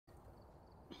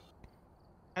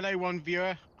hello, one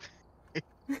viewer.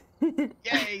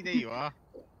 Yay, there you are.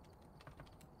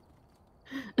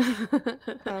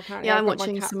 Yeah, I'm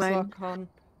watching Simone.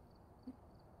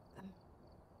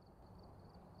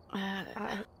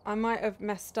 I might have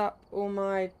messed up all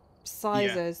my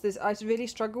sizes. Yeah. I really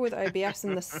struggle with OBS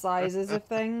and the sizes of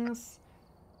things.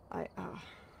 But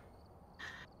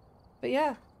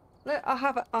yeah, look,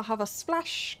 I'll have a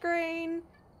splash screen,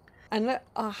 and look,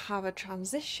 I'll have a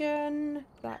transition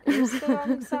that is the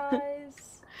wrong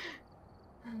size.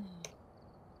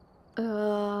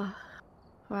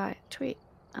 Right, tweet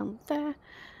there.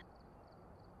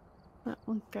 That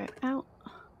one go out.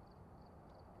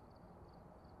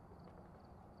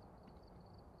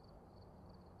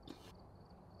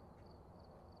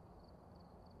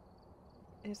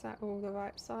 Is that all the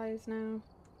right size now?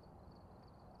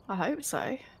 I hope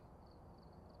so.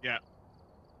 Yeah.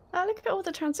 Oh, look at all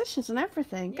the transitions and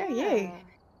everything. Yeah. Go you.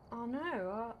 Oh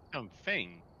no.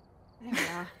 Something. There we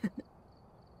are.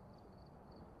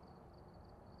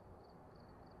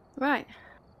 Right.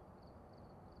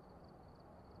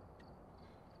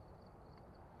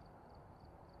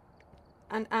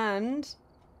 And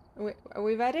are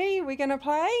we ready? Are we gonna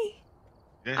play?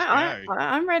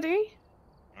 I'm ready.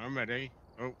 I'm ready.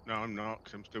 Oh no, I'm not,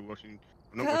 because I'm still watching.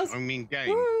 I'm not watching. I mean, game.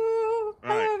 Woo! Right.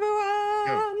 Hello, everyone!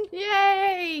 Go.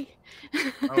 Yay!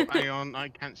 Oh, hang on, I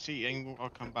can't see anymore. I'll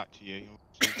come back to you.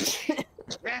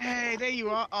 Hey, there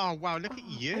you are. Oh wow, look at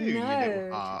you, I know. you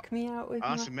little heart. Took me out with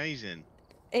that's amazing.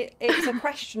 It's a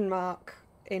question mark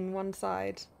in one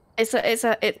side.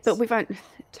 But we won't.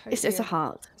 Totally it's a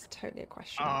heart. It's totally a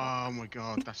question mark. Oh my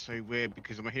god, that's so weird,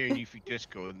 because I'm hearing you through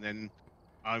Discord and then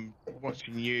I'm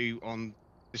watching you on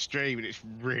the stream and it's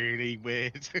really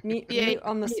weird. Mute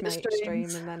on the stream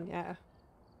and then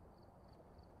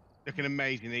Looking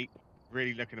amazing,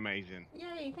 really looking amazing.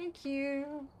 Yay, thank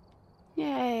you.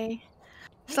 Yay.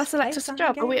 So that's Alexa's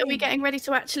job. Are we getting ready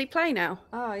to actually play now?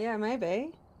 Oh yeah,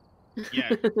 maybe. Yeah.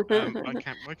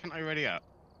 Why can't I ready up?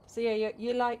 So yeah,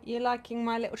 you're liking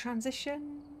my little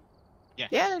transition? Yes.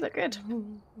 Yeah, they look good.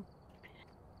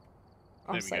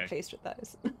 I'm so pleased with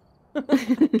those.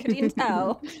 Could you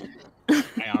tell?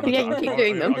 Yeah, you keep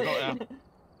doing them. I got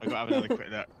to have another quick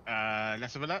look.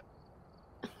 Let's have a look.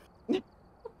 You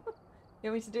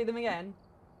want me to do them again?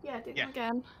 Yeah, do them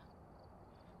again.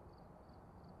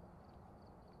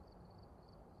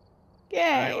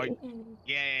 Yay!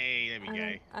 Yay! There we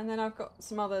go. And then I've got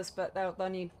some others, but they'll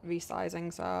need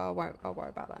resizing, so I'll worry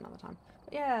about that another time.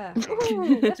 But yeah,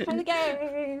 ooh, let's play the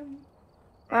game.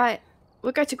 Right,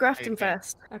 we'll go to Grafton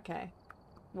first. Okay,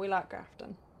 we like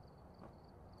Grafton.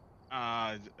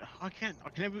 I can't.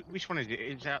 Which one is it?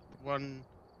 Is that one?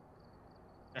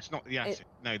 That's not the attic.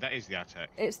 No, that is the attic.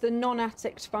 It's the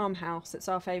non-attic farmhouse. It's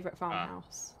our favourite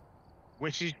farmhouse.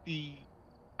 Which is the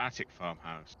attic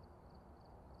farmhouse?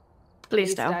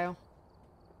 Bleasdale.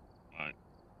 Right.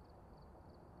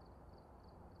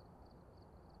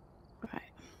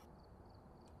 Right.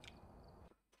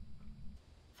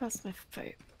 Phasmo.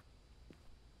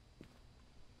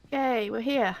 Yay, we're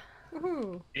here.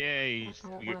 Woohoo! Yay!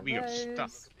 We got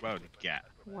stuff well to get.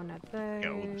 One of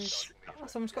those. Oh,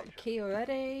 someone's got the key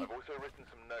already. I've also written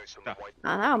some notes stuff.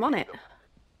 I know, I'm on it.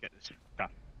 Get the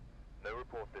stuff. No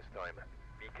report this time.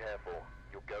 Be careful.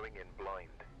 You're going in blind.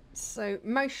 So,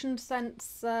 motion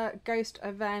sensor, ghost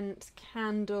event,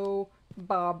 candle,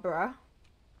 Barbara.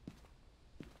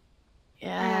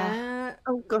 Yeah.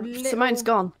 Oh god, Simone's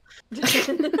gone. Bye,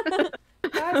 Simone.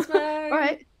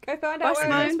 Right. Go find out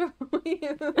where it is before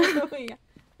you.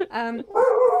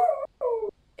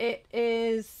 It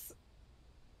is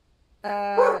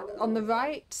on the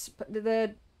right. The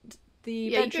bedroom.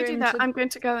 You go do that. I'm going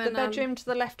to go and the bedroom to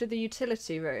the left of the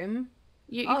utility room.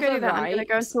 You go do that.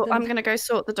 I'm going to go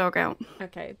sort the dog out.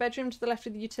 Okay, bedroom to the left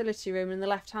of the utility room, and the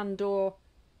left-hand door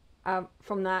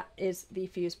from that is the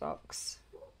fuse box.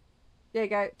 There you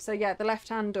go. So yeah, the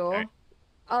left-hand door, okay.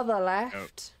 Other left. Oh.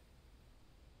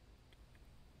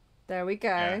 There we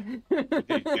go.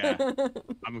 Yeah.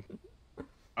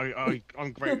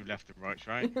 I'm great with left and right.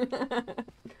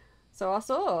 So I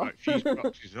saw. Right, fuse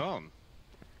box is on.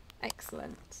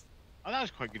 Excellent. Oh, that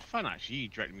was quite good fun, actually. You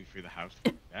dragged me through the house.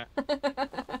 Yeah.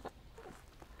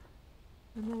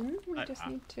 And then we just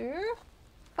need to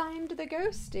find the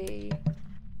ghosty.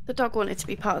 The dog wanted to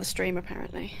be part of the stream,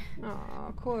 apparently.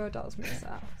 Oh, Cora does miss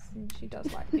us. And she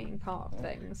does like being part of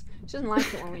things. She doesn't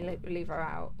like it when we leave her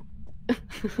out. Have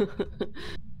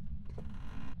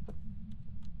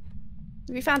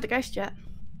you found the ghost yet?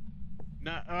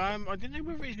 No, I didn't know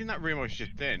whether it's in that room I was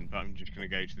just in, but I'm just going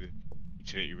to go to the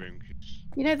utility room. Cause...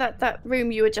 You know that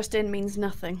room you were just in means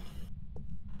nothing.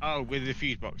 Oh, where the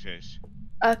fuse box is.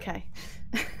 Okay.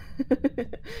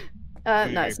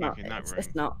 No, it's not. In that room.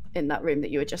 It's not in that room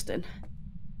that you were just in.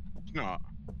 It's not.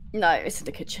 No, it's in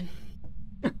the kitchen.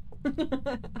 I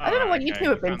don't know Oh, what you okay, two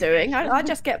have been found the doing. keys. I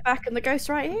just get back and the ghost's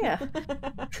right here.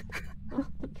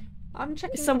 I'm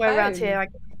checking It's somewhere around here.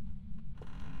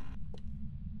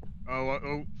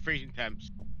 Oh, freezing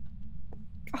temps.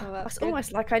 Oh, that's It's good.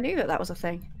 almost like I knew that was a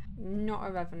thing. Not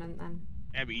a revenant then.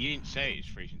 Yeah, but you didn't say it's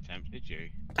freezing temps, did you?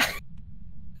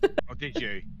 Oh, did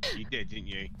you? You did, didn't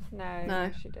you?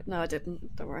 No, she didn't. No, I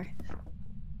didn't. Don't worry.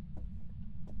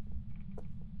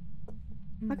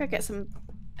 I'll go get some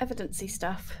evidence-y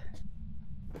stuff.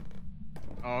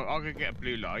 Oh, I'll go get a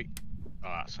blue light. Oh,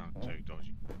 that sounds so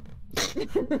dodgy.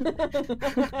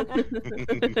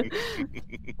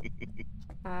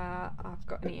 I've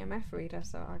got an EMF reader,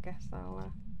 so I guess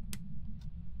I'll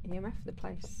EMF the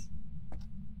place.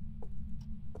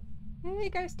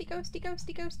 Hey, ghosty, ghosty,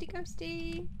 ghosty, ghosty,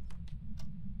 ghosty.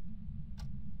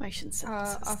 Motion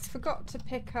sensors. I forgot to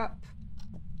pick up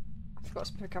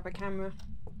a camera.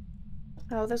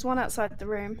 Oh, there's one outside the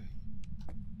room.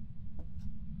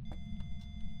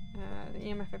 The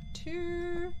EMF of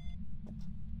 2.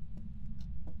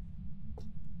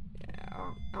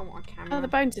 Yeah, I want a camera. Oh, the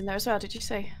bone's in there as well. Did you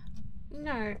see?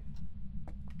 No.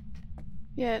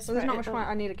 Yeah, it's Well, there's right not much point.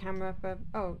 I need a camera for.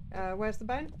 Oh, where's the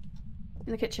bone?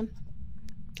 in the kitchen.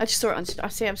 I just saw it on. I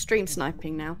see I'm stream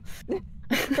sniping now.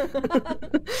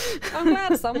 I'm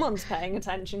glad someone's paying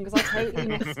attention because I totally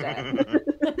missed it.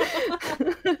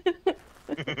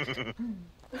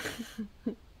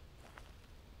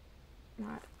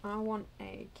 Right, I want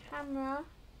a camera.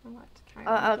 I like to carry.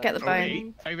 I'll get the Oh, bone.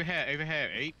 Eep. Over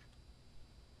here, Eep.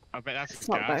 I bet that's It's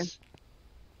a not gas.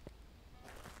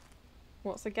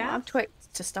 What's the Well, I'm gas?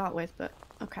 twixt to start with, but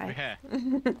Over okay. here.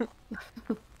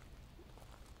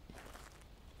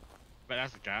 But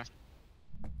that's a gas.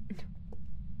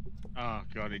 Oh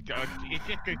god, it just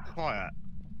goes quiet.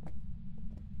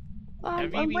 Well,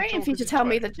 Have you I'm been waiting for you talking to to tell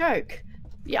me the Twixt? joke.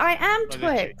 Yeah, I am Oh, the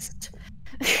twixt.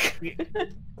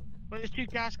 Well, there's 2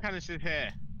 gas canisters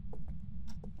here.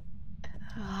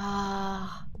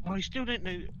 Ah. Oh, you still don't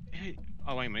know.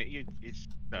 Oh wait a minute, it's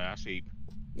no, that's Eep.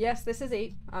 Yes, this is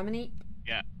Eep. I'm an Eep.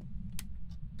 Yeah.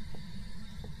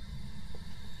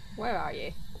 Where are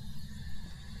you?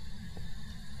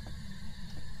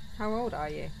 How old are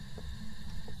you?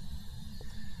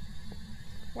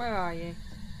 Where are you?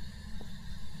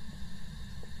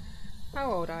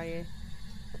 How old are you?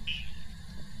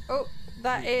 Oh,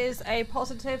 that is a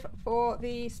positive for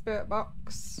the spirit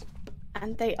box.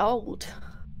 And they old.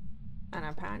 And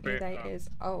apparently Spirit they box. is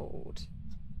old.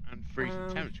 And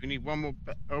freezing temps. We need one more.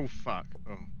 Oh fuck.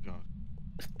 Oh god.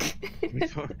 We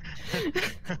thought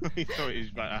we thought it was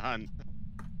about a hunt.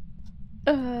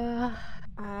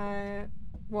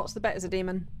 What's the bet as a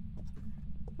demon?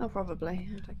 Oh, probably.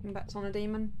 I'm taking bets on a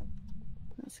demon.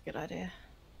 That's a good idea.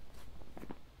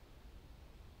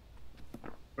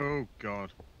 Oh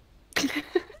god. Get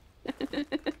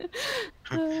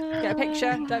a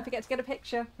picture. Don't forget to get a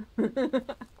picture.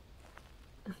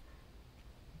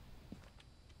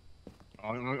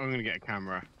 I'm gonna get a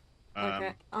camera.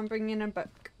 Okay, I'm bringing in a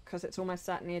book because it's almost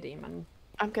certainly a demon.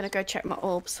 I'm gonna go check my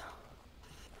orbs.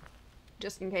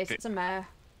 Just in case it's a mare.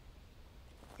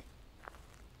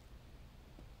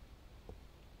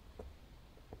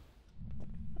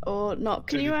 Or not.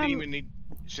 Can So you the demon need,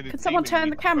 Can someone turn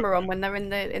the camera on when they're in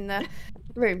the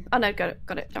room? Oh no, got it.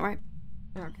 Don't worry.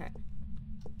 Okay.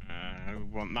 I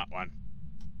want that one.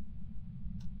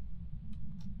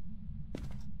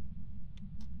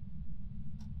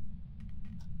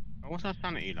 What's our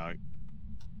sanity like?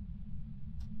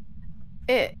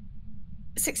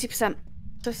 60%.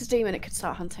 So if it's a demon, it could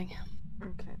start hunting.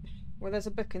 Okay. Well, there's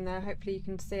a book in there. Hopefully you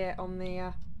can see it on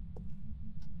the...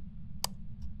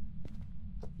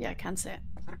 Yeah, I can see it.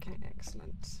 Okay,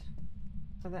 excellent.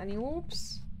 Are there any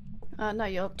orbs? No,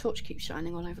 your torch keeps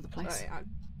shining all over the place. Oh,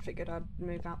 I figured I'd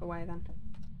move out the way then.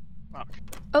 Fuck.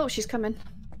 Oh, she's coming.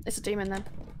 It's a demon then.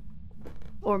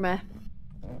 Or a mare.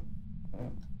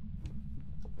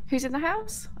 Who's in the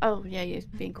house? Oh, yeah, you're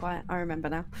being quiet. I remember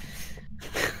now.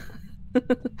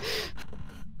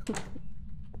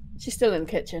 She's still in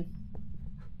the kitchen.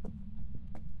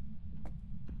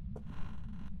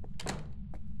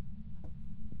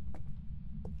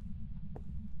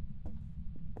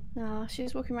 No,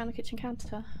 she's walking around the kitchen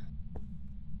counter.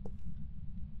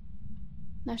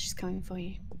 Now she's coming for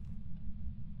you.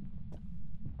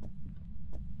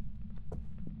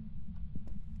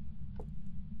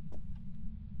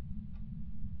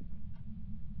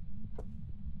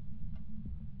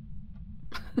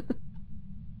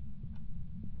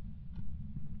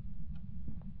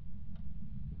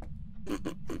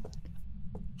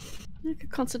 Look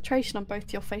at concentration on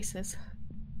both your faces.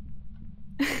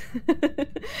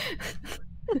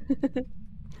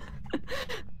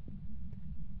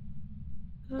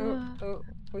 Oh,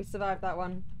 we survived that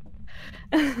one.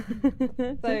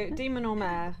 So, demon or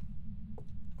mare?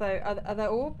 So, are there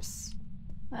orbs?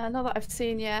 Not that I've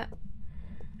seen yet.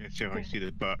 Let's see if I can see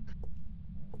the book.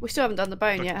 We still haven't done the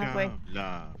bone yet, have we? Book of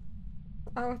Love.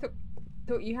 Oh, I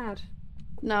thought you had.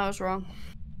 No, I was wrong.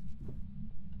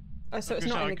 Oh, so it's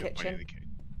not in the kitchen.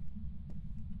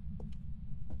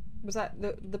 Was that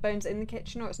the bones in the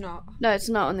kitchen or it's not? No, it's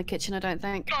not in the kitchen, I don't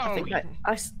think. I think okay.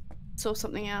 I saw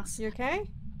something else. You okay?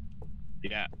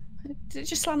 Yeah. Did it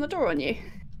just slam the door on you?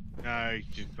 No, you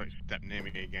just like stepped near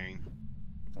me again.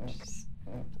 Just...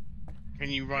 Can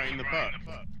you write in the book?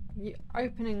 You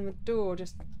opening the door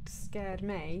just scared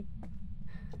me.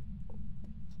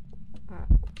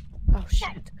 Oh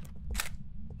shit.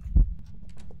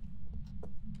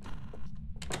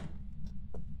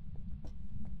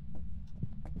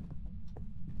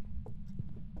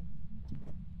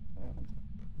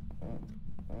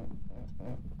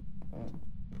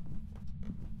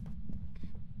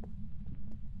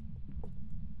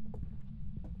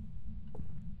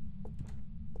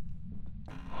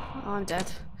 Oh, I'm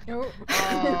dead. Oh.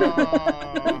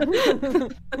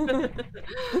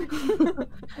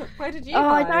 Where did you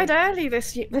I hide? died early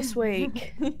this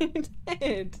week. You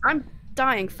did? I'm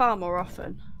dying far more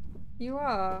often. You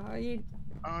are? Are you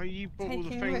Oh, you bought all the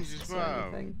taking things risks as or well.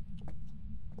 anything?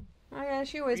 Oh yeah,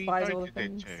 she always You buys both all the did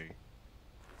things. too.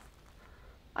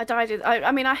 I died in,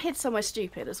 I mean, I hid somewhere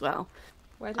stupid as well.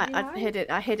 Where did you I hide? hid it.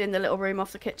 I hid in the little room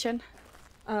off the kitchen.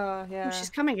 Oh yeah. Oh, she's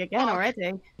coming again Fuck.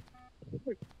 already.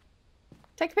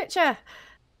 Take a picture.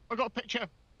 I got a picture.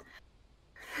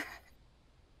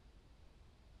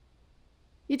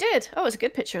 You did. Oh, it's a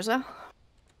good picture as well.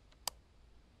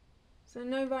 So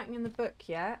no writing in the book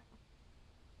yet.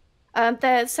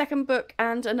 The second book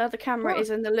and another camera What? is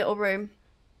in the little room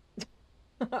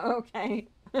Okay.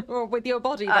 Or with your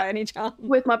body by any chance?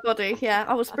 with my body. Yeah,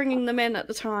 I was bringing them in at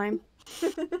the time.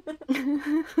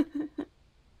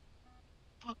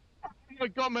 Oh,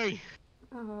 it got me.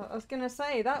 Oh, I was gonna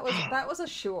say that was a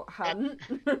short hunt.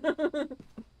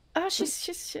 Oh, she's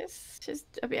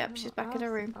yeah, she's back in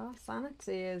her room. Our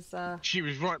sanity is She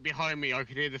was right behind me. I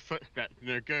could hear the footsteps and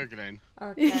her gurgling.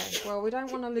 okay. Well, we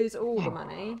don't want to lose all the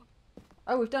money.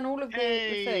 Oh, we've done all of the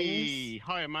things. Hey,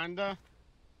 hi Amanda.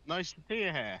 Nice to see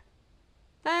you here.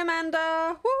 Hey,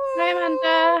 Amanda. Woo!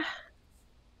 Hi,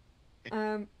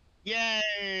 Amanda.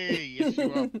 Yay! Yes,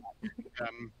 you are.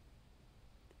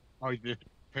 I just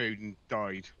pooed and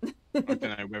died. I don't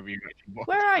know whether you actually watched.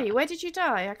 Where are you? Where did you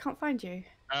die? I can't find you.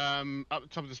 Up the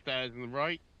top of the stairs on the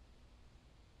right.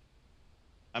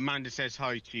 Amanda says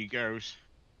hi to you girls.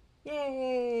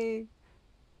 Yay!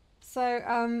 So,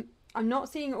 I'm not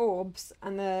seeing orbs,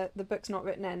 and the book's not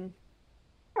written in.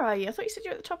 Where are you? I thought you said you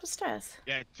were at the top of the stairs.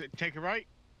 Yeah, take a right.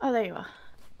 Oh, there you are.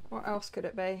 What else could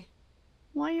it be?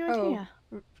 Why are you in here?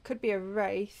 Could be a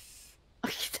wraith.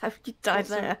 You died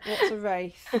there. What's a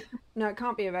wraith? No, it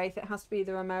can't be a wraith. It has to be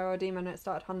either a mare or demon. It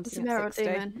started It's a hunting mirror at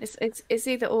 60. demon. It's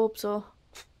either orbs or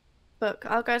book.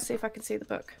 I'll go and see if I can see the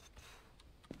book.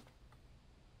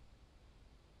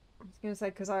 I was going to say,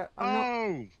 because I'm not...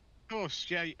 Oh, of course.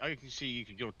 Yeah, I can see you.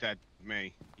 You're dead.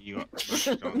 Me. You got rushed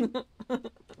on.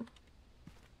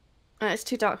 It's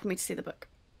too dark for me to see the book.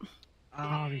 Oh,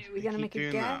 Are we going to make a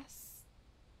guess?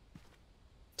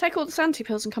 Take all the sanity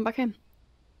pills and come back in.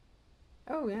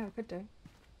 Oh, yeah, we could do.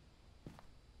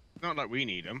 Not like we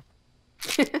need them.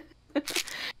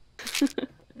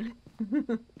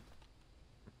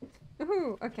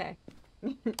 Ooh, okay.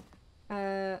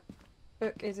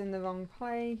 Book is in the wrong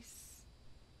place.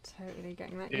 Totally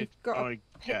getting that. You've got a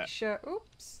picture.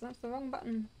 Oops, that's the wrong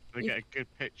button. I get a good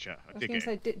picture. I was going to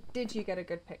say, did you get a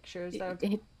good picture? Is there...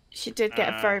 She did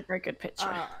get a very, very good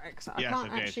picture. Excellent. Yes, I can't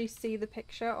I did. actually see the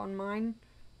picture on mine.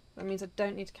 That means I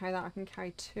don't need to carry that. I can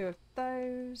carry 2 of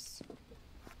those.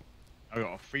 I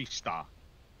got a 3-star.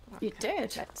 You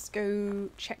did. Let's go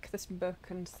check this book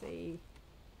and see.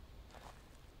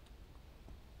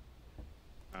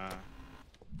 No,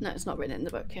 it's not written in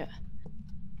the book yet.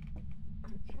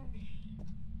 Okay.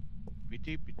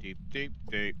 Beep.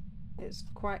 It's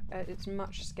quite. It's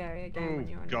much scarier again when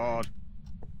you're on your own. God.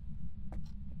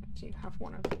 Do you have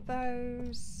one of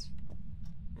those?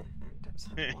 And let's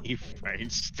have one You of those. throwing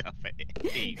stuff at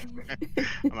it.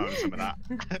 I'm having some of that.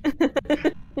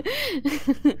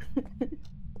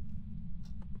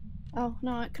 Oh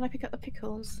no! Can I pick up the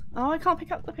pickles? Oh, I can't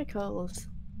pick up the pickles.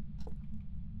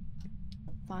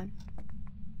 Fine.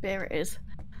 There it is.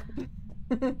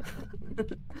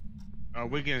 Oh,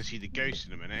 we're gonna see the ghost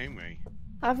in a minute, ain't we?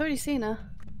 I've already seen her.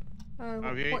 Oh,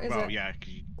 Have you? what is Well, it? yeah. 'Cause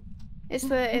you...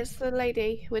 It's the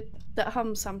lady that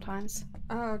hums sometimes.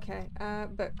 Oh, okay.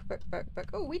 Book.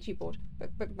 Oh, Ouija board.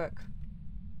 Book.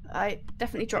 I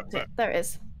definitely dropped Book. it. There it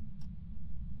is.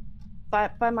 By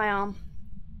my arm.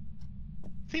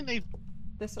 I think they've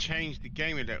This changed the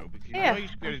game a little because Yeah. I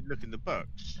used to be able to look in the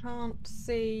books. can't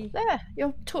see. There,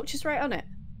 your torch is right on it.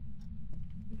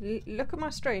 Look at my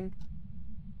screen.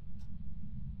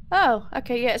 Oh,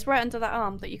 okay, yeah, it's right under that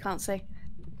arm that you can't see.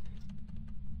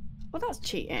 Well, that's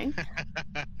cheating.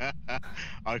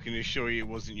 I can assure you it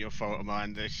wasn't your fault,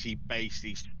 Amanda. She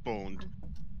basically spawned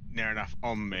near enough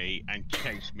on me and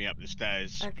chased me up the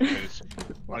stairs Okay. because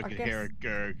Well, I could hear her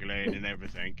gurgling and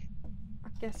everything. I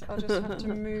guess I'll just have to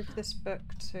move this book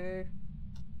to.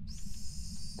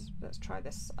 Let's try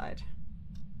this side.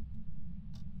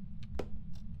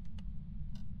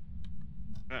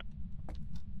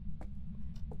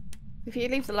 If you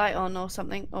leave the light on or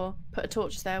something, or put a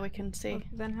torch there, we can see. Well,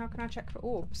 then how can I check for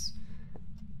orbs?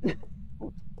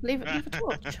 Leave a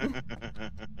torch.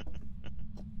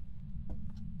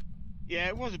 Yeah,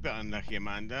 it was a bit unlucky,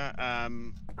 Amanda.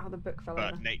 Oh, the book fell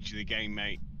But over. nature of the game,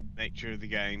 mate. Nature of the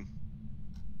game.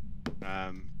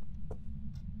 Yeah.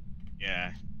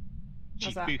 She's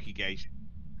How's that? spooky gaze.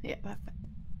 Yeah, perfect.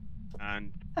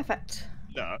 And Perfect.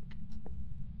 look,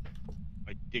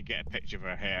 I did get a picture of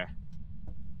her hair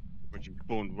when she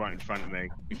spawned right in front of me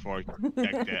before I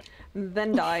decked it.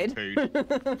 Then died. Food.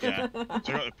 Yeah.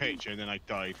 So I got the picture and then I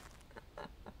died.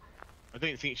 I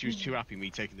don't think she was too happy me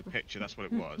taking the picture, that's what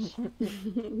it was.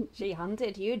 She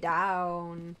hunted you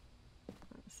down.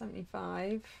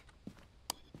 75.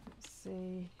 Let's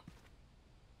see.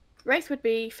 Wraith would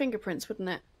be fingerprints, wouldn't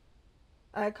it?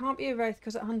 It can't be a wraith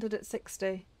because it hunted at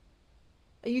 60.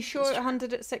 Are you sure it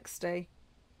hunted at 60?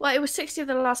 Well, it was 60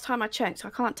 the last time I checked. I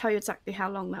can't tell you exactly how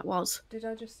long that was. Did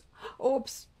I just...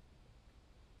 Orbs!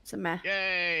 It's a meh.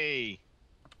 Yay!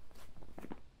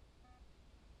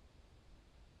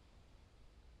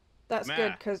 That's Meh.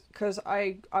 good because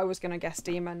I was going to guess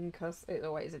demon because it's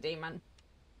always a demon.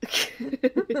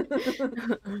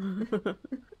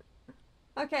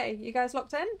 Okay, you guys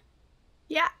locked in?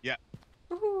 Yeah. Yeah.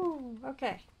 Ooh,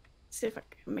 okay. See if I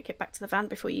can make it back to the van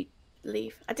before you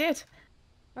leave. I did.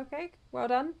 Okay, well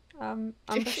done. I'm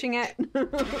pushing it.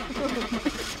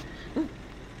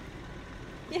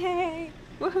 Yay!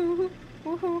 Woohoo!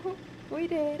 Woohoo! We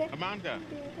did it! Amanda,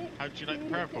 We did it. how'd you like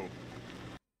purple?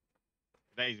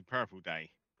 Today's a purple day.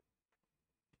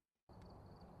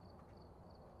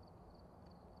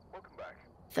 Welcome back.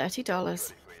 $30. Ready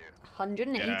for you.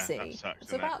 180. Yeah, that sucks,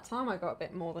 It's doesn't it? about time I got a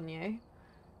bit more than you.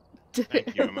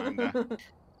 Thank you, Amanda.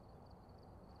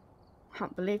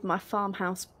 Can't believe my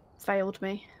farmhouse failed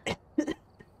me.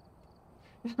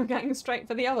 I'm going straight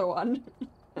for the other one.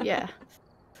 Yeah.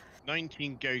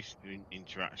 19 ghost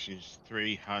interactions,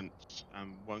 3 hunts,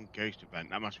 and 1 ghost event.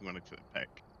 That must be when I took the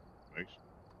pick. Most.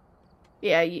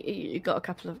 Yeah, you got a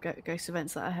couple of ghost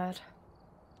events that I heard.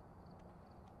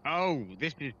 Oh,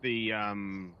 this is the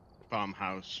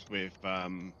farmhouse with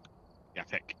the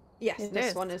attic. Yes, It this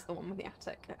is. one is the one with the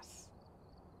attic, yes.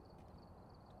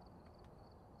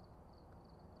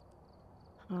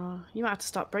 Oh, you might have to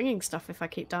start bringing stuff if I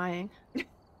keep dying.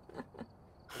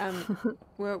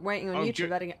 We're waiting on Oh, you to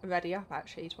good. ready up,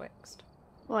 actually, Twixt.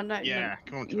 Well, no, Yeah,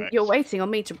 come on, Twix. you're waiting on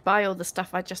me to buy all the stuff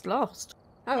I just lost.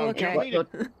 Oh, Oh, okay. do you want me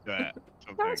Good. to do it?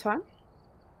 No, it's fine.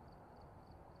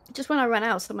 Just when I run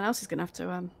out, someone else is going to have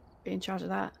to be in charge of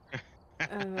that.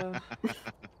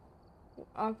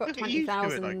 I've got Look at you do it,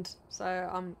 20,000, like- so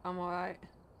I'm alright.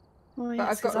 Oh, But yeah,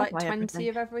 I've it's 'cause got like I buy 20 everything.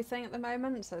 of everything at the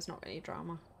moment, so it's not really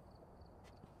drama.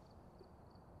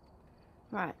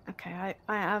 Right, okay,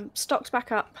 I am stocked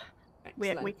back up. We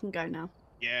Excellent. can go now.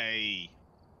 Yay.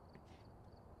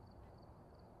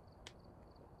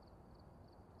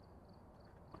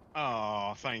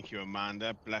 Oh, thank you,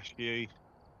 Amanda. Bless you.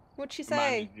 What'd she Amanda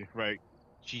say? just wrote.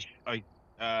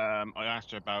 I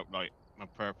asked her about like my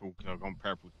purple because I've gone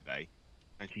purple today,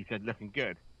 and she said looking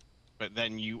good. But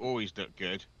then you always look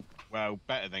good. Well,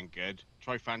 better than good.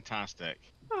 Try fantastic.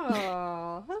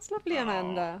 Oh, that's lovely, Aw.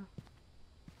 Amanda.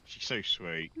 She's so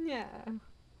sweet. Yeah.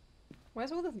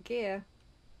 Where's all this gear?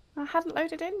 I hadn't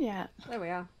loaded in yet. There we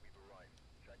are.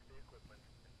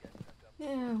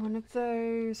 Yeah, one of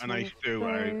those. And one I of still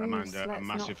owe those. Amanda a Let's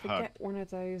massive not hug. forget one of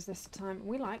those this time.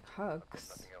 We like hugs.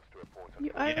 Nothing else to report on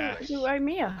You your owe, Yes. you owe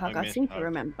me a hug, I miss seem to hugs.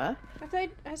 remember.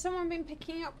 Has someone been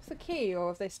picking up the key, or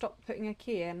have they stopped putting a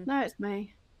key in? No, it's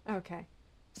me. Okay.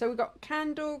 So we've got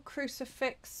candle,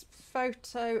 crucifix,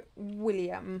 photo,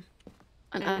 William.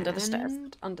 And under the stairs.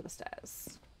 And under the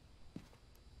stairs.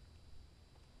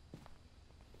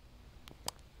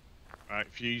 Right,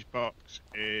 fuse box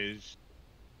is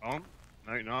on.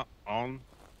 No, not on.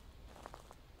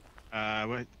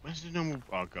 Where's the normal?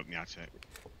 Oh, got me at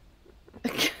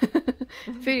it.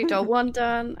 Voodoo Doll 1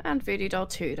 done and Voodoo Doll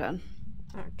 2 done.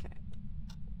 Okay.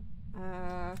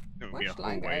 It would Where be a shall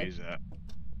I go? hallway, is it?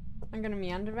 I'm gonna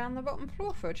meander around the bottom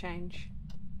floor for a change.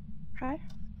 Okay,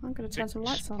 I'm going to turn some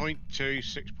lights on. 6.2,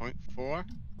 6.4,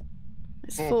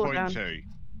 It's 4 down. 4.2.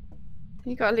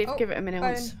 You got to leave. Oh, Give it a minute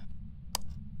bone. once.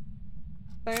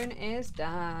 Bone is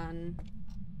done.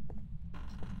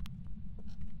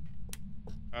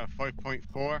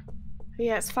 5.4.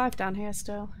 Yeah, it's 5 down here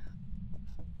still.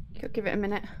 You got to give it a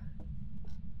minute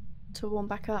to warm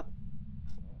back up.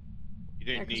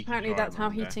 You Yeah, didn't 'cause need apparently to try that's how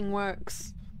them there. heating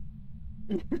works.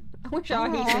 I wish our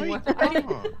Oh, heating was.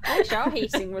 I wish our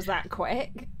heating was that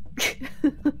quick.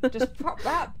 Just pop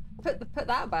that, put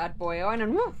that bad boy on,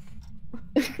 and woof.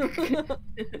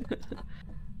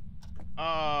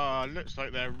 Oh, looks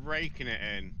like they're raking it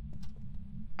in.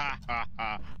 Ha ha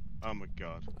ha. Oh my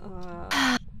god.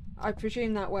 I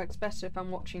presume that works better if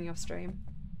I'm watching your stream.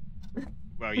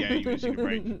 Well, yeah, you was gonna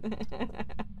rake.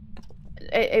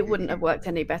 It wouldn't have worked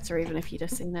any better even if you'd have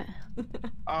seen it.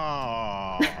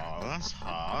 Oh, that's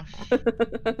harsh.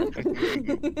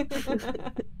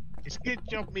 It's good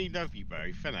job me love you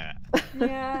both, isn't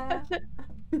Yeah. it?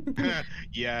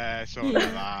 Yeah, something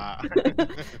like that.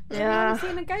 Have you Yeah. ever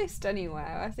seen a ghost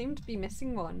anywhere? I seem to be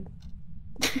missing one.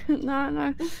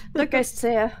 No ghosts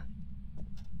here.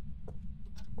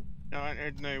 No, I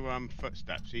heard no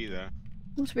footsteps either.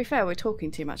 Well, to be fair, we're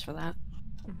talking too much for that.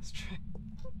 That's true.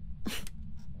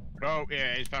 Oh,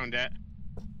 yeah, he's found it.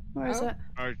 Where is Oh. it?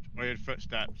 I heard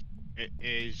footsteps. It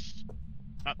is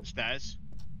up the stairs.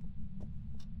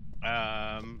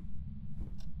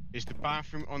 Is the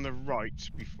bathroom on the right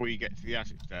before you get to the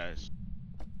attic stairs?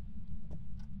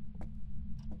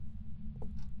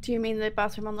 Do you mean the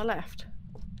bathroom on the left?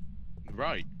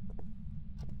 Right.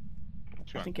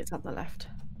 I think it's up the left.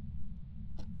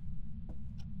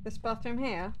 This bathroom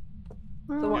here?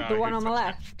 The Oh, one, Yeah, the I one heard on the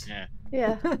footsteps. left? Yeah.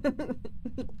 yeah,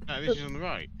 No, this is on the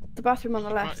right. the bathroom on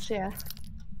the Right. left. Yeah.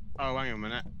 Oh, hang on a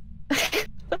minute.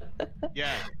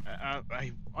 Yeah.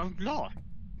 I'm lost.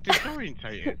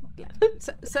 Disorientated.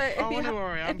 So if, Oh, I you know where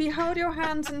I am. if you hold your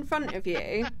hands in front of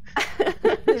you,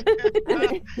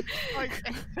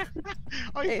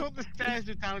 I thought the stairs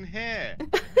were down here.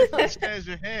 The stairs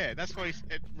were here. That's why I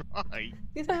said right.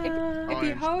 if you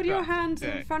I'm hold your stuck. hands in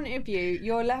Yeah. front of you,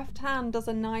 your left hand does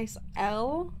a nice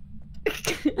L.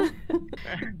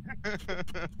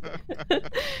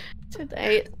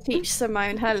 Today, teach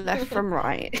Simone her left from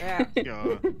right. Yeah.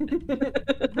 God,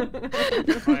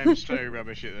 I am so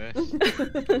rubbish at this.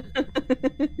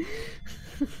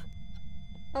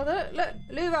 Oh, look,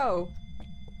 Luvo.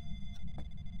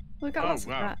 We got Oh, lots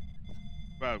wow. of that.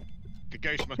 Well, the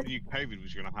ghost must have knew COVID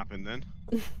was going to happen then.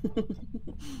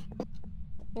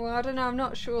 Well, I don't know. I'm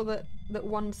not sure that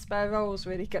one spare roll's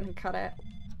really going to cut it.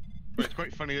 But it's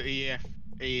quite funny that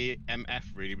EMF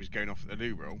really was going off at the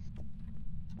loo roll.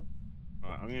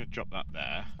 Right, I'm going to drop that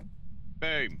there.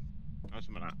 Boom. Nice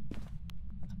one that.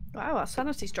 Wow, our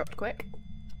sanity's dropped quick.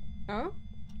 Oh.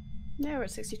 Yeah, we're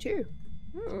at 62.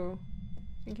 Ooh.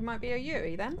 Think it might be a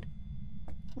Yui then?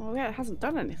 Well, yeah, it hasn't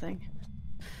done anything.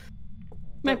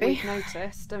 That Maybe. we've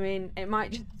noticed. I mean, it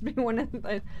might just be one of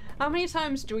those. How many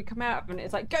times do we come out and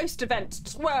it's like ghost event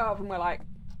 12, and we're like,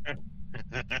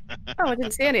 Oh, I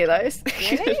didn't see any of those.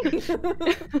 really?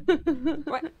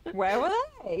 Where were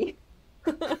they?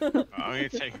 I'm going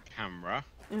to take a camera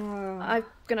Oh. I'm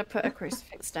gonna put a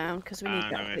crucifix down because we need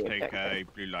and that I'm for going the to take objective.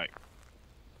 a blue light.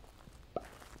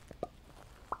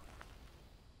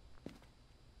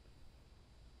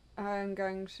 I'm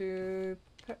going to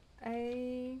put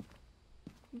a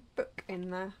book in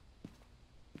there.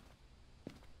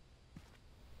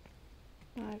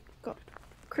 I've got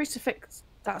crucifix.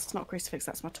 That's not crucifix.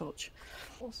 That's my torch.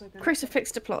 Also going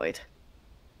Crucifix deployed.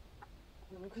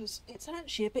 because it's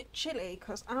actually a bit chilly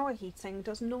because our heating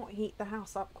does not heat the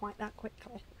house up quite that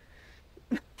quickly.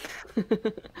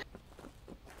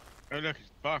 Oh look, it's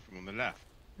the bathroom on the left.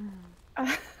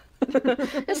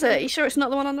 Is it? Are you sure it's not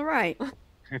the one on the right?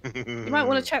 You might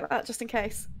want to check that just in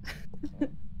case.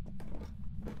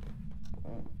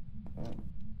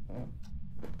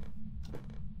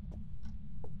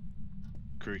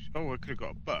 Cruise. Oh, I could have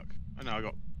got a book. Oh no, I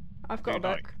got I've got a Blue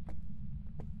light. book.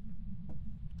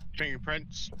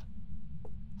 fingerprints.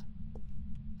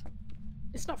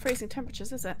 It's not freezing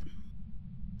temperatures, is it?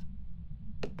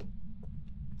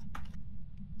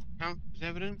 Count as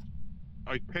evidence.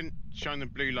 I couldn't shine the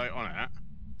blue light on it.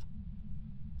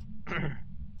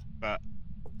 But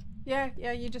Yeah,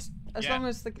 you just as Yeah, long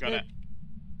as the got it.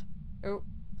 Oh,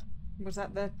 was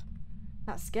that the...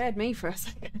 That scared me for a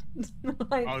second.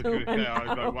 I was going to say, I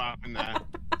was like, what happened there?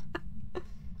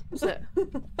 Was it?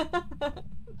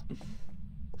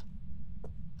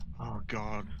 Oh,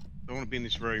 God. I don't want to be in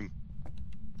this room.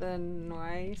 Then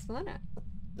why are you still in it?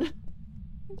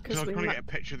 Because I was trying to get a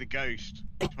picture of the ghost.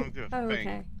 I'm trying to do a Oh, thing.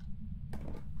 okay.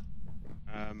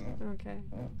 Okay.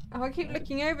 Oh, I keep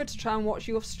looking over to try and watch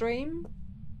your stream.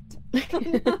 I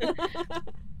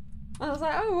was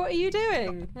like, oh, what are you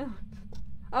doing?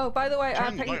 Oh, by the way,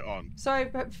 Turn the light on. sorry,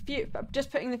 but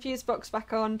just putting the fuse box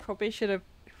back on. Probably should have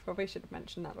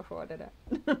mentioned that before I did it.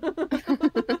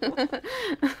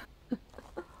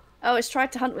 Oh, it's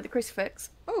tried to hunt with a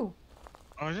crucifix. Oh.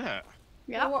 Oh, is it?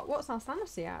 Yeah. Well, what's our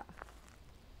sanity at?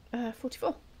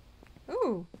 44.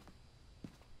 Ooh.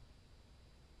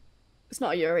 It's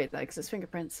not a Yuri though, because it's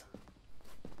fingerprints.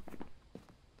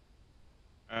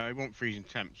 It won't freezing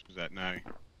temps because that no.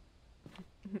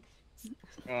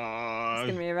 It's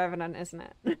gonna be a revenant, isn't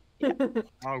it?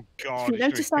 Oh God! You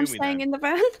notice I'm staying in the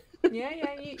van?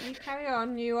 Yeah, you carry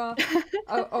on. You are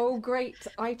oh great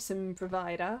item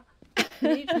provider.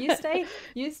 You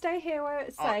stay here where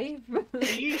it's safe. Are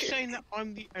you saying that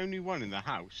I'm the only one in the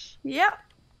house? Yep.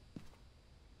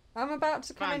 I'm about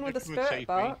to come in with a spirit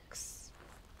box.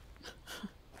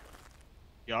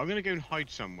 Yeah, I'm gonna go and hide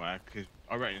somewhere because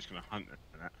I reckon it's gonna hunt us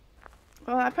in it.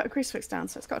 Well, I put a crucifix down,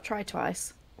 so it's got to try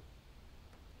twice.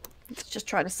 It's just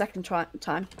tried a second time,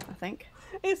 I think.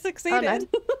 It succeeded.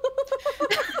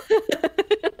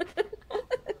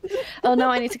 Oh no,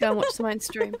 I need to go and watch Simone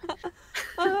stream.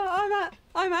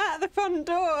 I'm at the front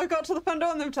door. I got to the front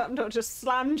door and the top door just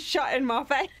slammed shut in my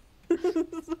face.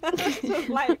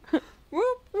 Like,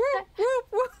 whoop, whoop, whoop,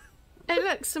 whoop. Hey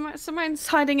look, Simone's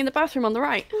hiding in the bathroom on the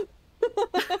right.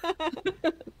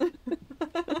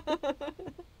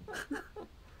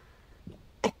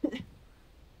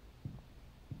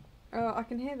 Oh, I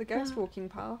can hear the ghost walking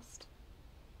past.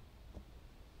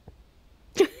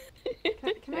 Can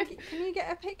you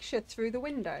get a picture through the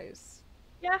windows?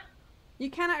 Yeah. You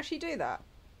can actually do that?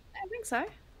 I think so.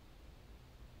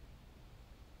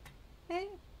 Hey,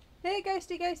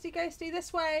 ghosty, ghosty, ghosty,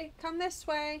 this way. Come this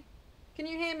way. Can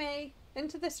you hear me?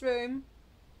 Into this room.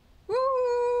 Woo!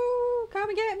 Come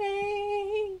and get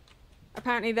me!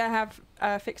 Apparently they have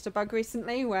fixed a bug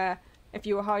recently where if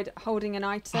you were holding an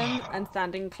item and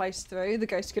standing close through, the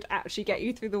ghost could actually get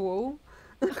you through the wall.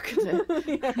 Look at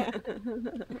it. Yeah.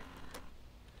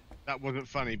 That wasn't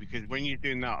funny because when you're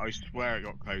doing that, I swear it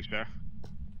got closer.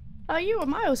 Oh, you were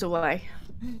miles away.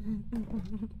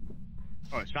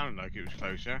 Oh, it sounded like it was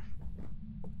closer.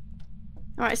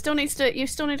 All right, you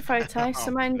still need a photo. Oh,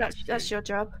 Simone, bless that's you. your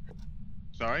job.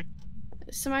 Sorry?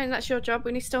 Simone, that's your job.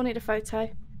 We still need a photo.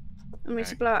 And we need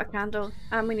to blow out a candle.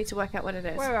 And we need to work out what it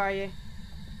is. Where are you?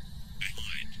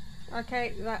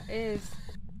 Okay, that is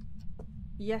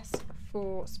yes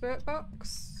for spirit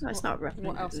box. No, it's not written.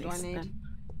 What else do I need? Then.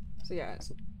 So yeah,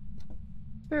 it's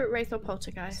Spirit, Wraith, or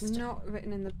Poltergeist. It's not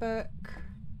written in the book.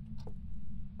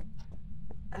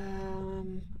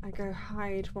 I go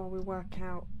hide while we work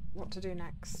out what to do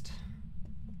next.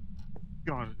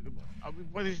 God,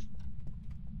 what is?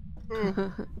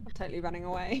 I'm totally running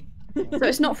away. So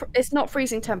it's not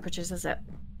freezing temperatures, is it?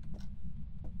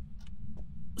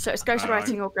 So it's ghost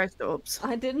writing or ghost orbs.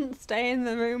 I didn't stay in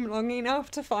the room long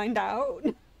enough to find out.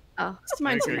 Oh,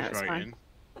 Simone's in there. It's fine.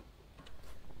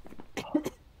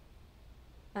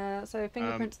 So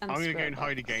fingerprints and I'm gonna go spirit and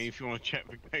hide box. again if you want to check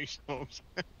the ghost orbs.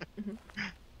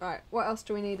 Right, what else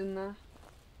do we need in there?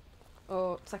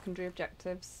 Or secondary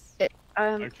objectives?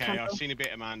 Okay, candle. I've seen a bit,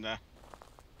 Amanda.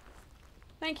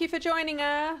 Thank you for joining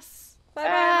us. Bye bye,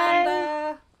 Bye.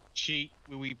 Amanda. She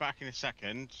will be back in a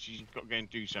second. She's got to go and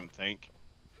do something.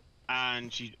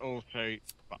 And she's also...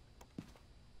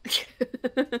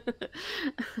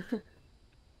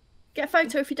 Get a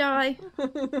photo if you die.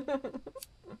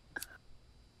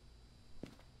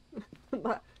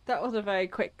 That was a very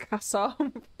quick cuss off.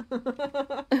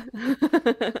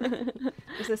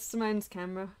 Is this Simone's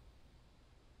camera?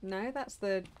 No, that's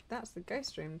the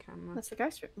ghost room camera. That's the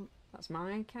ghost room. That's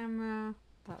my camera.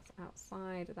 That's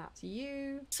outside. That's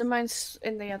you. Simone's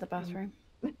in the other bathroom.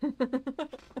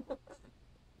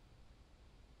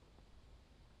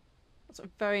 That's a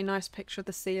very nice picture of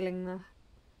the ceiling there.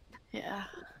 Yeah.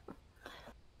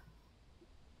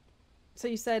 So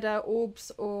you said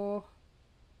orbs or...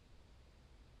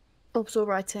 Orbs or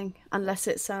writing, unless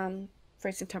it's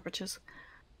freezing temperatures.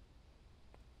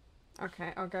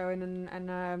 Okay, I'll go in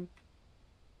and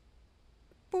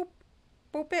boop,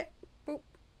 boop it, boop,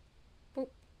 boop,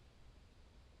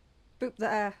 boop the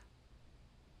air.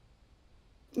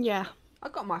 Yeah. I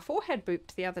got my forehead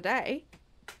booped the other day.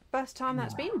 first time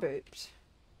that's been booped.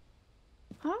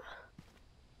 Huh?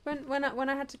 When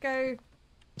I had to go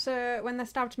to when they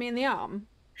stabbed me in the arm.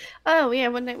 Oh yeah,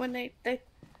 when they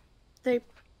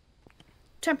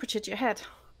temperatured your head.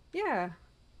 Yeah.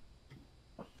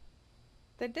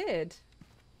 They did.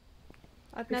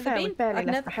 I'd To be never fair, been. we barely I'd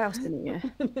left never... the house, didn't you?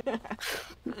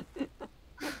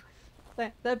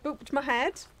 They booped my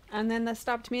head, and then they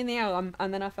stabbed me in the arm,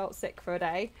 and then I felt sick for a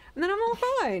day, and then I'm all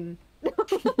fine.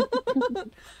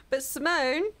 But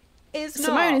Simone is not.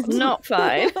 Simone is not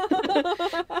fine.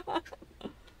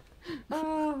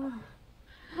 Oh,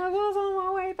 I was on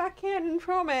my way back in,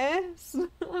 promise. I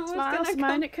was Smile, gonna Simone.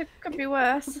 come, It could be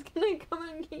worse. I was gonna come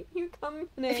and keep you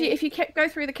company. If you go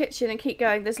through the kitchen and keep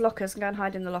going, there's lockers, and go and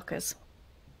hide in the lockers.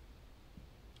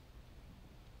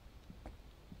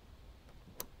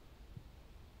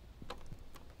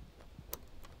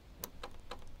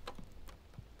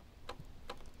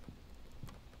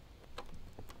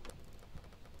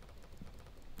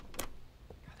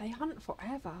 They hunt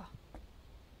forever.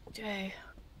 Jay,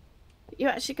 you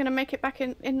actually going to make it back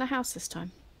in the house this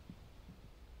time?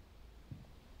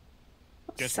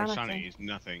 Just my sanity is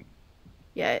nothing.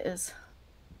 Yeah, it is.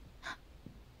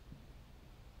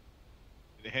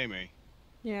 Did you hear me?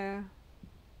 Yeah.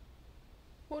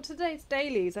 What today's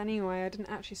dailies anyway? I didn't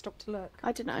actually stop to look.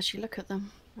 I didn't actually look at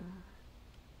them.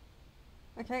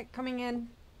 Okay, coming in.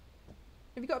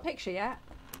 Have you got a picture yet?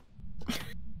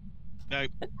 No.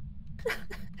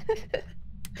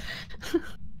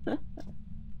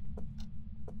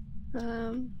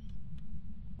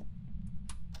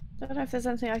 I don't know if there's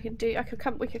anything I can do.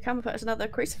 We could come and put another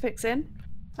crucifix in.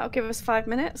 That'll give us 5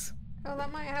 minutes. Oh,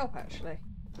 that might help actually.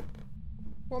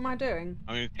 What am I doing?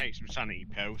 I'm going to take some sanity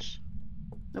pills.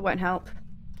 It won't help.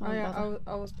 Oh yeah,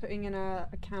 I was putting in a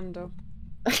candle.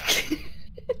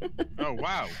 Oh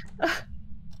wow!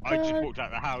 I just walked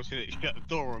out the house and it shut the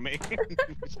door on me.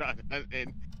 Started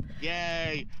hunting.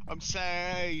 Yay! I'm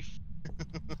safe.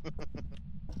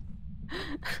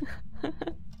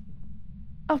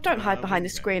 Oh, don't hide behind the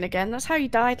screen again. That's how you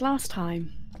died last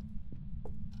time.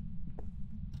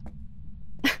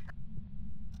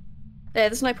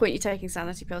 There's no point you taking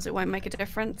sanity pills. It won't make a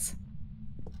difference.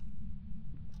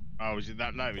 Oh, is it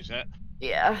that low? Is it?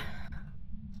 Yeah.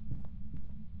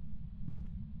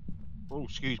 Oh,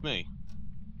 excuse me.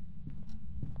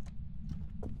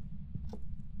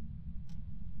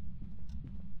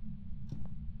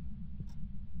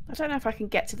 I don't know if I can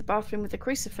get to the bathroom with the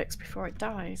crucifix before it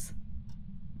dies.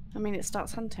 I mean, it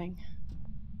starts hunting.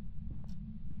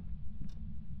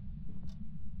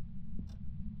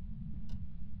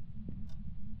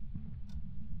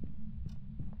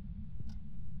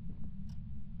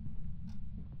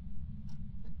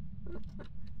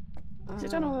 Has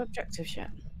it done all the objectives yet?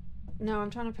 No, I'm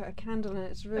trying to put a candle in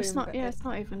its room. It's not. But Yeah, it it's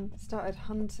not even. started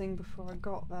hunting before I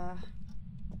got there.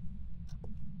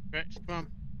 Rex, come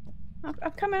on.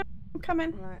 I'm coming. I'm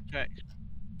coming. Right. Rex.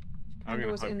 I'm gonna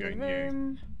Candle's hope in the you're in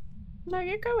room. No,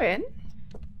 you go in.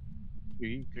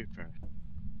 You go first.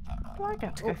 Well, I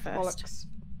get to Oh, go first. bollocks.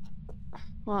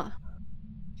 What?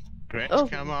 Rex, Oh.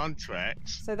 come on,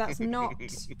 Rex. So that's not.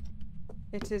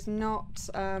 It is not.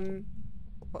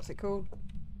 What's it called?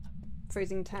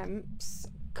 Freezing temps.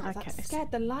 God, Okay. that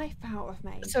scared the life out of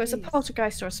me. So it's a Jeez.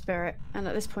 poltergeist or a spirit, and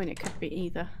at this point it could be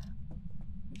either.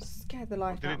 Scared the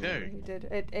life What out of did me. it do?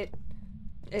 It did.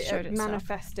 It Showed itself.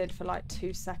 manifested for like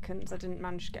 2 seconds. I didn't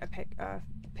manage to get a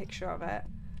picture of it.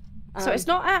 So it's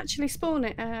not actually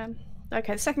spawning.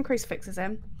 Okay, the second crucifix is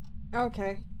in.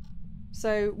 Okay.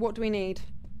 So what do we need?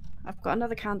 I've got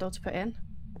another candle to put in.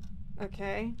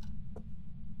 Okay.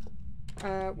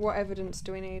 What evidence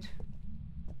do we need?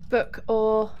 Book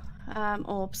or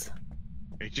orbs.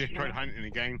 He just tried hunting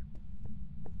again.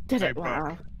 Did No it? book.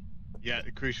 Wow. Yeah,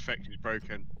 the crucifix is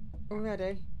broken.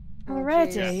 Already? Oh,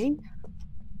 Already? jeez.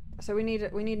 So we need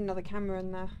another camera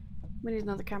in there. We need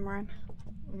another camera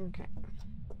in. Okay.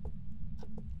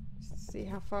 See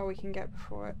how far we can get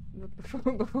before it.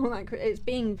 Before that, it's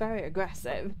being very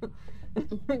aggressive.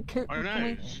 I don't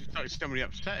know. It's like somebody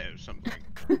upset it or something.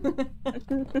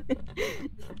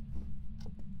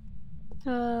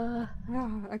 Oh,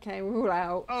 okay, we're all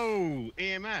out. Oh,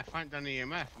 EMF. I haven't done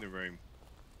EMF in the room.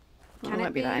 Well, Can it it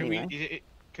won't be that be- anyway.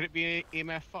 Could it be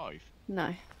EMF 5?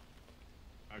 No.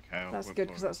 Okay, I'll That's wait good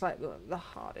for because it. that's like the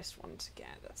hardest one to get.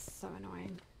 That's so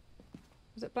annoying.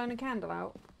 Was it blowing a candle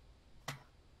out?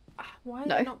 Why is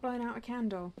No. it not blowing out a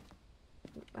candle?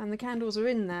 And the candles are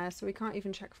in there, so we can't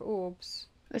even check for orbs.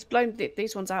 It's blown.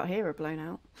 These ones out here are blown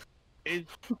out. Is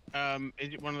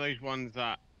it one of those ones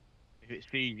that if it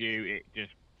sees you, it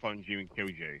just finds you and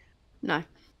kills you? No.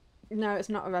 No, it's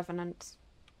not a revenant.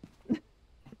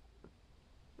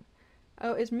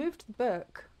 Oh, it's moved the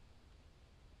book.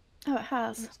 Oh, it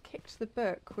has. It's kicked the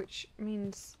book, which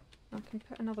means I can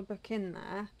put another book in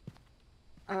there.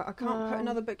 I can't put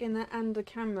another book in there and a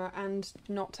camera and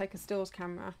not take a stills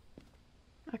camera.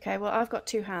 Okay, well, I've got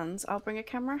 2 hands. I'll bring a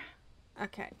camera.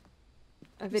 Okay.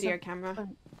 A video camera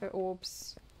for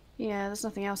orbs. Yeah, there's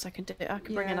nothing else I can do. I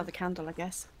can bring another candle, I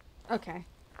guess. Okay.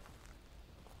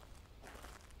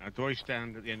 Now, do I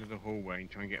stand at the end of the hallway and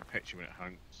try and get a picture when it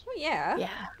hunts? Well, yeah. Yeah.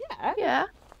 Yeah. Yeah.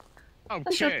 Oh,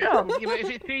 That's your shit. job. Yeah, but if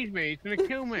it sees me, it's going to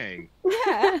kill me.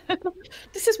 Yeah.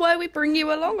 This is why we bring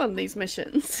you along on these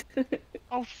missions.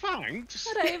 Oh, thanks.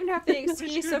 I don't even have the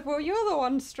excuse of, well, you're the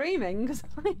one streaming, because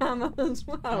I am as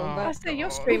well. Oh. I But say you're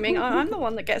streaming. I'm the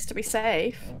one that gets to be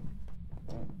safe.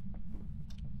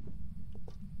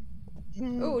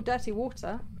 oh, dirty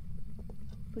water.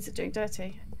 Was it doing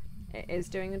dirty? It is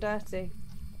doing a dirty.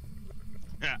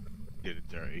 Yeah. Did a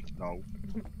dirty. No.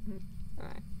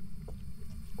 Alright.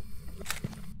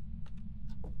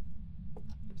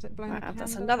 Is it blowing Right, the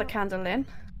that's candle another out? candle in.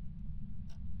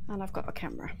 And I've got a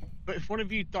camera. But if one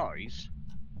of you dies,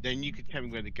 then you could tell me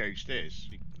where the ghost is.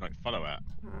 You can, like, follow it.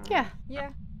 Yeah.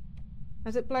 Yeah.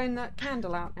 Has it blown that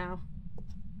candle out now?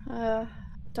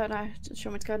 Don't know. Do you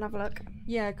want me to go and have a look?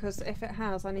 Yeah, because if it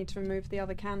has, I need to remove the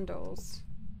other candles.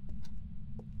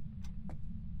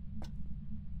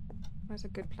 Where's a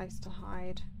good place to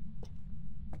hide?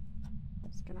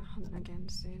 It's gonna hunt again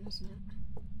soon, isn't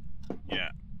it? Yeah.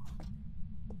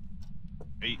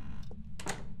 Hey,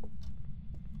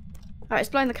 Alright, it's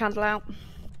blowing the candle out.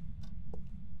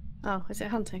 Oh, is it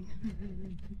hunting?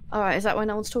 Alright, is that why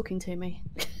no one's talking to me?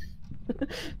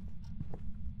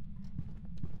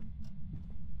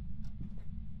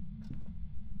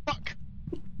 fuck!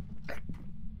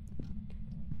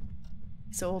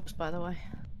 It's orbs, by the way.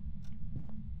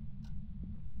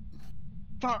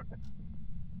 Fuck!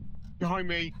 Behind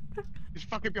me! It's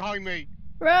fucking behind me!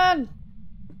 Run!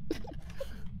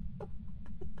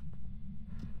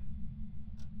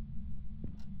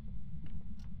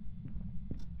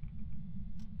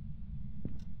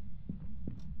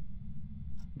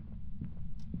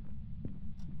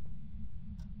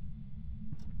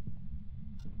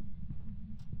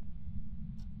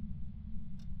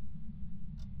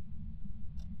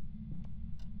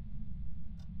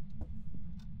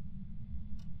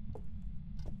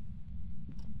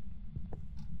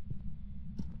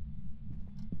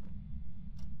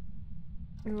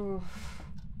 Oof.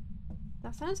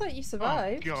 That sounds like you Oh,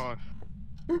 survived. God.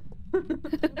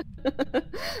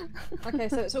 Okay,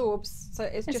 so it's orbs. So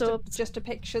it's It's just orbs. just a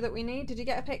picture that we need. Did you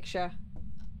get a picture?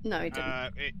 No, he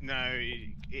didn't.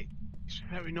 It's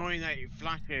so annoying that it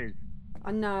flashes.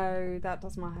 I know that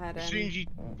does my head As soon in. as you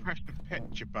press the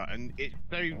picture button, it's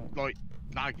so, like,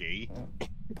 laggy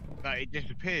that it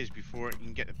disappears before it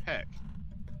can get the pic.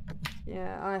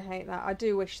 Yeah, I hate that. I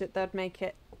do wish that they'd make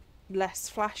it less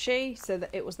flashy so that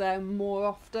it was there more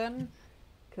often.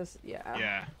 Because yeah.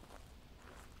 Yeah.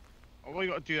 Oh, well, you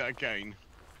got to do that again.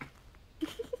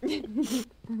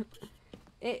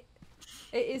 It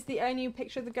is the only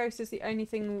picture of the ghost is the only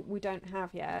thing we don't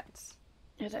have yet.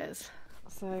 It is.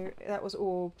 So that was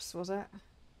orbs, was it?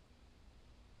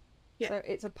 Yeah. So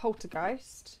it's a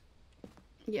poltergeist.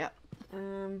 Yeah.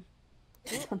 Um,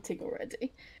 It's hunting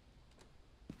already.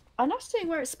 I'm not seeing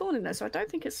where it's spawning though, so I don't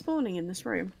think it's spawning in this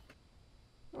room.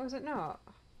 was it not?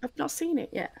 I've not seen it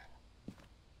yet.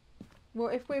 Well,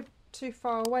 if we're too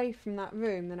far away from that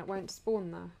room, then it won't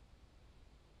spawn there.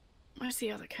 Where's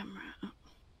the other camera?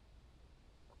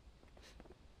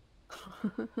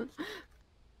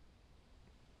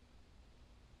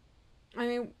 I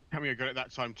mean, Tell me I got it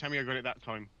that time. Tell me I got it that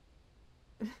time.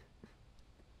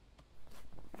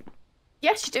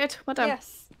 Yes, you did. Well done.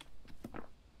 yes.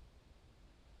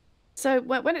 So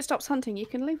when it stops hunting, you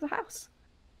can leave the house.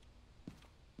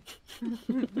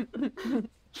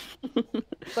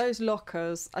 Those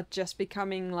lockers are just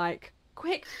becoming like,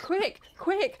 quick, quick,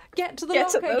 quick, get to the Get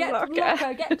to locker, the get to the locker."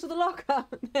 locker, get to the locker.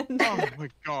 Oh my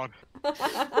god.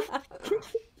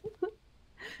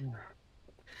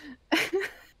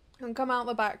 And come out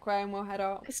the back way and we'll head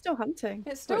out. It's still hunting.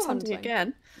 It's Or still it's hunting hunting.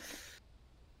 again.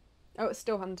 Oh, it's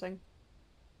still hunting.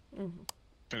 Mhm.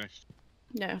 Finished.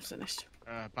 Yeah, I've finished.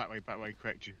 Back way,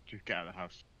 quick. Just get out of the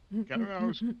house. Get out of the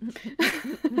house.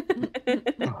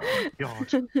 Oh my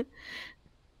god.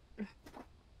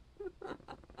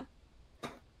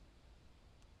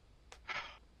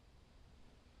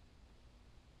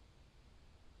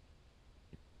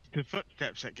 The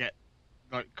footsteps that get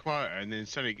like quieter and then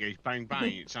suddenly it goes bang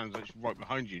bang. It sounds like it's right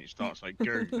behind you and it starts like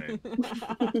gurgling.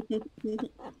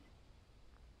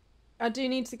 I do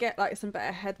need to get like some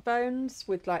better headphones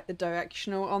with like the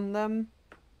directional on them.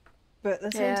 But at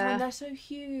the same Yeah. time, they're so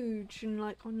huge and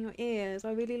like on your ears.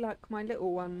 I really like my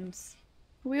little ones.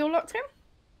 Are we all locked in?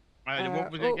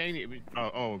 What was it oh. again? It was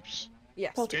orbs.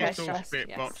 Yes, Poltergeist. Digital poltergeist, spirit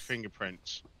yes. box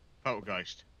fingerprints.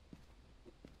 Poltergeist.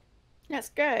 Let's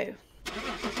go.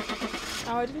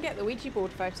 Oh, I didn't get the Ouija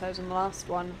board photos in the last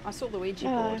one. I saw the Ouija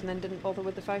board and then didn't bother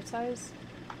with the photos.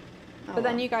 Oh, But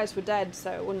then well. you guys were dead,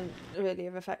 so it wouldn't really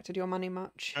have affected your money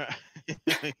much.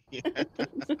 Yeah.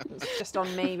 It's just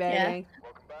on me, Yeah. baby.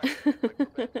 Welcome back. I've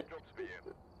got better jobs for you.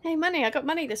 Hey, money! I got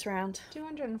money this round.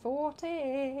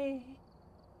 240.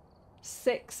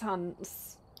 6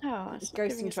 hunts. Oh, it's not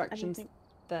Ghost giving us interactions. anything.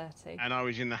 30. And I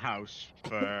was in the house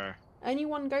for Only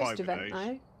one 5 ghost of event, those.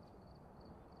 though.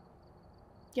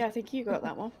 Yeah, I think you got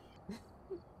that one.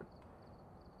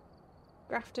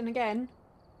 Grafton again.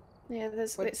 Yeah,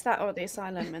 there's What- it's that or the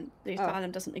asylum, and the Oh.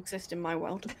 asylum doesn't exist in my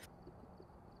world.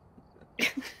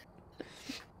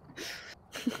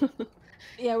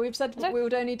 Yeah, we've said I don't- we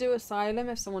would only do asylum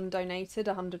if someone donated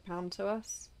 £100 to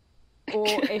us, or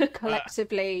if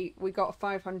collectively we got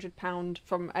 £500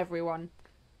 from everyone.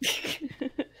 Just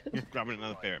grabbing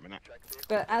another beer at a minute.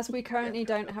 But as we currently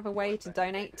don't have a way to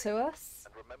donate to us,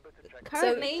 And remember to check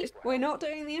currently we're not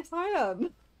doing the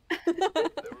asylum. no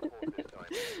report this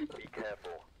time. Be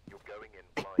careful. You're going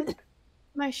in blind.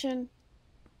 Motion.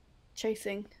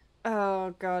 Chasing.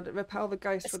 Oh god, repel the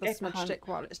ghost with a Escape smudge hunt. stick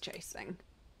while it's chasing.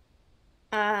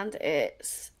 And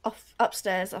it's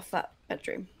upstairs off that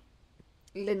bedroom.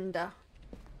 Linda.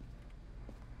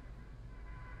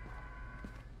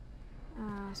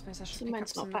 I suppose I should pick up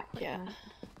Simone's not some back yet. equipment.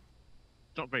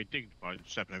 It's not very dignified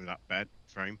stepping over that bed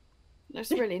frame.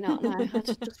 It's really not, no. I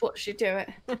just watched you do it.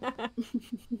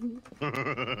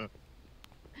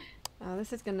 Oh,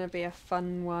 this is going to be a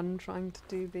fun one, trying to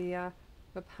do the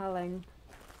repelling.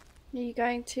 Are you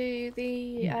going to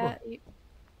the... are you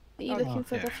Oh, looking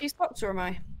for yeah. the fuse box, or am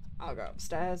I? I'll go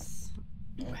upstairs.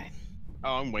 Okay.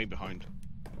 Oh, I'm way behind.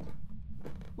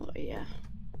 Well, yeah.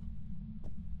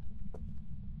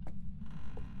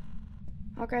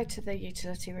 I'll go to the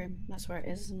utility room. That's where it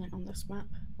is, isn't it, on this map?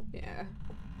 Yeah.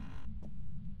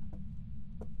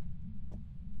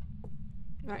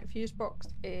 Right, fuse box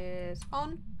is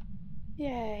on.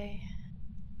 Yay.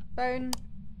 Bone.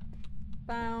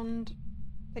 Found.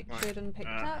 Pictured and picked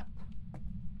up.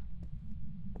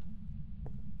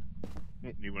 Oh,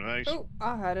 need one of those. Oh,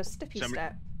 I heard a stippy Somebody-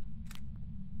 step.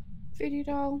 Voodoo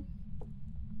doll.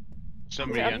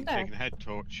 Somebody Is it hadn't up there? taken a head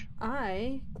torch.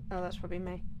 Oh, that's probably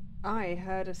me. I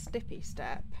heard a stippy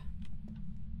step.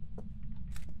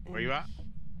 Where you at?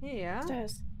 Here.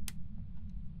 Upstairs.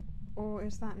 Or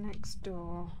is that next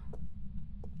door?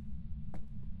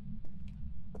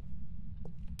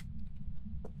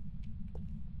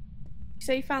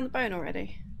 So you found the bone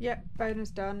already? Yep, bone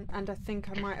is done, and I think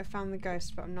I might have found the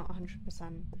ghost, but I'm not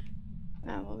 100%.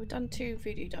 Oh, well, we've done 2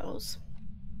 voodoo dolls.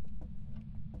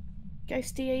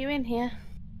 Ghosty, are you in here?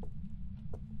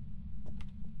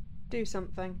 Do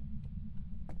something.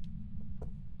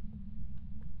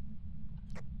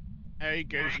 Hey,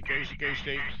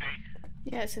 ghosty.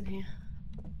 Yeah, it's in here.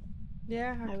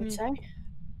 Yeah, how I can would you... say.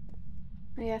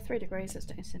 Oh, yeah, 3 degrees,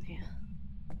 it's in here.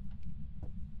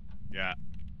 Yeah.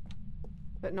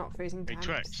 But not freezing Hey, temps.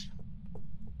 Twix.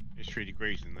 It's 3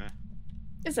 degrees in there.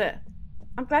 Is it?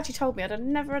 I'm glad you told me. I'd have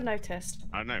never noticed.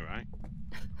 I know, right?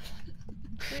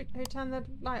 Who turned the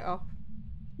light off?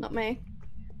 Not me.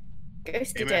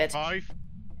 Ghosty MF5? did.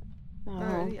 Oh,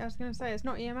 Oh. I was going to say, it's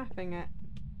not EMFing it.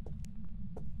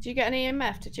 Did you get an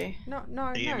EMF, did you? No.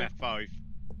 EMF5.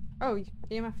 Oh,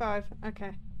 EMF 5.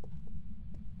 Okay.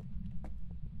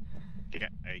 Get a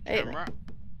Hey. camera.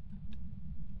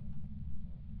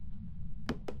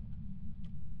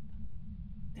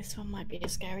 This one might be a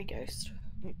scary ghost.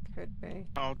 It could be.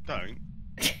 Oh, don't.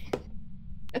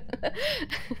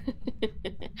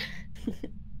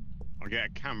 I'll get a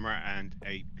camera and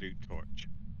a blue torch.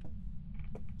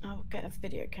 I'll get a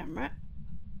video camera.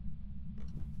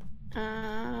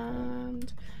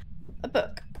 And a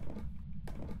book.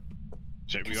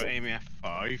 So we got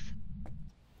EMF5.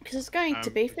 Because it's going to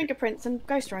Um, be fingerprints and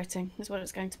ghostwriting, is what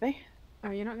it's going to be. Oh,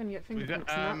 you're not going to get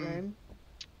fingerprints in that room.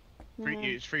 No.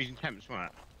 It's freezing temps,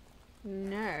 wasn't it?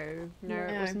 No,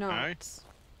 it was No. not.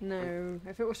 No.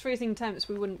 If it was freezing temps,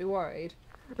 we wouldn't be worried.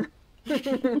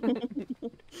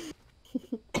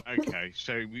 Okay,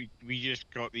 so we just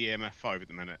got the EMF5 at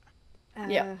the minute.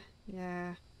 Yeah.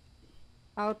 Yeah.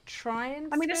 I'll try and.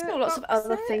 I mean, there's still spirit lots of box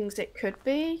other it. things it could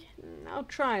be. I'll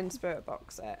try and spirit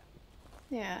box it.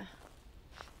 Yeah.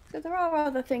 So there are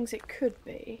other things it could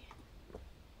be.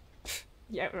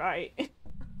 Yeah, right.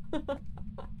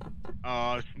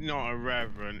 Oh, it's not a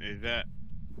reverend, is it?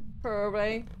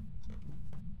 Probably.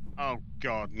 Oh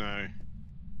God, no.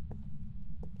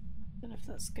 Don't know if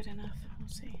that's good enough. We'll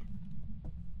see.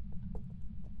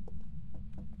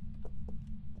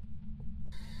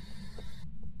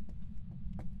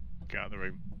 Get out of the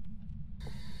room.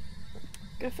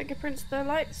 Go fingerprints the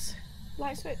light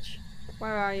switch.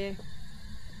 Where are you?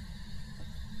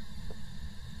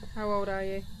 How old are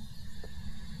you?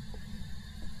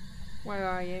 Where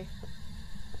are you?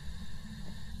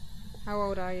 How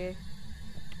old are you?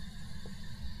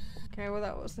 Okay, well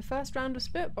that was the first round of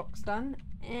spirit box done,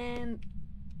 and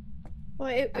Well,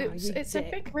 it's a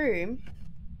big room.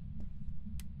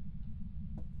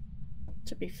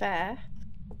 To be fair.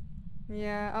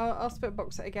 yeah, I'll spirit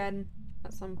box it again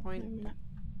at some point. What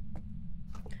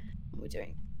are we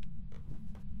doing?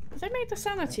 Have they made the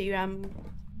sanity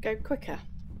go quicker?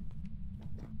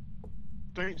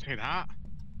 Don't say that.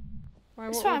 Why,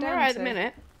 It's what are we fine, we're down right at to? the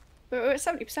minute. But we're at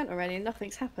 70% already and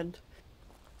nothing's happened.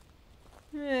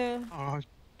 Yeah. Oh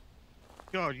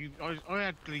God, I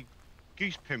had the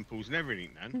goose pimples and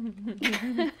everything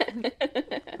then.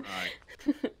 Right.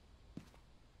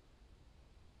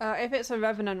 If it's a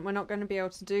revenant, we're not going to be able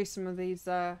to do some of these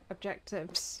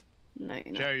objectives. No,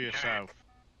 you're not. Show yourself.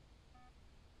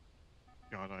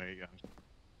 God, I hate you.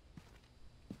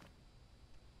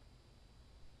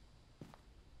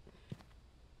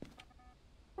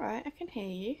 Right, I can hear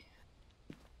you.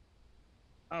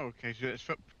 Oh, okay, so it's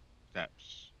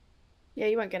footsteps. Yeah,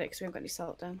 you won't get it because we haven't got any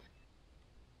salt down.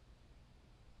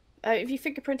 Have you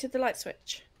fingerprinted the light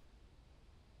switch?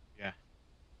 Yeah,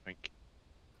 I think.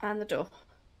 And the door?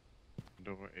 The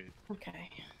door is... Okay.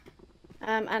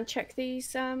 And check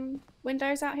these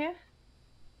windows out here.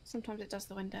 Sometimes it does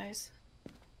the windows.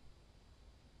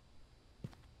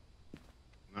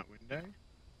 that window.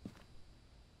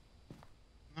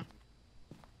 No.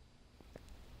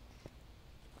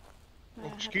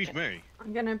 Oh, excuse me.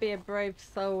 I'm going to be a brave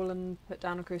soul and put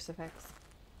down a crucifix.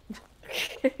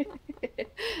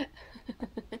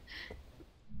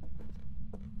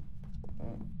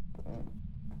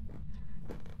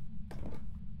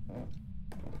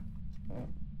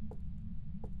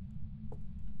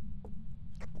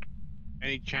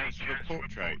 Any chance of a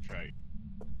portrait?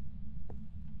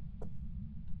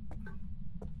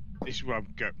 This is where I'm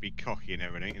going to be cocky and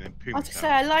everything, and then poo I was to say,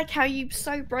 I like how you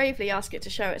so bravely ask it to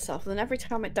show itself, and then every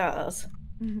time it does.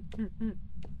 It's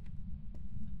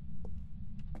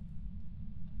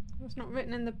not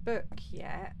written in the book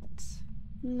yet.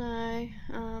 No.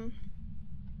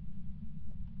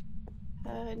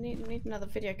 Need another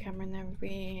video camera in there,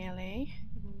 really.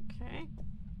 Okay.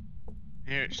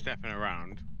 Here it's stepping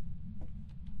around.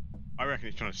 I reckon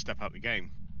it's trying to step out the game.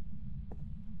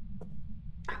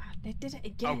 Ah, they did it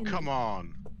again. Oh, come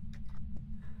on.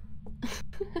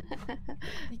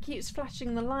 He keeps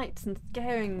flashing the lights and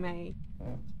scaring me.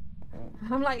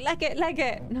 I'm like, leg it.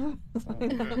 No,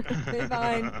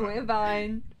 we're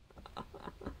fine.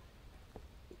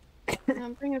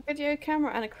 Bring a video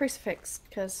camera and a crucifix,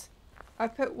 because... I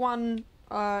put one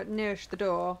nearest the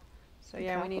door. So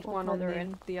yeah, Okay, we need I'll one on further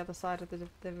in. the other side of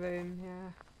the room, yeah.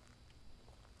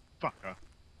 Fucker.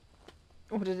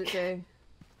 What did it do?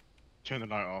 Turn the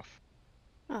light off.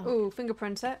 Oh, Ooh,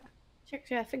 fingerprint it. check,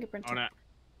 yeah, fingerprint. On it.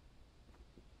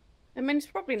 I mean, it's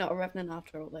probably not a revenant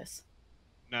after all this.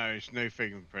 No, it's no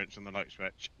fingerprints on the light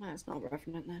switch. No, it's not a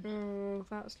revenant then. Oh,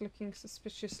 that's looking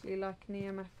suspiciously like an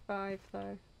EMF5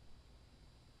 though.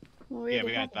 Well, Yeah,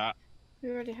 we had that. We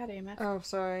already had EMF. Oh,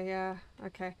 sorry, yeah.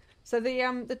 Okay. So the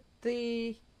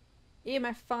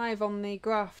EMF5 on the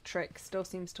graph trick still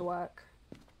seems to work.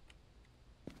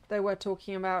 They were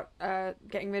talking about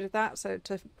getting rid of that, so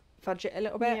to fudge it a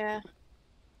little bit. Yeah.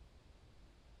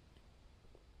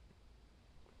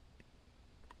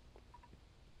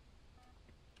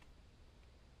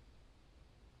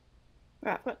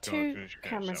 Right, I've got God, two finish it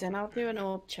cameras yourself in. up I'll do there. an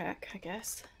orb check, I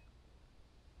guess.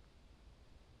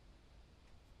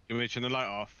 You want me to turn the light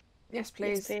off? Yes,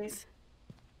 please. Yes, please.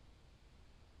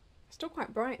 Still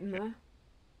quite bright in there. Can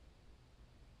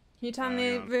you turn Hang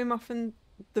the on. room off in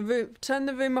turn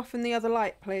the room off in the other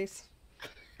light, please?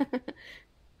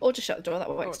 Or just shut the door, that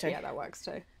works Oh, too. yeah, that works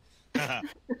too. Burn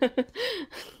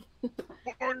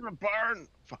the barn!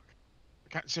 Fuck. I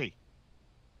can't see.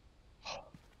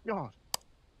 God.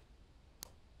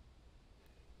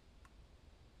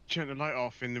 Turn the light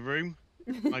off in the room.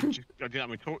 I didn't have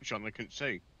my torch on, I couldn't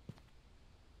see.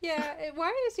 Yeah,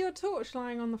 why is your torch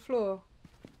lying on the floor?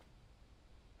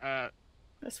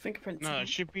 That's fingerprints. No, I it think.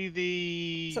 should be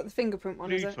the Is that the fingerprint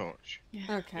one, is blue it? torch.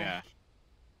 Yeah. Okay. Yeah.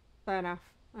 Fair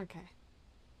enough. Okay.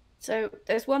 So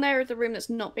there's one area of the room that's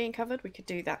not being covered. We could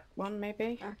do that one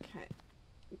maybe. Okay.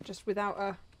 Just without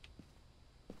a...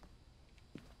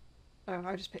 Oh,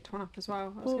 I just picked one up as well. I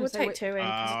was Well, going we'll to say take which... 2 in.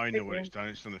 'cause it's I a know big what it's room. done.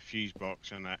 It's on the fuse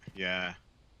box, isn't it? Yeah.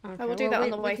 Okay, we'll do that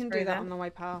on the way we can through do that then. on the way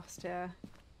past, yeah.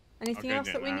 Anything go else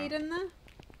do that it we now. need in there?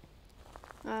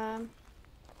 Oh,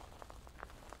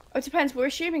 it depends. We're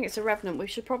assuming it's a revenant. We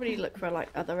should probably look for like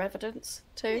other evidence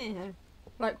too. Yeah.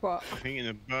 Like what? I think in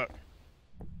the book.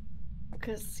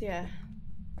 Because yeah.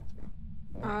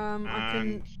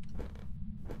 And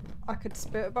I could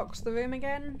spirit box the room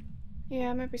again.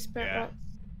 Yeah, maybe spirit Yeah. box.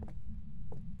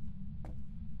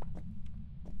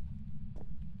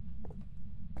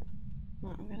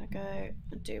 Right, I'm gonna go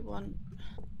and do one.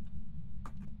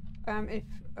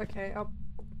 Okay, I'll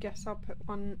guess I'll put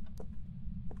one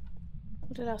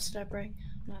What else did I bring?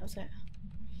 That was it.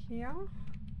 here.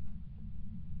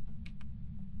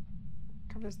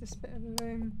 Covers this bit of the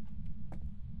room.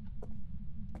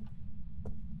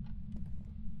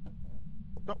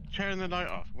 stop turning the light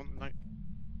off. Want the light?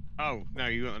 Oh no,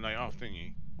 you want the light off, didn't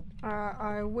you?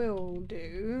 I will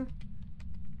do.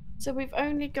 So we've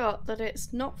only got that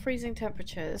it's not freezing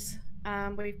temperatures,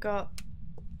 and we've got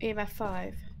EMF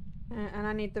 5, And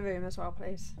I need the room as well,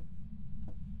 please.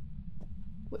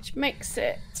 which makes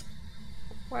it.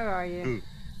 Where are you?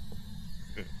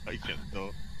 Ooh. I shut the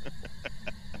door.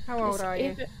 How old it's are you?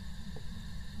 either-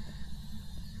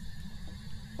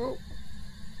 Oh,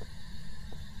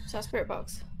 So our spirit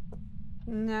box.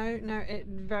 no, it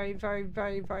very, very,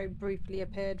 very, very briefly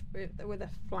appeared with a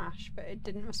flash, but it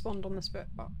didn't respond on the spirit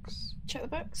box. Check the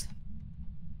box.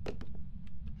 I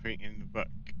think in the book.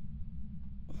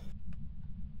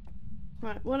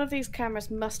 Right, one of these cameras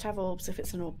must have orbs if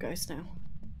it's an orb ghost now.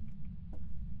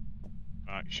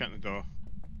 Alright, shut the door.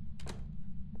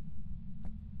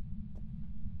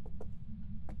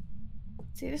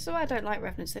 See, this is why I don't like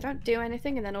revenants. They don't do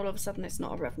anything, and then all of a sudden it's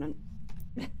not a revenant.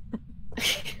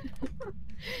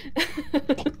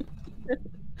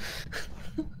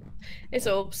 It's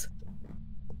orbs.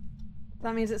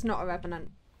 That means it's not a revenant.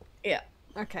 Yeah.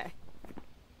 Okay.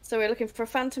 So we're looking for a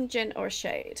phantom djinn or a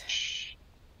shade. Shh.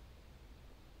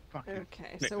 Fucking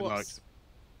Okay, flick so the what's...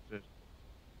 lights.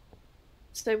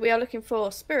 So we are looking for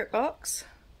spirit box,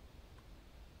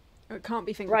 It can't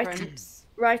be fingerprints.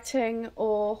 writing,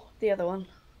 or the other one.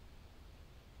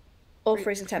 Or Free-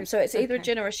 freezing temp. free- So it's either a okay.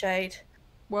 djinn or a shade.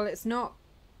 Well, it's not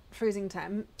freezing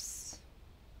temps.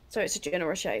 So it's a djinn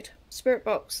or a shade. Spirit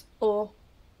box or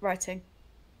writing.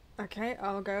 Okay,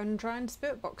 I'll go and try and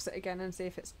spirit box it again and see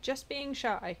if it's just being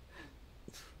shy.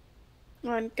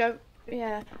 And go,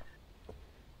 yeah.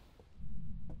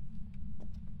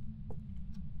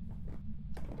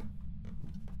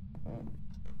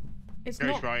 It's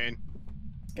Ghost not... writing.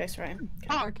 Ghost writing.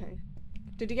 Okay.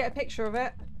 Did you get a picture of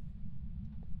it?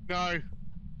 No,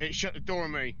 it shut the door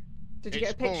on me. Did you It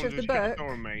get a picture spawned of the and shut book? the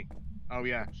door on me. Oh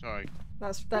yeah, sorry.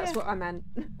 That's Yeah. what I meant.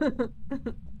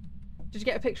 Did you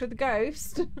get a picture of the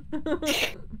ghost?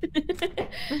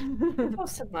 Oh,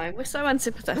 Simone, we're so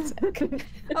unsympathetic.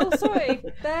 Oh, sorry.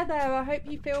 There. I hope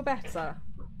you feel better.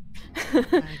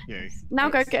 Thank you. Now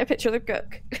go It's- get a picture of the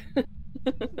book.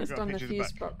 It's got a done the picture of the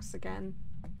fuse book. box again.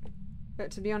 But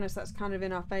to be honest, that's kind of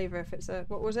in our favour if it's a...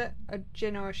 What was it? A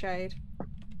djinn or a shade?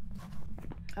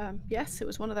 Yes, it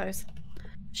was one of those.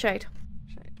 Shade.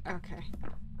 Shade. Okay.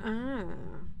 Ah.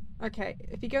 Okay.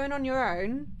 If you're going on your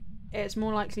own, it's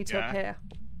more likely to Yeah. appear.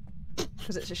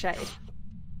 Because it's a shade.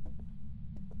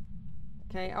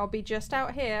 Okay, I'll be just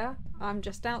out here. I'm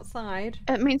just outside.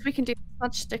 It means we can do the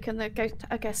smudge stick and the go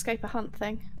escape a hunt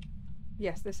thing.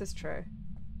 Yes, this is true.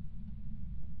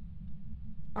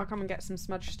 I'll come and get some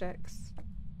smudge sticks.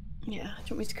 Yeah. Do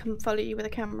you want me to come follow you with a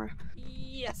camera?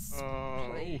 Yes, Oh.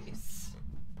 please.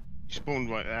 You spawned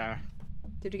right there.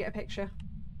 Did you get a picture?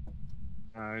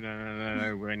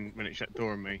 No. When it shut the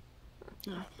door on me.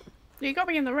 You got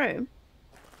me in the room.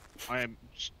 I am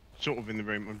sort of in the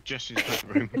room. I'm just inside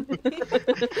the room.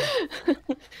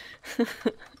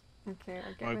 Okay,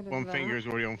 I'll get My rid of one that. finger is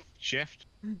already on shift.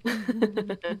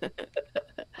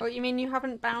 Oh, you mean you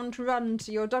haven't bound run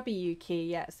to your W key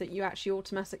yet, so that you actually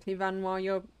automatically run while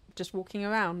you're just walking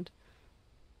around?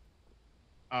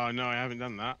 Oh no, I haven't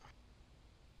done that.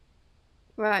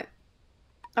 Right.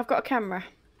 I've got a camera.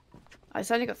 It's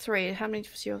only got 3. How many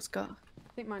has yours got?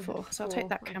 I think mine 4. had So I'll take 4.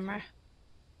 that Okay. camera.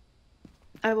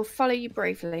 I will follow you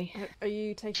bravely. Are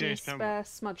you taking Cheers, a Tom. spare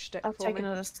smudge stick I'll for take me?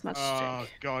 another smudge Oh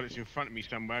stick. god, it's in front of me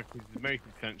somewhere because the motion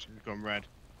sensor has gone red.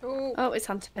 Oh, Oh, it's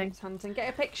hunting. thanks, hunting. Get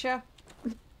a picture.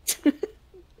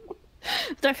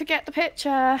 Don't forget the picture.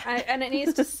 And it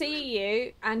needs to see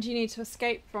you, and you need to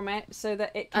escape from it so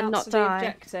that it And counts not for the die.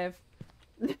 objective.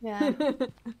 Yeah.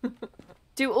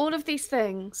 Do all of these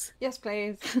things. Yes,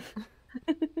 please.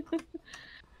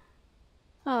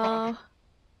 Oh.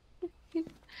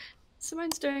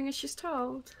 Simone's doing as she's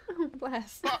told.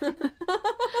 Bless.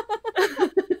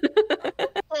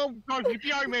 Oh God, you're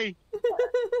behind me.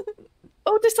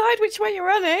 Oh, decide which way you're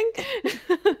running.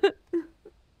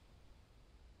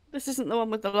 This isn't the one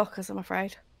with the lockers, I'm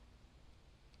afraid.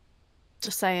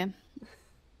 Just saying.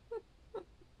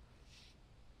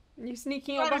 You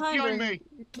sneaking Oh, up it's behind behind him?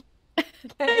 me.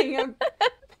 Getting him.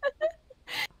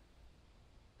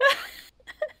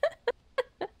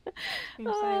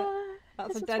 You say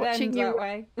that's a Just dead watching end you that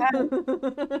way.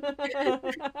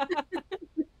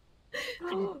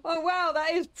 Oh wow,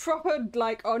 that is proper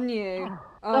like on you.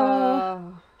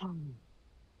 Oh.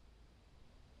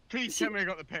 Please tell me I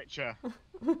got the picture.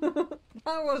 That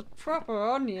was proper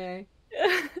on you.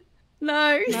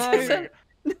 No, it No. doesn't.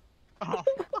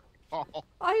 Oh.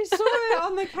 I saw it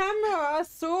on the camera. I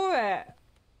saw it.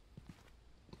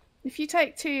 If you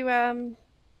take two,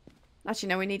 actually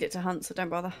no, we need it to hunt, so don't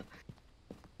bother.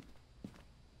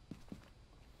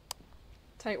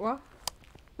 Take what?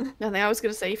 Nothing. I was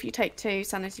going to say if you take two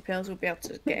sanity pills, we'll be able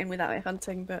to get in without it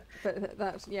hunting, but But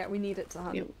that's yeah, we need it to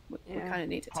hunt. we Yeah. kind of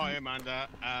need it. To Hi hunt. Amanda.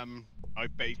 I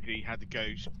basically had the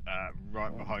ghost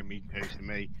right behind me, close to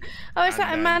me. Oh, is and that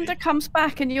then Amanda it- comes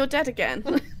back and you're dead again?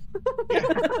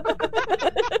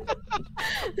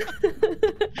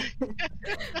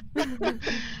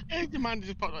 And Amanda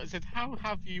just popped up and said, "How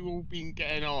have you all been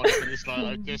getting on?" And it's like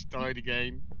I just died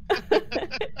again.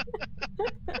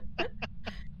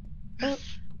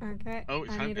 Okay. Oh,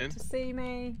 it's I need it hunting. to see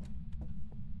me.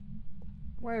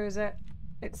 Where is it?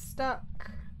 It's stuck.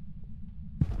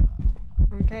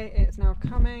 Okay, it's now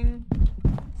coming.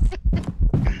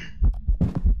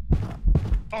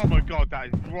 Oh my God, that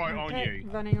is right on Okay, you.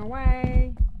 running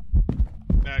away.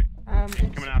 No, It's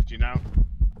coming after you now.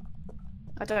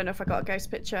 I don't know if I got a ghost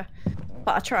picture,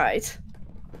 but I tried.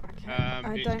 okay.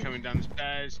 I It's don't. coming down the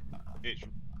stairs. It's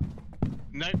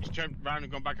it's turned round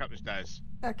and gone back up the stairs.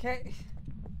 Okay.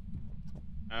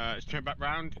 It's turned back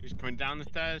round. It's coming down the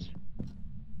stairs.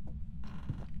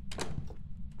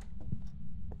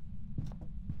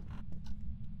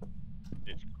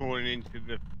 It's crawling into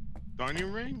the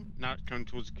dining room. Now it's coming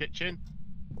towards the kitchen.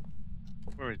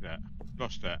 Where is that?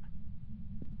 Lost it.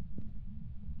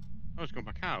 Oh, it's gone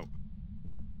back out.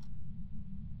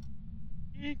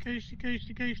 Yeah, ghosty,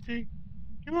 ghosty, ghosty.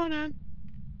 Come on, Anne.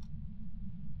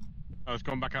 Oh, it's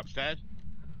gone back upstairs.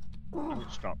 And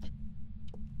it stopped.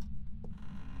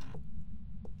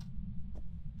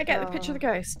 I get the picture of the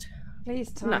ghost.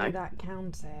 Please tell No. me that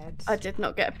counted. I did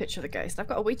not get a picture of the ghost. I've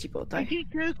got a Ouija board though. I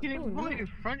keep joking it Oh, right no. in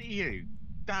front of you.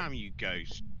 Damn you,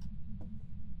 ghost.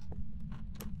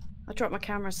 I dropped my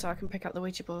camera so I can pick up the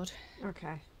Ouija board.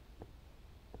 Okay.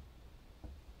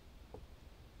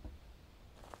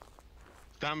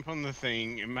 Stamp on the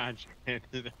thing, imagine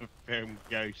the film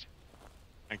ghost,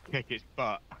 and kick its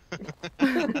butt.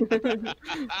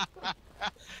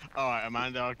 Alright,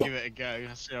 Amanda, I'll give it a go.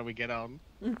 Let's see how we get on.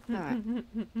 Alright.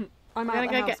 I'm gonna out the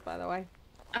go house, get- by the way.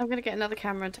 I'm gonna get another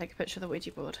camera and take a picture of the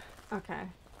Ouija board. Okay.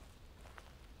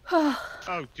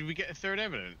 Oh, did we get a third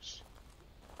evidence?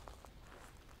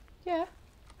 Yeah.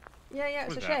 Yeah, yeah,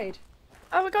 it's What's a that? shade.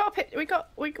 Oh, we got a pic. We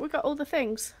got all the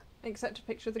things. Except a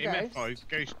picture of the EMF ghost. 5,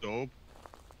 ghost orb.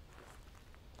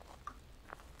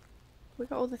 We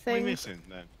got all the What are we things. missing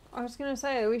then? I was going to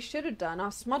say, we should have done. I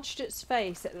smudged its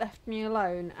face, it left me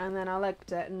alone, and then I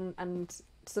legged it and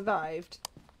survived.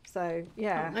 So,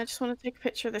 yeah. I just want to take a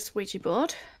picture of this Ouija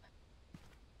board.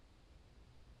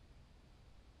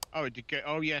 Oh, it did go.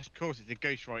 Oh, yes, of course, it's a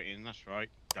ghost writing. That's right,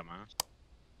 dumbass.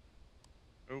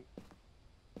 Oh,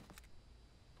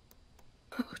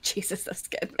 Oh Jesus, that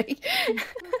scared me.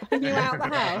 Are you out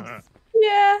the house?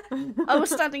 Yeah. I was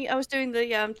standing. I was doing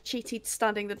the cheated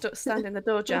standing the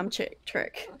door jam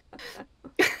trick.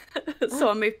 So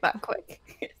I moved back quick.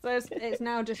 So it's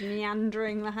now just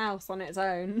meandering the house on its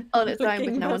own. On its own with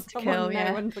looking no for one to someone, kill, no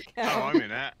yeah. one to kill. oh, I'm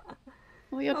in it.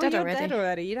 Well, you're Oh, dead you're already. dead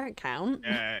already. You don't count.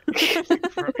 Yeah, it's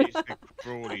the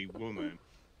crawly woman.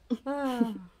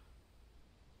 Ah.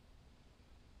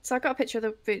 So I got a picture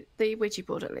of the Ouija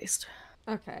board at least.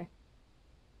 Okay.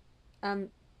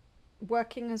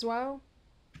 Working as well?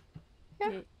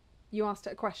 Yeah. You asked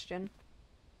it a question.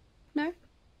 No.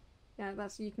 Yeah,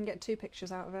 you can get 2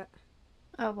 pictures out of it.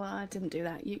 Oh well, I didn't do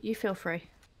that. You feel free.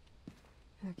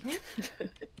 Okay.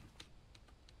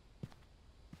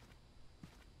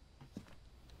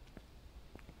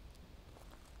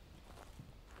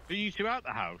 Are you two out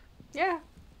the house? Yeah.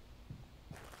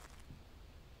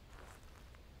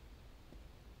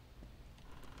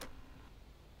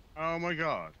 Oh my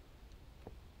God.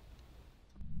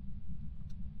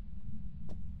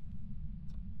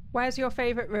 Where's your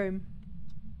favourite room?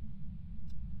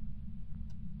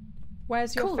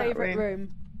 Where's your Call that favourite room?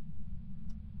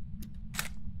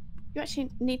 You actually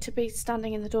need to be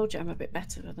standing in the door jam a bit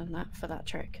better than that for that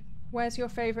trick. Where's your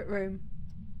favourite room?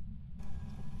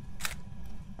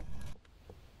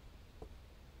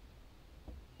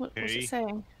 What's Okay. it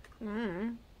saying?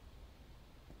 Mm.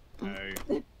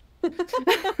 No.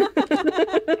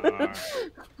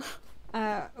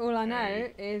 All I know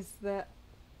is that.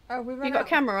 Oh, we run You got a out.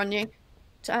 camera on you?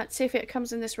 To see if it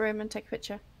comes in this room and take a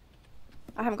picture.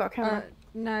 I haven't got a camera.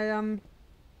 No,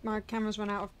 my camera's run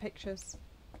out of pictures.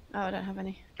 Oh, I don't have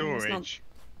any. It's not- Storage.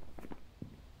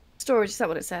 Storage, is that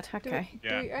what it said? Okay. Do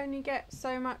we only get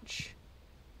so many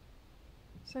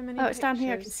Oh, it's down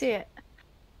here, I can pictures? see it.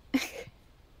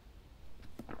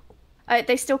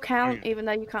 They still count, yeah. even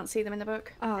though you can't see them in the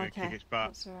book. Oh, Gonna kick okay. its butt.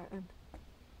 That's alright then.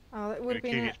 Oh, it would have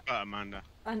Kick been its butt, Amanda.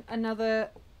 another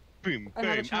Boom,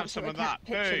 another boom. Have chance some at of a that.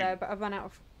 picture Boom. there, but I've run out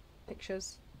of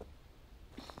pictures.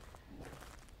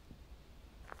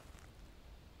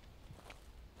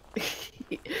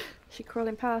 She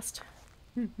crawling past.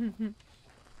 I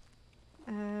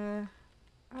don't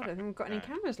think we've got any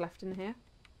cameras left in here.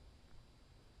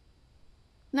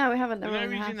 No, we haven't. You They're all know in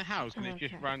the he's house. in the house and he's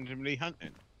just Okay. randomly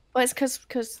hunting. Well, it's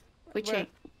because we cheat.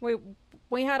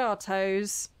 We had our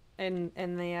toes in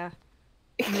the.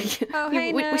 Oh Yeah,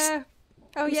 hey we no.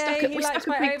 Oh we yeah, stuck, he we likes stuck a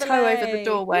my big toe over the overlay.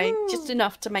 doorway, Woo! just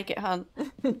enough to make it hunt.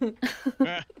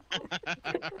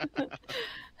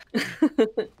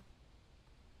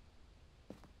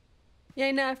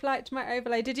 Yeah, no, I've liked my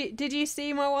overlay. Did you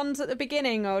see my ones at the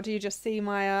beginning, or do you just see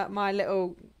my my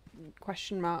little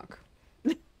question mark?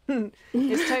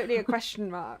 It's totally a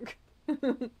question mark.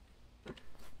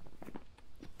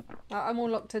 I'm all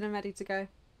locked in and ready to go.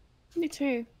 Me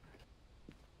too.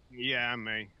 Yeah,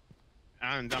 me.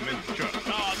 And I'm in the truck.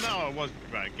 Oh no, I wasn't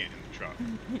about to get in the truck.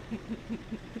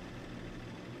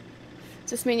 Does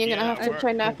this mean you're Yeah, gonna have to we're-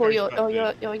 train up we'll all go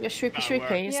your back your shroopy That'll work.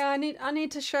 shroopies? Yeah, I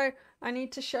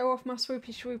need to show off my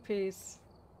swoopy swoopies.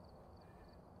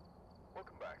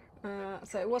 Welcome back.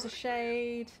 So it was a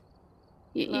shade.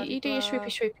 You do your Blah, shroopy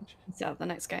shroopies out the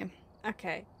next game.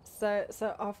 Okay, so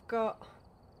I've got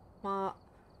my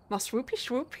swoopy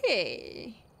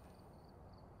swoopy.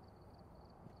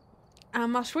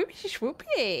 And my swoopy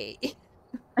swoopy.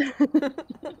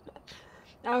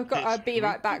 I've got a It's Be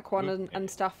Right swoopy Back one swoopy. and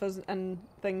stuff and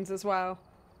things as well.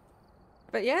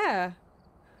 But yeah.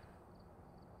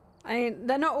 I mean,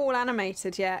 they're not all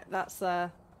animated yet. That's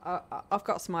I've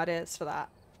got some ideas for that.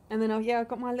 And then I've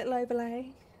got my little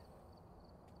overlay.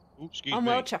 Ooh, excuse I'm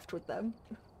me. well chuffed with them.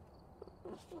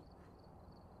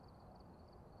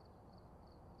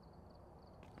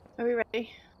 Are we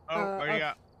ready? Oh, what do you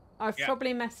got? I've Yeah.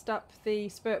 probably messed up the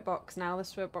spirit box now. The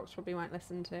spirit box probably won't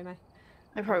listen to me.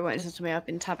 They probably won't listen to me. I've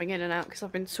been tabbing in and out because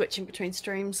I've been switching between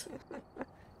streams.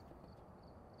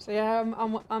 So yeah,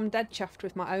 I'm dead chuffed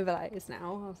with my overlays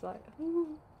now. I was like,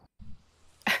 ooh.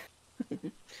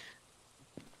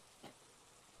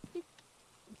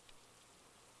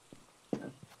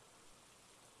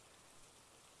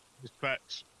 Just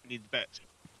bets. We need the bets.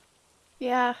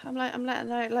 Yeah, I'm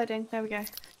loading. There we go.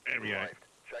 There we go. Arrived.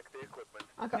 Check the equipment.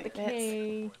 I got the Right, bits.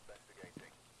 key. Investigating.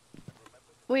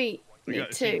 We We need got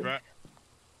the two. secret.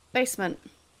 Basement.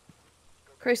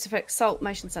 Crucifix, salt,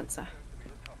 motion sensor.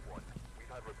 It's a tough one. We've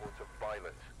had reports of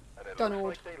violence, and it Donald.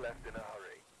 looks like they left in a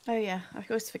hurry. Oh yeah, I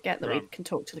always forget that we Right. can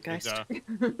talk to the Is, ghost.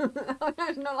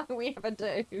 It's not like we ever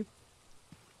do.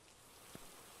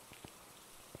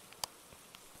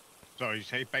 sorry, you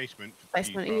say basement.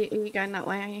 Basement, are you going that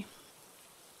way, are you?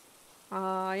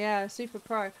 Yeah, super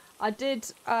pro. I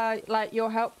did, like, your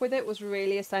help with it was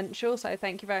really essential, so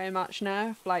thank you very much,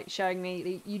 Nerf, like, showing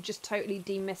me, you just totally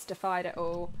demystified it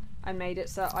all and made it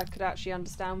so I could actually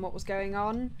understand what was going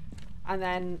on. And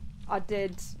then I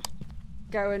did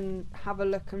go and have a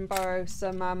look and borrow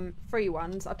some free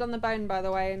ones. I've done the bone, by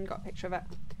the way, and got a picture of it.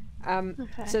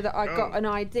 Okay. So that I got Oh. an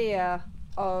idea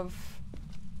of,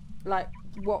 like,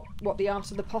 what the art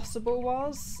of the possible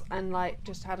was, and, like,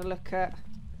 just had a look at,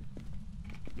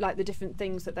 like, the different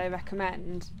things that they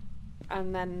recommend,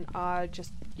 and then I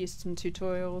just used some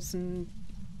tutorials and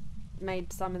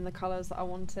made some in the colours that I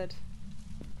wanted,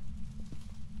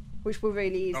 which were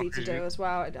really easy to do as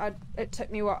well. It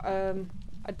took me what a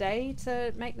day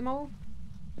to make them all.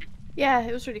 Yeah,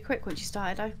 it was really quick once you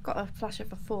started. I've got a flash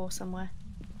of a 4 somewhere.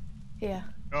 Here.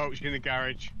 Oh, it's in the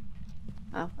garage.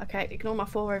 Oh, okay. Ignore my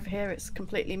 4 over here. It's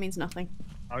completely means nothing.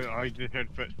 I just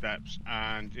heard footsteps,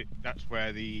 and that's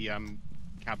where the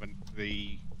cabin,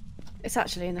 the. It's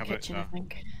actually in the How about kitchen, I that?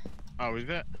 think. Oh, is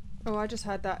it? Oh, I just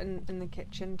heard that in the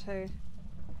kitchen too.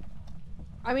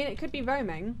 I mean, it could be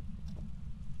roaming.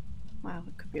 Wow,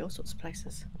 it could be all sorts of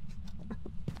places.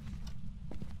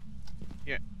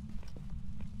 Yeah.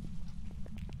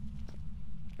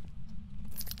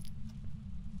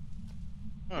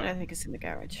 I Oh, don't think it's in the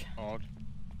garage. odd.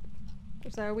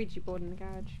 Was there a Ouija board in the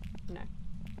garage? No.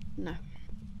 No.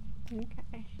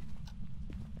 Okay.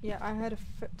 Yeah, I heard a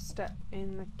footstep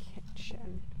in the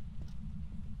kitchen.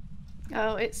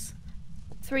 Oh, it's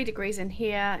 3 degrees in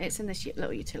here. It's in this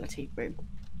little utility room,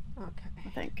 I Okay.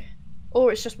 think.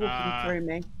 Or it's just walking through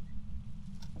me.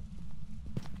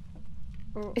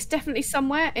 Oh. It's definitely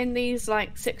somewhere in these,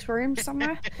 like, 6 rooms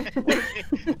somewhere. It know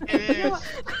is.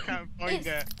 what? Can't find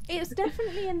it. It's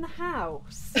definitely in the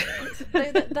house.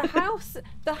 The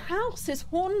house is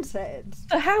haunted.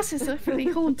 The house is definitely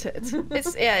haunted.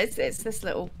 It's this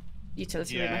little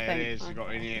utility room, I Yeah, think. it is. We've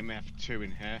got an EMF 2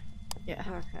 in here. Yeah.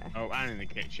 Okay. Oh, and in the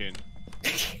kitchen.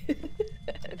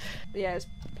 Yeah, it's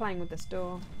playing with this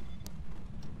door.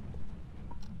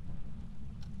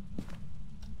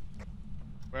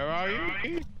 Where are you?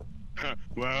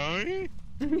 Where are you?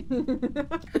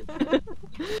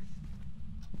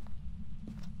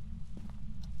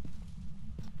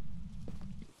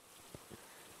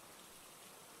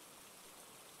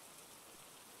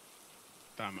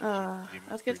 Damn it. I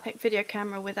was going to take video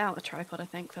camera without a tripod, I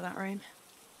think, for that room.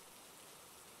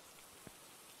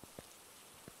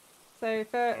 So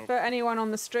for anyone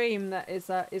on the stream that is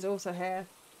also here,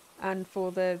 and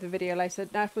for the video later,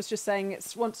 Nerf was just saying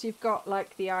it's once you've got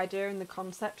like the idea and the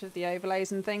concept of the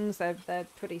overlays and things, they're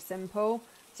pretty simple.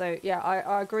 So yeah,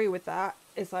 I agree with that.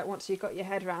 It's like once you've got your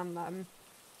head around them,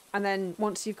 and then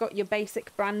once you've got your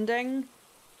basic branding.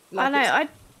 Like I know.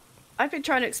 I've been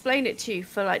trying to explain it to you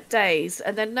for like days,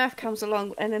 and then Nerf comes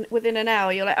along, and then within an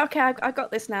hour you're like, okay, I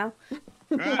got this now.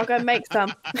 I'll go and make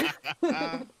some.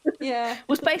 Yeah.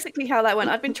 Was basically how that went.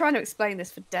 I've been trying to explain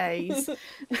this for days.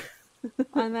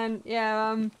 And then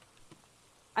yeah, and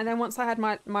then once I had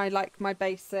my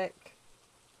basic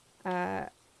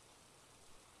Training.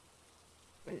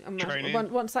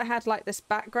 once I had like this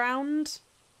background,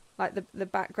 like the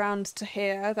background to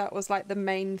here, that was like the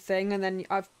main thing, and then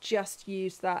I've just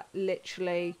used that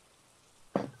literally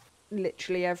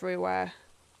everywhere.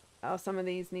 Oh, some of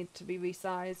these need to be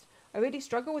resized. I really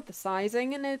struggle with the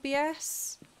sizing in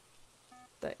OBS.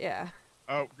 But yeah.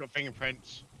 Oh, got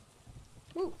fingerprints.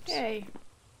 Oops. Yay.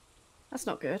 That's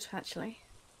not good, actually.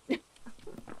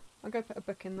 I'll go put a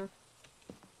book in there.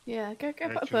 Yeah, go put a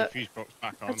Turn the book. fuse box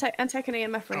back on. And take an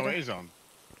EMF reader. Oh, it is on.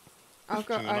 I've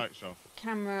got Turn the a lights off.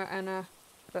 camera and a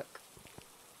book.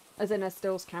 As in a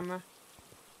stills camera.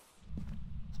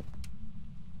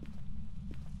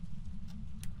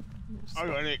 I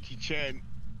got an itchy chin.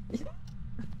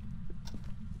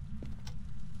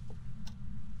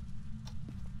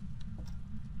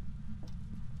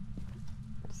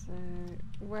 So,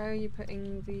 where are you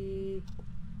putting the...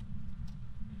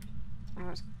 Oh,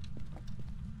 it's...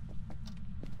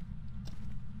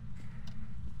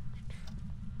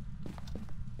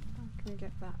 I can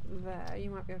get that there.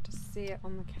 You might be able to see it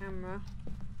on the camera.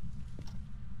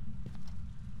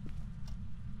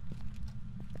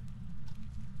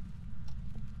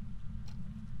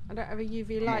 I don't have a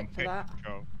UV light for that.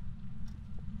 Control.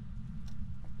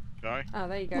 Shall I? Oh,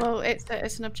 there you go. Well,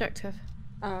 it's an objective.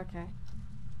 Oh, okay.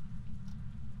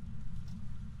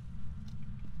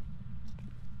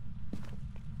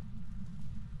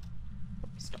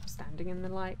 Stop standing in the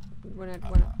light when it.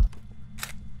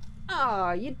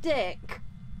 Oh, you dick!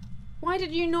 Why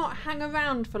did you not hang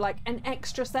around for like an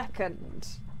extra second?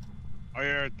 I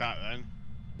heard that then.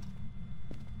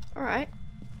 Alright.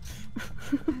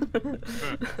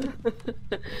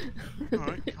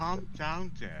 Alright, calm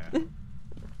down there.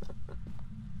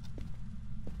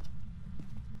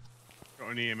 Got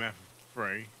an EMF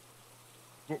 3.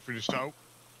 Walk through the stove.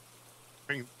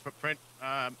 Footprint.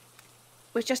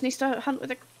 We just need to hunt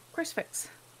with a crucifix.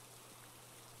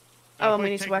 Oh, and we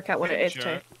need to work out what it is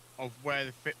too. Of where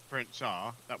the footprints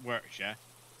are, that works, yeah?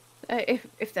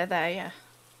 If they're there, yeah.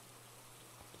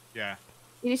 Yeah.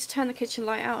 You need to turn the kitchen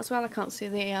light out as well. I can't see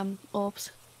the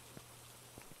orbs.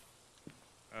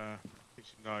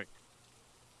 Kitchen light.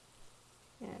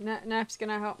 Yeah, Nerf's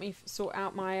gonna help me sort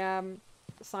out my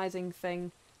sizing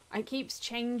thing. It keeps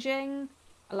changing,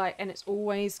 like, and it's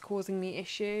always causing me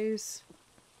issues.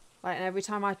 Like, and every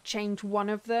time I change one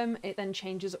of them, it then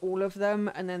changes all of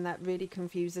them, and then that really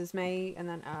confuses me. And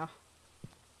then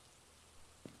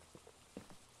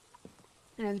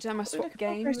and every time I swap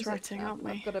games, ghostwriting, aren't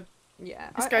we? I've got to, yeah.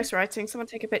 It's ghostwriting. Someone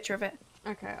take a picture of it.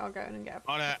 Okay, I'll go in and get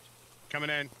a... On it. Coming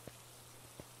in.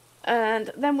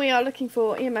 And then we are looking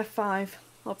for EMF 5,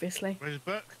 obviously. Where's the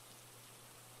book?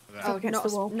 Oh, against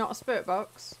the wall. Not a spirit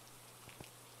box.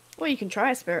 Well, you can try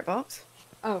a spirit box.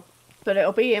 Oh. But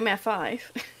it'll be EMF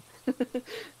 5.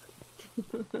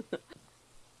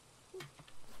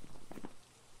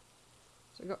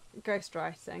 So we've got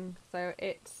ghostwriting. So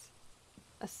it's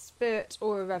a spirit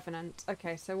or a revenant.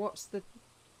 Okay, so what's the...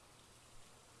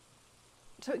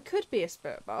 So it could be a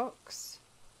spirit box.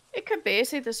 It could be.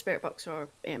 It's either spirit box or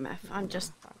EMF.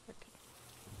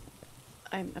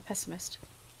 I'm a pessimist.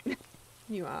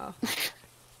 You are.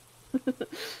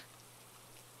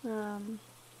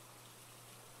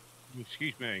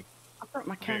 Excuse me. I brought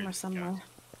my camera somewhere.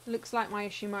 Looks like my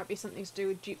issue might be something to do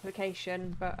with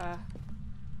duplication, but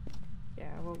yeah,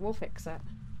 we'll fix it.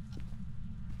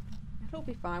 It'll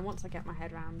be fine once I get my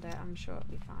head around it. I'm sure it'll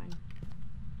be fine.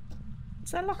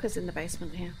 Is there lockers in the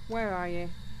basement here? Where are you?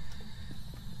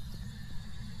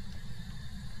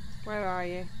 Where are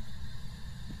you?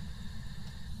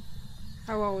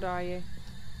 How old are you?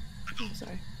 Oh,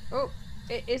 sorry. Oh,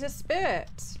 it is a spirit.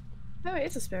 Oh, it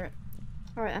is a spirit.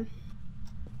 Alright then.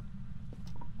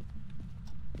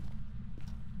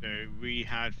 So we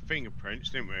had fingerprints,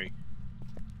 didn't we?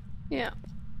 Yeah.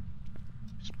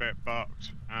 Spirit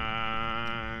box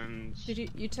and... Did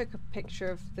you took a picture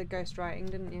of the ghostwriting,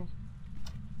 didn't you?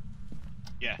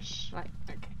 Yes. Like,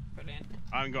 okay, brilliant.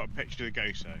 I haven't got a picture of the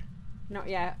ghost though. Not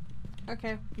yet.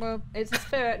 Okay, well, it's a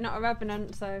spirit, not a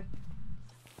revenant, so...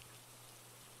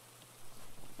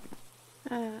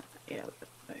 Yeah.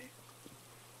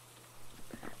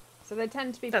 So they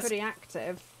tend to be That's- pretty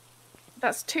active.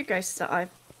 That's two ghosts that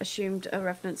I've assumed are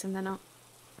revenants and they're not.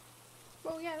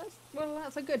 Well, yeah,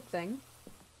 that's a good thing.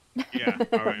 Yeah,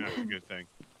 alright, that's a good thing.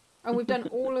 And we've done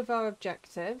all of our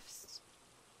objectives.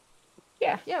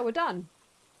 Yeah. Yeah, we're done.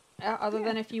 Other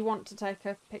than if you want to take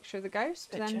a picture of the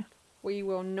ghost, then Picture. we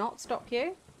will not stop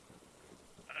you.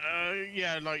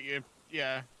 Yeah, like,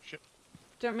 yeah. Do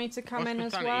you want me to come What's in the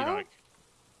as sanity well? like?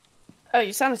 Oh,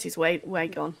 your sanity's way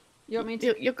gone. You want me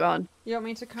to? You're gone. You want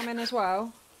me to come in as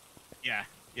well? Yeah,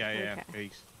 Okay.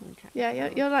 please. Okay. Yeah,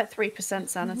 you're like 3%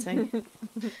 sanity.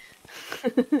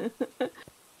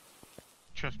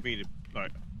 Trust me to,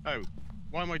 like, oh,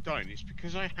 why am I dying? It's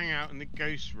because I hang out in the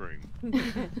ghost room.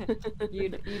 You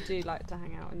do like to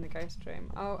hang out in the ghost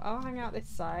room. I'll hang out this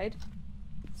side,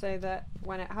 so that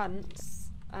when it hunts,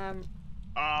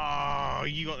 Oh,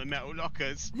 you got the metal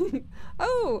lockers.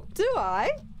 Oh, do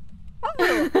I? Oh,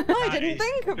 I That didn't is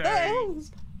think of so-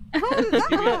 this. How did that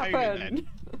Give me a favour happen?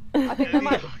 then. I think I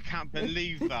might. I can't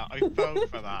believe that. I fell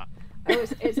for that. Oh,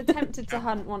 it's attempted to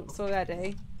hunt once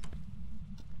already,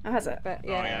 Oh, has it? but Oh,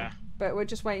 yeah. yeah. But we're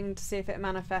just waiting to see if it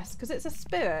manifests because it's a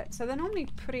spirit, so they're normally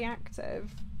pretty active.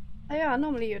 Oh, yeah,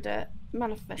 normally you'd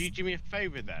manifest. Can you do me a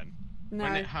favour then? No.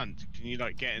 When it hunts, can you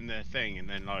like get in the thing and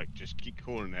then like just keep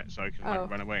calling it so I can Oh. like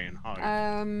run away and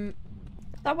hide?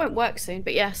 That won't work soon,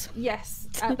 but yes. Yes.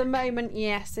 At the moment,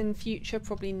 yes. In future,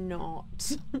 probably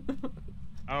not.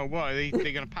 Oh, what are they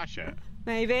gonna patch it?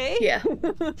 Maybe. Yeah.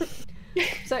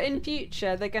 So in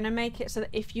future, they're going to make it so that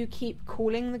if you keep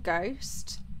calling the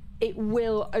ghost, it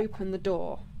will open the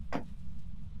door. Oh,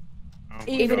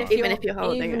 Even God. if you're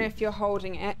holding even it. if you're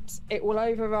holding it, it will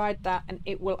override that and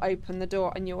it will open the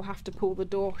door, and you'll have to pull the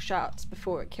door shut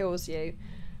before it kills you,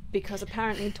 because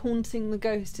apparently taunting the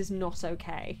ghost is not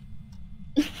okay.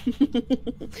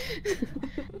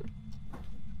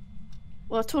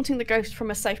 Well, taunting the ghost from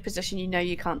a safe position you know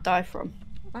you can't die from.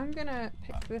 I'm gonna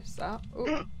pick this up.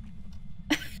 Ooh.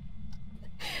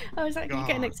 I was like, you God.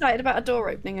 getting excited about a door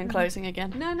opening and closing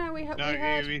again. No, we have. No, we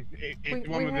heard. it's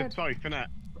the one with the scythe, isn't it?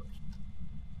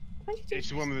 Why did you do It's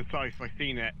the one with the scythe. I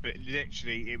seen it, but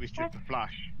literally it was just a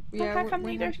flash. Well, how we- come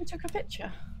we you heard- actually took a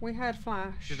picture? We heard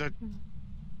flash. Because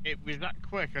it was that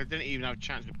quick. I didn't even have a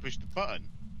chance to push the button.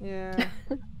 Yeah.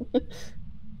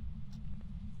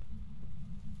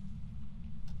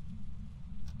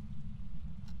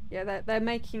 Yeah, they're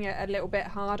making it a little bit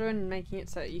harder and making it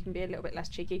so you can be a little bit less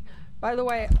cheeky. By the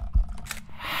way,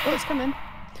 Oh, it's coming.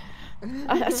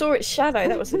 I saw its shadow.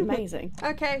 That was amazing.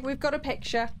 okay, we've got a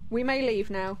picture. We may leave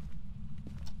now.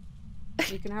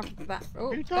 You can have that.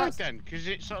 Oh, Who died that's... then? Because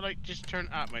it sort of like just turned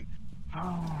up and went,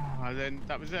 oh, and then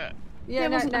that was it. Yeah, It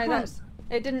no, wasn't a hunt. that's...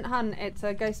 It didn't hunt, it's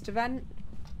a ghost event.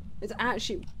 It's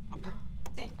actually...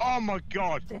 Oh my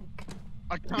god! Thick.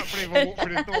 I can't believe I walked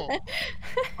through the door.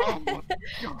 Oh my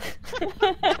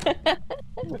god!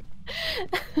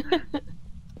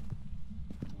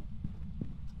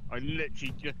 I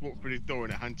literally just walked through the door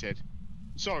and it hunted.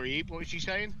 Sorry, what was she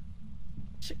saying?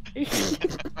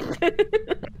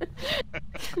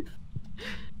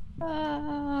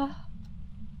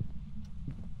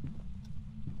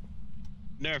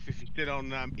 Nerf, if you're still on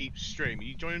Eep's stream, are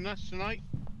you joining us tonight?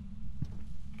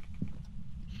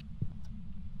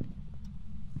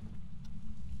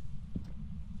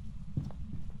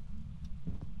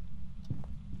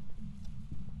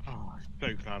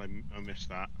 so glad I missed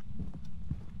that.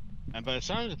 And by the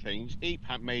sounds of things, Eep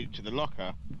had made it to the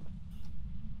locker.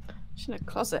 She's in a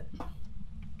closet.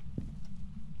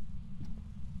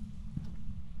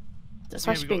 That's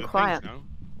why Yeah, she's we got being the quiet. things now.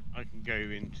 I can go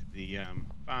into the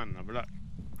van and have a look.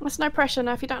 There's no pressure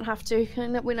now if you don't have to.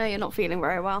 And we know you're not feeling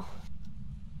very well.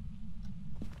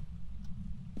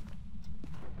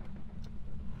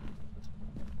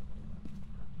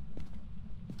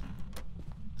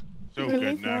 It's all Really?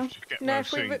 good now. Yeah. Just get No, well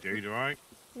if we soon, re- dude, alright?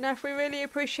 Neff, we really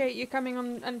appreciate you coming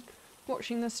on and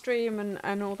watching the stream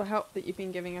and all the help that you've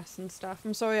been giving us and stuff.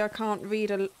 I'm sorry I can't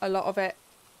read a lot of it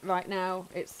right now.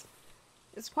 It's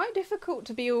quite difficult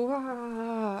to be all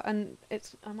 "Ah," and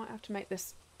I might have to make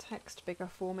this text bigger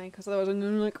for me because otherwise I'm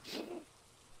gonna like.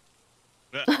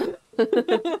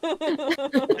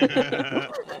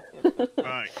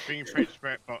 Right, fingerprint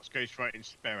spirit box goes right in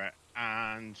spirit,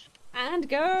 and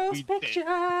Girls We did. picture.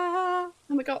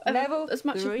 And we got Level as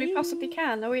much as we 3. possibly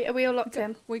can. Are we all locked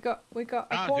in? We got a That's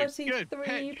a quality good 3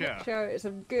 picture. picture. It's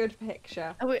a good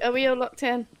picture. Are we all locked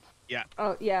in?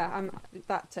 Oh yeah, I'm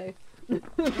that too.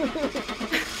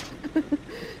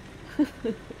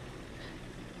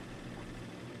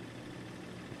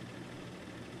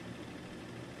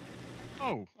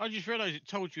 oh, I just realised it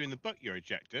told you in the book your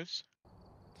objectives.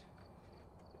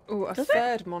 Oh, a Does it?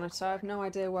 third monitor. I've no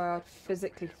idea where I'd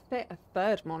physically fit a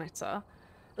third monitor.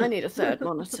 I need a third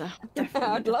monitor. Definitely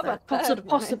I'd need love a third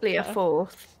possibly a monitor.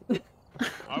 fourth.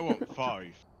 I want 5.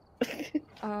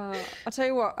 I'll tell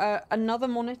you what, another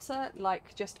monitor,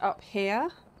 like just up here,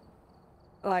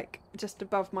 like just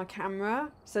above my camera,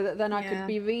 so that then I could Yeah.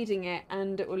 be reading it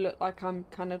and it will look like I'm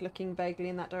kind of looking vaguely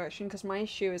in that direction, because my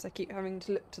issue is I keep having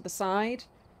to look to the side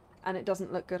and it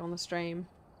doesn't look good on the stream.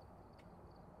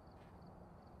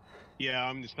 Yeah,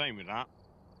 I'm the same with that.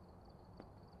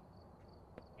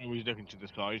 Always looking to the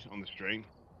side on the stream.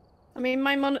 I mean,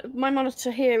 my monitor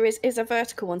here is a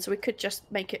vertical one, so we could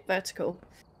just make it vertical.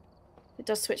 It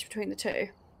does switch between the two.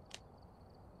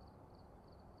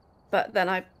 But then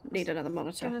I need another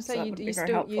monitor. I was so gonna that say would you be very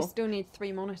still helpful. need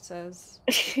 3 monitors.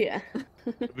 Yeah.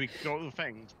 We got all the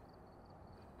things.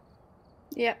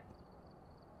 Yep.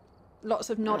 Lots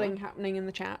of nodding happening in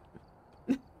the chat.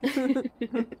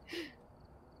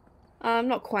 I'm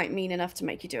not quite mean enough to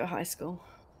make you do a high school.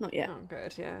 Not yet. Oh,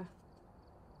 good, yeah.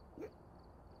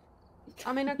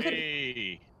 I mean, I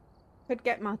Hey! could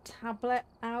get my tablet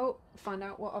out, find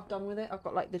out what I've done with it. I've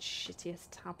got like the shittiest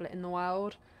tablet in the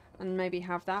world, and maybe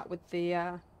have that with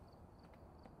the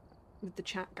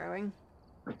chat going.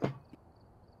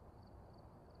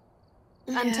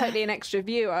 And Yeah. totally an extra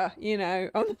viewer, you know,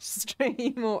 on the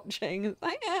stream watching. It's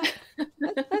like, yeah,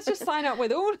 let's just sign up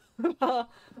with all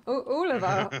of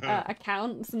our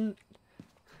accounts, and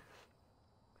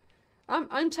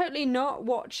I'm totally not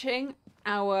watching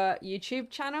our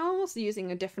YouTube channels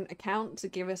using a different account to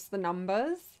give us the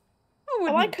numbers. Oh,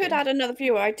 I wouldn't could do. add another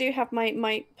viewer. I do have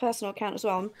my personal account as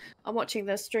well. I'm watching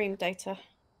the stream data.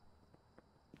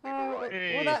 Well,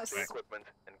 Hey, that's quick. Equipment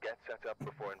and get set up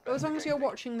before well, as long as you're investigating.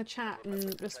 watching the chat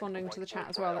and responding to the chat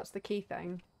as well. That's the key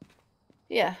thing.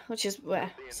 Yeah, which is where.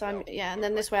 So and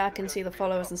then this way I can see the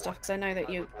followers and stuff because I know that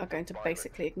you are going to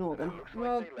basically ignore them.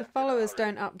 Well, the followers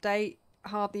don't update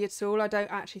hardly at all. I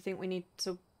don't actually think we need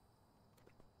to.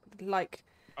 Like,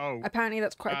 Oh, apparently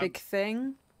that's quite a big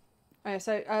thing.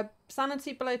 So,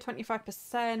 sanity below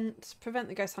 25%, prevent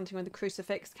the ghost hunting with a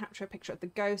crucifix, capture a picture of the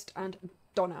ghost, and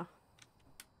Donna.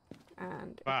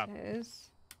 And Fab. it is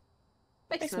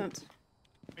basement.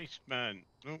 basement.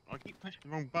 Oh, I keep pressing the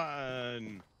wrong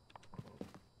button.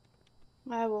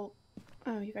 I will.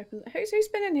 Oh, you've opened. Who's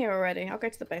been in here already? I'll go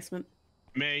to the basement.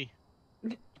 Me.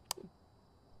 'Cause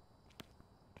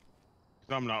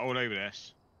I'm not all over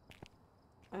this.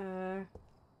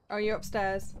 Are you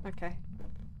upstairs? Okay.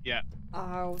 Yeah.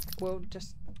 We'll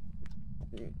just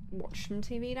watch some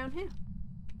TV down here.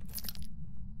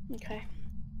 Okay.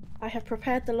 I have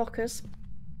prepared the lockers.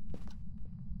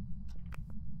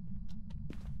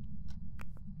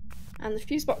 And the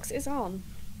fuse box is on.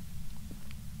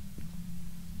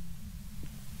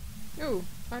 Oh,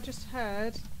 I just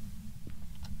heard.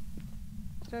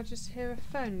 Did I just hear a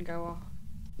phone go off?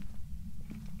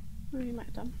 Oh, you might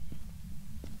have done.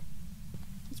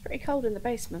 It's pretty cold in the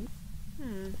basement.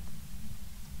 I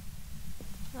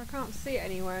can't see it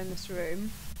anywhere in this room.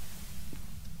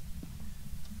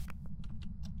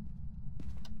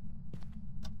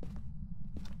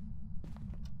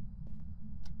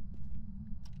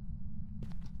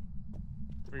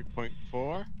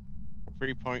 .4,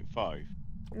 3.5,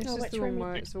 This Oh, is which the one room?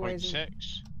 where it's always.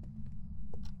 6.6,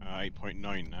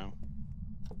 8.9 now.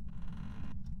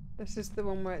 This is the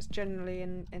one where it's generally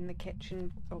in the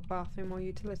kitchen or bathroom or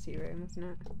utility room, isn't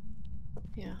it?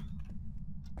 Yeah.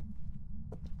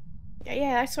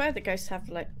 Yeah, I swear the ghosts have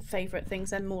like favourite things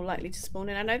they're more likely to spawn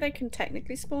in. I know they can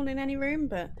technically spawn in any room,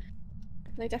 but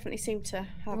they definitely seem to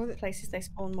have Well, places they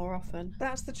spawn more often.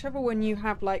 That's the trouble when you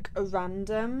have like a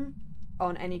random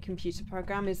on any computer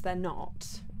program, is they're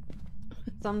not.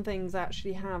 Some things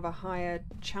actually have a higher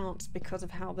chance because of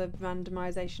how the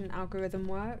randomization algorithm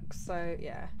works, so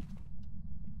yeah.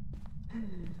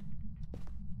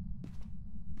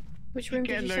 Which You room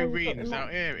did getting you no say you've got readings them out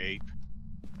on? here, Eve?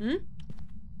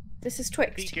 This is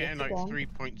Keep Txyxtwo getting like again.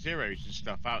 3.0s and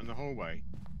stuff out in the hallway,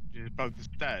 just above the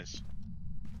stairs.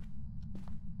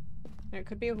 It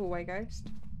could be a hallway ghost.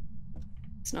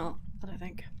 It's not, I don't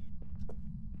think.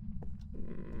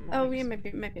 What Oh makes-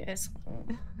 yeah, maybe it is.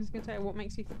 I was gonna say, what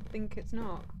makes you think it's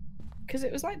not? Because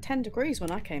it was like 10 degrees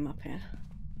when I came up here.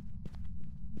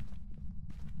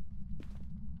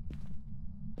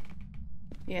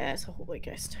 Yeah, it's a hallway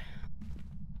ghost.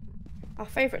 Our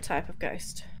favourite type of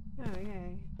ghost. Oh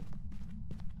yay.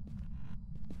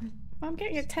 I'm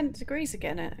getting at 10 degrees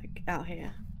again out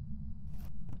here.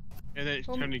 And then it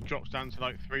Well, only drops down to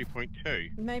like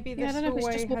 3.2. Maybe Yeah, I this don't know if it's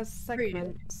hallway just more has free.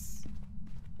 segments.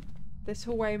 This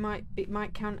hallway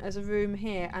might count as a room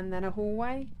here and then a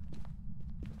hallway,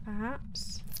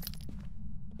 perhaps.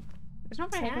 It's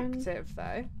not very 7, active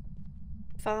though.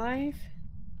 5.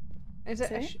 Is it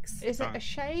 6. is it a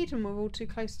shade and we're all too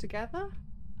close together?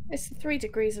 It's 3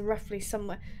 degrees and roughly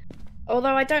somewhere.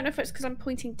 Although I don't know if it's because I'm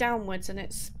pointing downwards and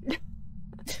it's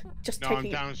just No, I'm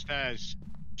taking. downstairs,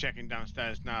 checking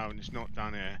downstairs now, and it's not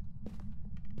down here.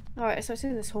 Alright, so it's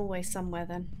in this hallway somewhere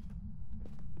then.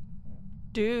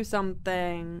 Do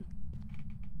something.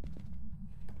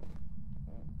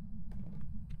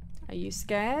 Are you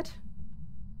scared?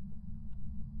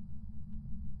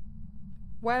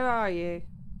 Where are you?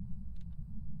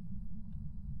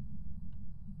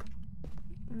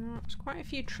 There's quite a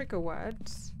few trigger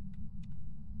words.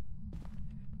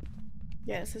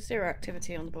 Yeah, it's a 0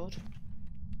 activity on the board.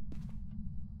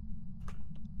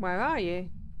 Where are you?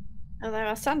 Although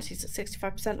our sanity's at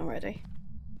 65% already.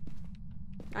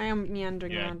 I am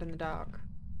meandering Yeah. around in the dark.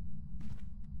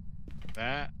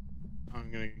 There.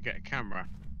 I'm gonna get a camera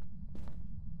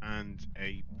and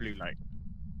a blue light.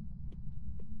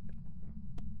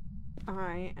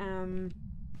 I am.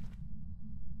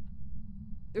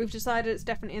 We've decided it's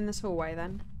definitely in this hallway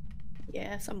then.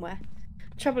 Yeah, somewhere.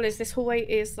 Trouble is, this hallway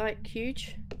is like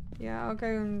huge. Yeah, I'll go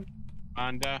and.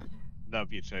 And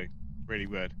love you too. Really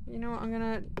would. You know what? I'm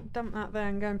gonna dump that there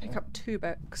and go and pick up 2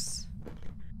 books.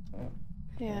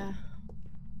 Yeah.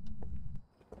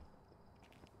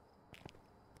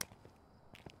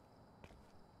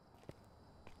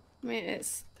 I mean,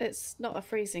 it's not a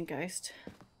freezing ghost.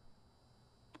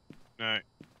 No.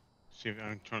 See if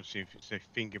I'm trying to see if it's a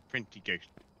fingerprinty ghost.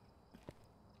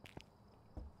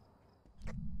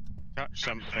 Touch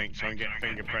something so I can get a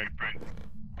fingerprint.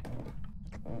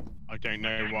 I don't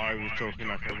know why I was talking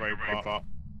like a robot.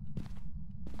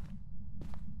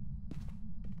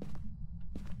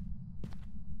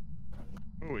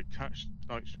 Oh, it touched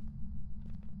lights.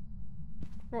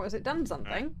 What, has it done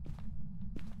something?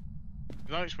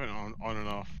 The lights went on and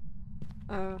off,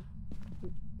 but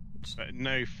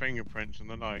no fingerprints on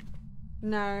the light.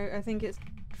 No, I think it's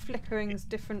flickering's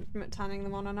different from it turning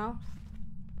them on and off.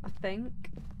 I think.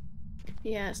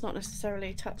 Yeah, it's not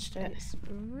necessarily touched it. It's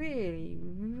really,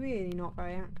 really not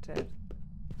very active.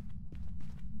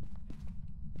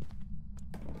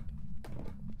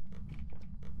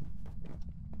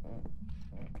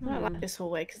 I don't like this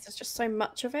hallway because there's just so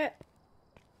much of it.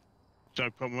 So I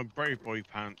put on my brave boy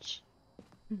pants.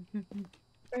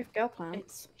 Brave girl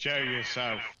plants. Show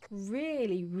yourself.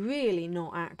 Really, really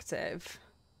not active.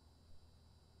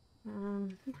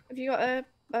 Have you got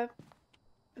a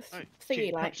Hey,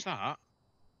 thingy light? touch that.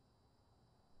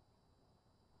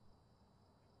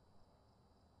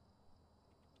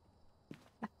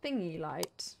 A thingy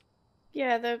light.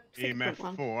 Yeah, the fingerprint EMF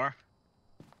one. 4.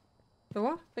 The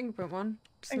what? Fingerprint one.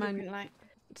 Fingerprint light.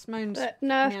 Simone's But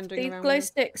no, meandering these around glow with it.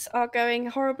 sticks are going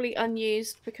horribly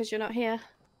unused because you're not here.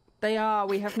 They are.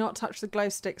 We have not touched the glow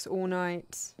sticks all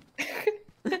night.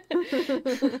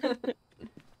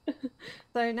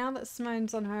 So now that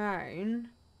Simone's on her own,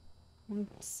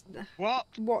 What?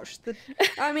 watch the.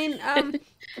 I mean,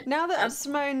 now that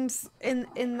Simone's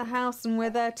in the house and we're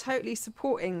there totally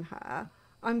supporting her,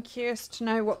 I'm curious to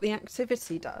know what the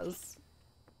activity does,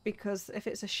 because if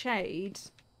it's a shade,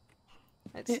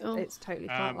 it's totally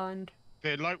flatlined.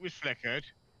 The light was flickered.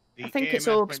 The I think it's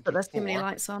EMF orbs, went but to there's too many 4.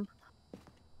 lights on.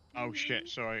 Oh shit,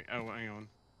 sorry. Oh, hang on.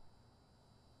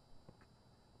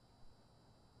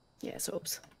 Yeah, it's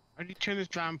orbs. How do you turn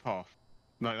this lamp off?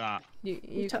 Like that.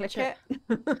 You touch click it.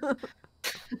 it.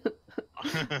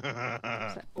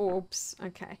 So, orbs.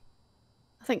 Okay.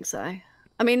 I think so.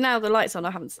 I mean, now the light's on,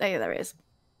 I haven't... Oh, yeah, there it is.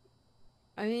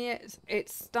 I mean,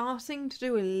 it's starting to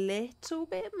do a little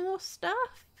bit more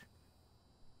stuff,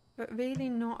 but really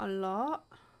not a lot.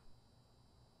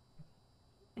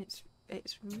 It's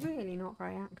really not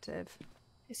very active.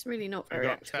 It's really not You very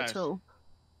got active at upstairs? all.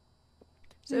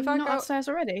 So if I not go upstairs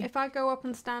already? if I go up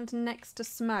and stand next to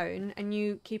Simone and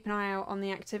you keep an eye out on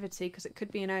the activity because it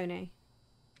could be an Oni.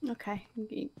 Okay.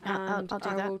 And I'll do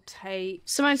I that. will take.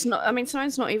 Simone's not... I mean,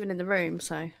 Simone's not even in the room,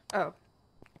 so... Oh,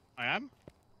 I am?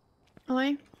 Are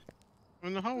you? I'm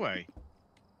in the hallway.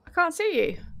 I can't see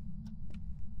you.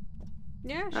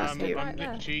 yeah, she's That's stood you. right I'm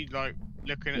there. literally like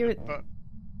looking You're at the book.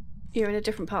 You're in a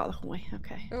different part of the hallway.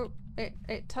 Okay. Oh,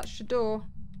 it touched a door.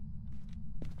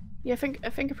 Yeah,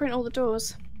 fingerprint all the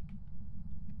doors.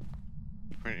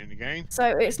 Printing again. So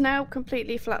it's now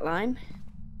completely flatline.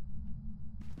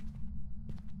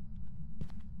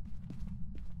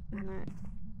 No,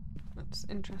 that's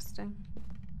interesting.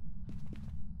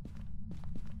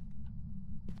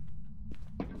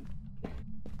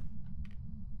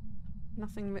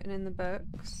 Nothing written in the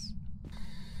books.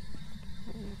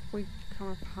 If we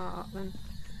come apart, then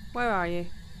where are you?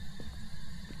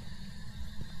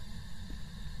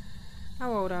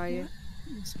 How old are you?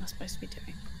 What am I supposed to be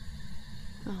doing?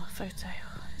 Oh, a photo.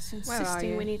 It's Where are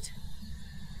insisting you? we need...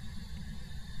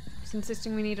 It's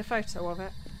insisting we need a photo of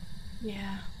it.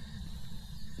 Yeah.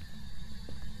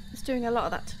 It's doing a lot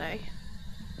of that today.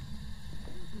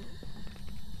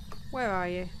 Where are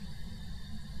you?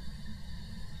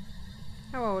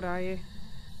 How old are you?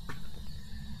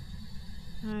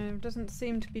 Doesn't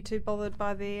seem to be too bothered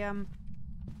by the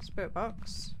spirit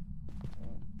box.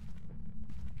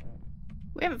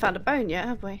 We haven't found a bone yet,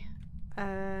 have we?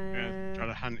 Yeah, try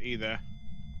to hunt either.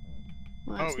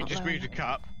 Well, Oh, it's we not just low moved a enough.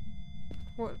 cup.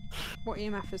 What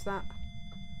EMF is that?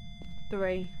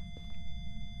 3.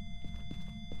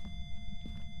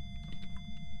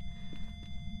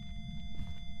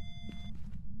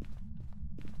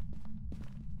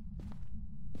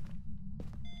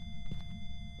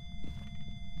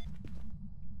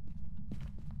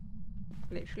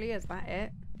 Literally, is that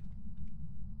it?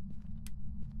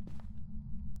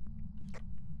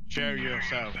 Show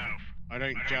yourself. I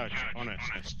don't judge,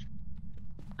 honest.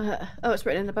 Oh, it's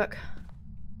written in the book.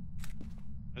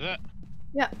 Is it?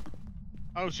 Yeah.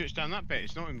 Oh, so it's down that bit.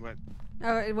 It's not in where.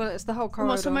 Oh, well, it's the whole Come on,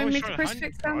 corridor. someone was needs a trying to hunt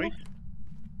crucifix you, down there? guys.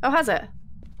 Oh, has it?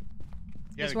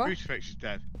 Yeah, It's the what? crucifix is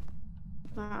dead.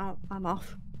 Oh, I'm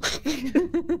off. Pile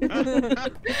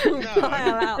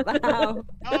out the house.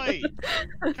 Oi!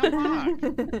 Come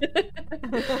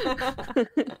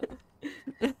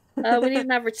back! We need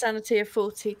an average sanity of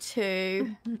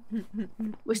 42.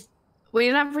 We need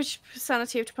an average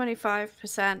sanity of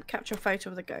 25%. Capture a photo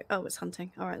of the goat. Oh, it's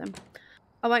hunting. All right then.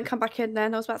 I won't come back in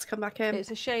then. I was about to come back in.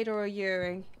 It's a shade or a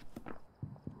Yuri.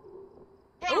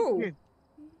 Fuck Ooh. you.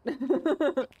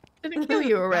 Did it kill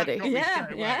you already? Got me Yeah,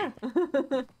 straight yeah.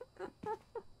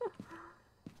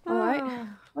 All right. Ah,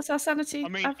 What's our sanity I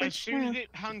mean, as average soon as now? it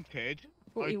hunted, I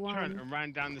 41. turned and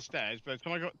ran down the stairs. By the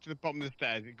time I got to the bottom of the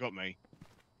stairs, it got me.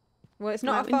 Well, it's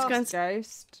Right, not a we need to go fast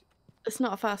ghost. It's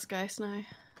not a fast ghost, no.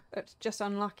 It's just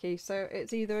unlucky. So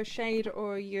it's either a shade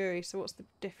or a Yuri. So what's the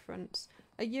difference?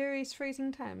 A Yuri's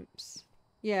freezing temps.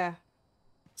 Yeah.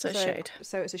 So it's shade.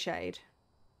 So it's a shade.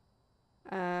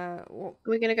 What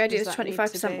We're going to go do does this that need to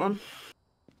 25% be? one.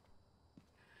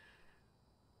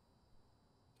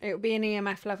 It would be an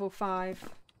EMF level 5.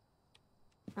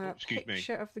 Excuse me.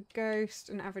 Picture of the ghost,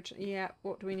 an average. Yeah.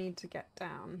 What do we need to get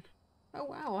down? Oh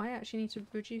wow! I actually need to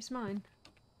reduce mine.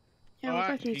 Yeah, I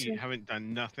we'll both need actually to. haven't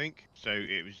done nothing, so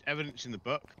it was evidence in the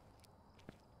book.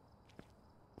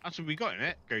 That's what we got in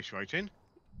it, ghostwriting.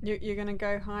 You're gonna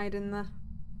go hide in the.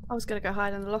 I was going to go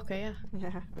hide in the locker, yeah.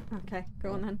 Yeah. Okay.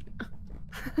 Go on then.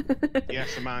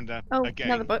 Yes, Amanda. Oh, again,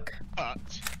 another book. but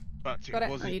Got it it. Oh, you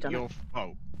wasn't done it. your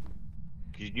fault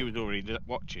because you was already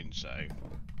watching. So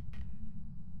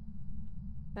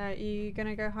You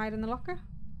gonna go hide in the locker?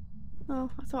 Oh,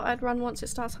 I thought I'd run once it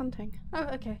starts hunting. Oh,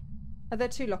 okay. Are there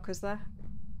 2 lockers there?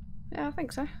 Yeah, I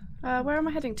think so. Where am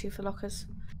I heading to for lockers?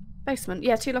 Basement.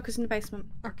 Yeah, 2 lockers in the basement.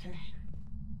 Okay.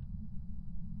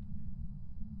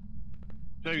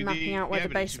 so Mapping out where the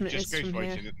evidence basement just is from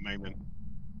ghostwriting here. at the moment.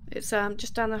 It's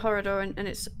just down the corridor and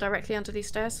it's directly under these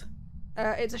stairs.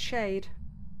 It's a shade.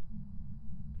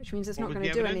 Which means it's What not was going the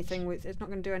to do evidence? anything with. It's not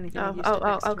going to do anything. Oh, with you stood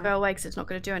next to I'll me. go away because it's not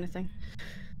going to do anything.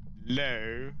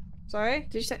 Low. Sorry.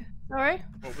 Did you say? Sorry?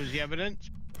 What was the evidence?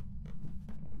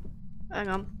 Hang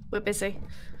on, we're busy.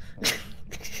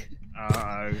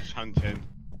 It's hunting.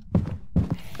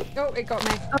 Oh, it got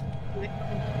me. It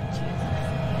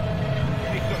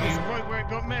got you right where it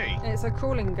got me. It's a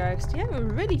crawling ghost. Yeah, we're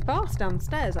really fast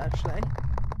downstairs actually.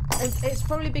 It's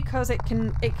probably because it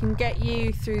can get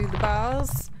you through the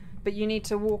bars, but you need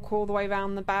to walk all the way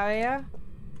around the barrier.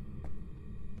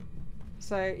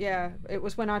 So yeah, it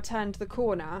was when I turned the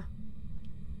corner.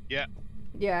 Yeah.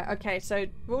 Yeah, okay, so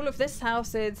rule of this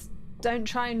house is don't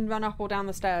try and run up or down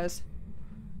the stairs.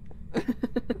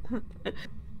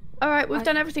 Alright, we've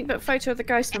done everything but photo of the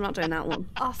ghost. I'm not doing that one.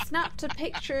 I snapped a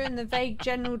picture in the vague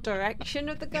general direction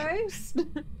of the ghost.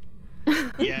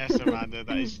 Yes, Amanda,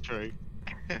 that is true.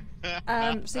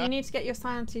 So you need to get your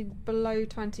sanity below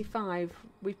 25.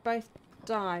 We've both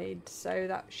died, so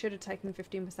that should have taken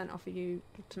 15% off of you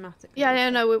automatically. Yeah,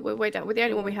 no, we're way down. The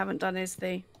only one we haven't done is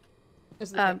the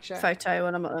picture. photo,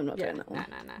 and I'm not Yeah, doing that one.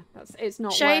 no. It's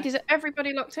not Shade, worth... is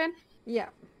everybody locked in? Yeah.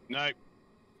 No,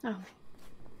 Oh.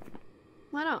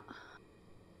 Why not?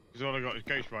 because all I got is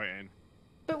ghost writing.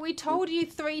 But we told you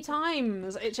 3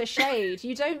 times it's a shade.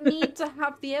 You don't need to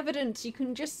have the evidence. You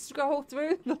can just scroll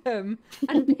through them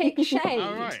and pick shade.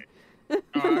 Alright. Alright,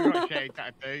 I got shade.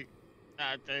 That'd do.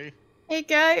 That'd do. Here you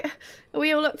go. Are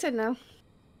we all locked in now?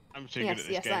 I'm too good at this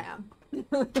Yes, game. I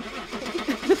am.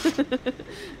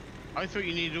 I thought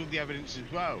you needed all the evidence as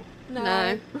well.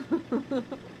 No.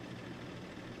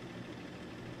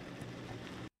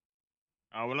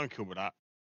 Oh, well, I'm cool with that.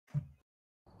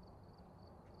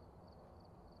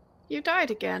 You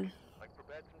died again. I've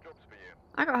prepared some jobs for you.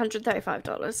 I got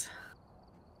 $135.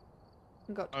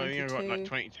 I got I 22. think I got like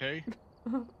 22.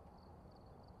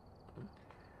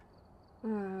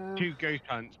 2 ghost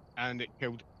hunts, and it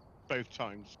killed both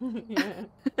times. Yeah.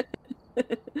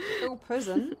 Still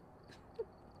prison.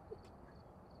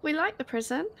 We like the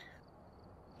prison.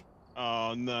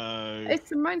 Oh no. It's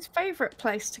Simone's favourite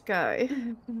place to go.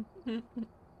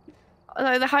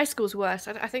 Although the high school's worse.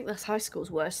 I think the high school's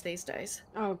worse these days.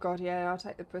 Oh god, yeah, I'll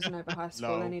take the prison over high school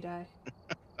Lol. any day.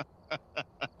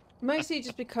 Mostly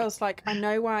just because, like, I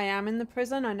know where I am in the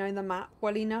prison. I know the map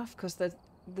well enough because the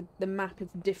map is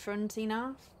different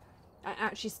enough. I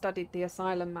actually studied the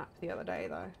asylum map the other day,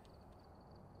 though.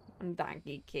 I'm that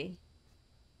geeky.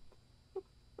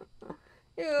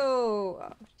 Ew!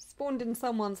 Spawned in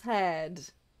someone's head.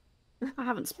 I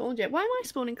haven't spawned yet. Why am I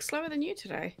spawning slower than you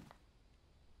today?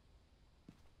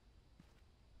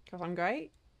 Because I'm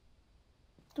great.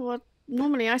 Well,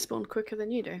 normally I spawn quicker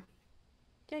than you do.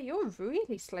 Yeah, you're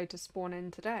really slow to spawn in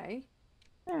today.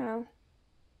 Oh.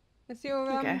 Is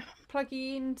your Okay.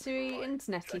 pluggy into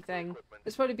internety thing?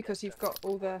 It's probably because you've got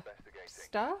all the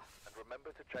stuff. And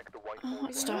remember to check the white Oh,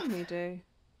 what You stuff? normally do.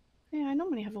 Yeah, I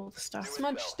normally have all the stuff.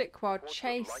 Smudge stick while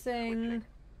chasing,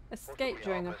 escape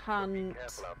during a hunt,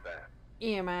 Careful out there.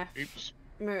 EMF, Oops.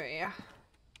 Maria.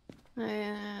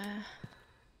 Maria.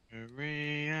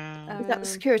 Is that the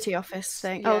security office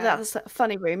thing? Oh, yeah. that's that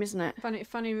funny room, isn't it?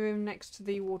 Funny room next to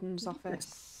the warden's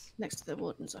office. Next to the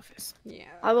warden's office. Yeah.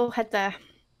 I will head there.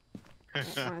 I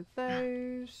want one of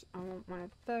those. I want one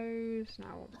of those. And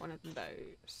I want one of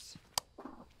those.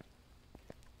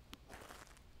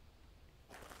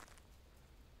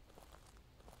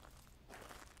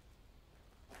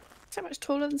 So much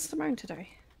taller than Simone today.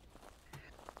 I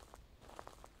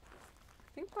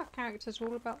think our characters are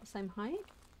all about the same height.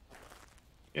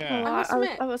 Yeah. I must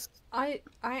admit, I was I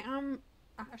am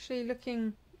actually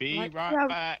looking. Be like- right Yeah.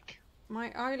 back.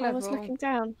 My eye I was level. looking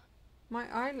down. My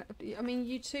eye. I mean,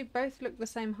 you two both look the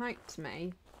same height to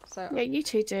me. So Yeah, you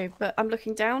two do, but I'm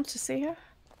looking down to see her.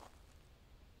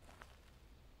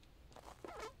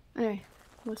 Anyway,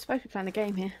 we're supposed to be playing a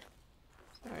game here.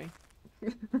 sorry.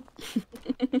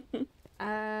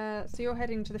 So you're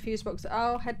heading to the fuse box.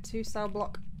 I'll head to cell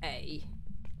block A.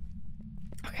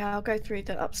 Okay, I'll go through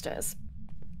the upstairs.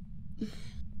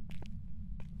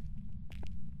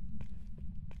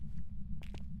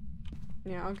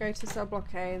 Yeah, I'll go to cell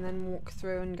block A and then walk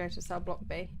through and go to cell block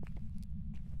B.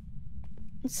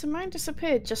 Simone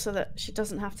disappeared just so that she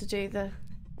doesn't have to do the.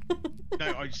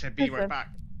 No, I said be right Okay. back.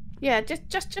 Yeah,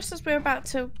 just as we're about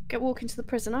to walk into the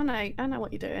prison. I know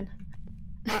what you're doing.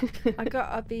 I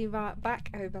got a be right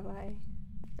back overlay.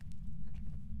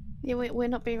 Yeah, we're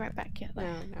not being right back yet,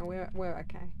 though. No, we're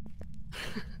okay.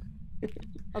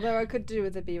 Although I could do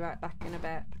with a be right back in a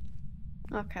bit.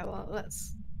 Okay, well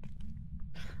let's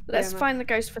Yeah, find the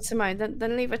ghost for Simone,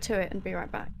 then leave her to it and be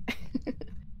right back.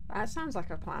 That sounds like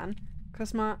a plan.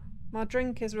 Because my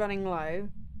drink is running low.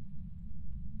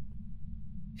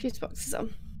 Fuse box is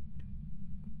on.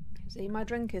 See, my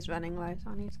drink is running low, so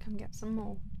I need to come get some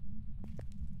more.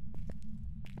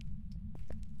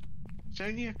 It's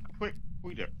only a quick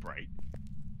toilet break.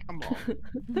 Come on.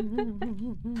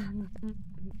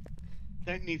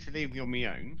 Don't need to leave me on my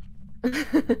own.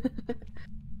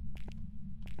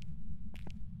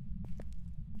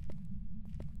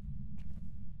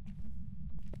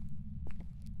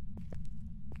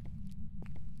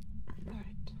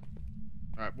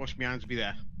 Alright, wash my hands, be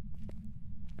there.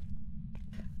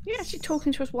 You're actually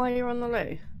talking to us while you're on the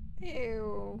loo.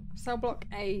 Ew. Cell block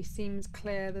A seems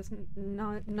clear. There's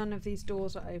none of these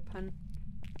doors are open.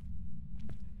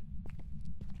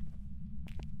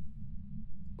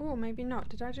 Oh, maybe not.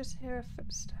 Did I just hear a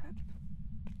footstep?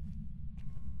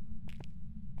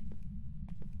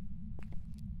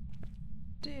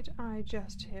 Did I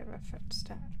just hear a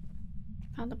footstep?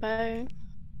 Found the bone.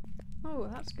 Oh,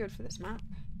 that's good for this map.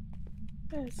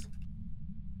 Yes.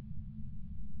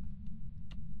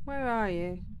 Where are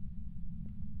you?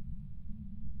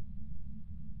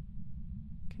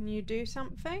 Can you do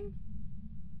something?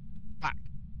 Back.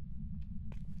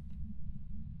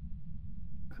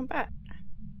 Come back.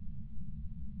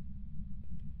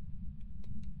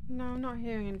 No, I'm not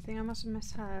hearing anything. I must have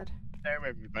misheard. Hello,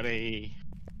 everybody.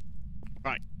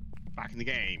 Right, back in the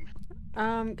game.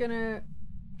 I'm gonna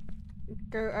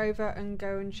go over and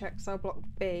go and check cell block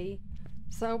B.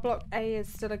 Cell block A is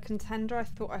still a contender. I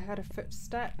thought I heard a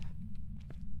footstep.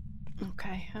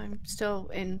 Okay, I'm still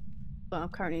in. Well, I'm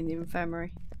currently in the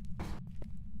infirmary.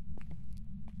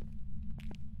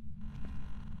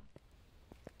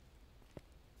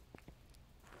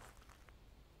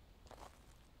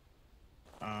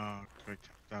 Go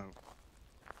check out.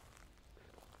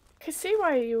 I can see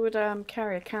why you would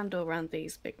carry a candle around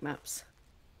these big maps.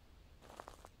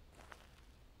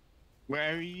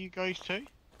 Where are you guys to?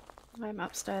 I'm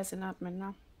upstairs in admin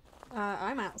now.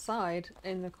 I'm outside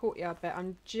in the courtyard bit.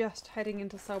 I'm just heading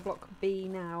into cell block B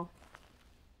now.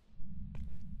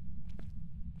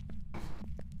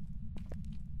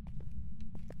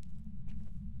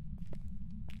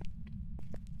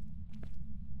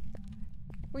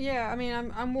 Well, yeah, I mean,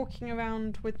 I'm walking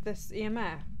around with this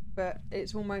EMF, but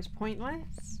it's almost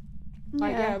pointless.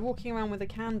 Like, yeah, walking around with a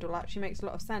candle actually makes a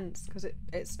lot of sense because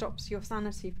it stops your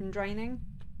sanity from draining.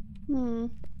 Hmm.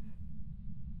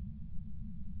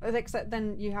 Except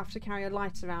then you have to carry a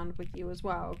light around with you as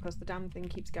well because the damn thing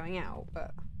keeps going out.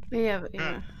 But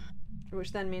Yeah.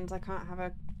 which then means I can't have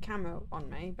a camera on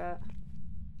me. But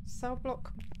cell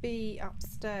block B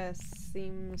upstairs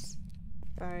seems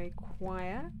very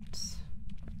quiet.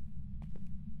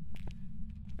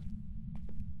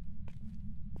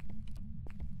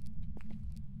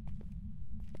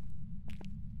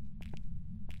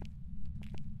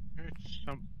 Heard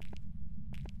some.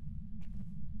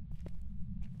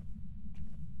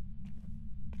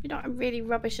 You know what I'm really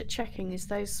rubbish at checking is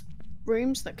those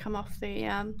rooms that come off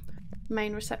the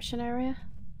main reception area.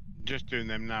 Just doing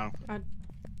them now.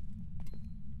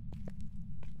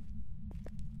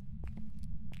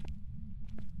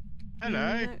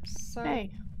 Hello. No, so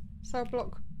Hey. cell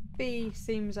block B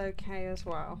seems okay as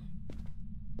well.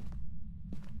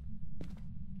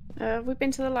 Have we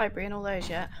been to the library and all those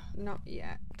yet? Not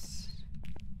yet.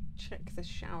 Check the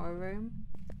shower room.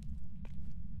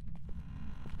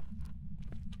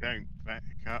 Don't back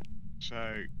up.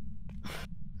 So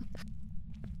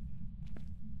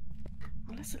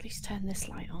Well, let's at least turn this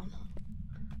light on.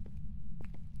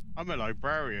 I'm a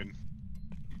librarian.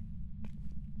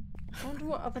 I wonder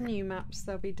what other new maps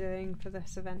they'll be doing for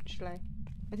this eventually.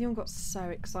 Everyone got so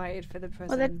excited for the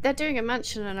prison. Well, they're doing a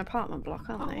mansion and apartment block,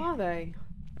 aren't they? Oh, are they?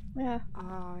 Yeah.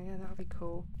 Oh, yeah, that'll be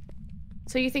cool.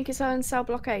 So you think it's in cell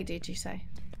block A, did you say?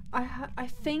 I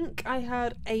think I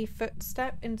heard a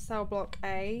footstep in cell block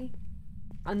A,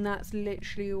 and that's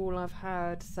literally all I've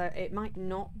heard, so it might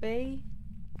not be.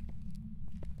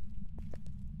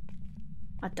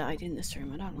 I died in this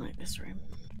room. I don't like this room.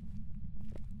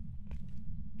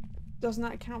 Doesn't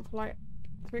that account for like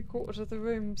 3/4 of the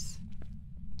rooms?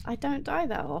 I don't die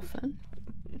that often.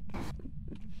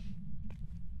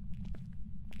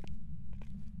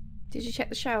 Did you check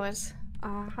the showers?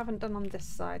 I haven't done on this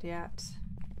side yet.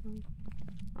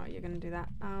 Oh, you're gonna do that.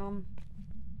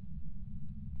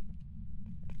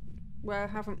 Where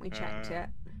haven't we checked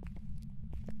yet?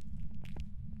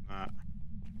 I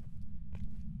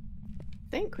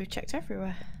think we've checked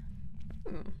everywhere.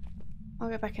 I'll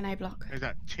go back in A block. There's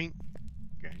that tink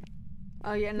game.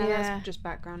 Oh yeah, no, Yeah. that's just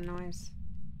background noise.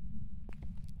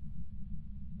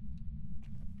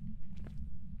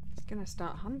 It's gonna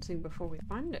start hunting before we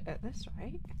find it at this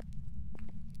rate.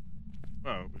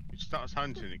 Well, if it starts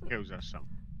hunting, it kills us some.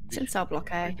 It's in cell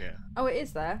block A. Yeah. Oh, it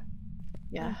is there?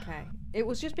 Yeah. Okay. It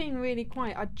was just being really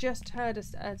quiet. I just heard a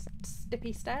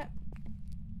stippy step.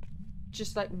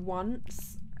 Just like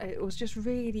once. It was just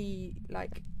really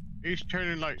like Who's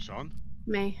turning lights on?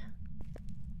 Me.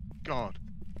 God.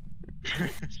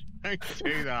 Don't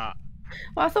do that.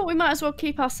 Well, I thought we might as well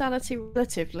keep our sanity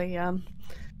relatively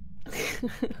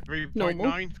 3.9.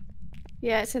 normal.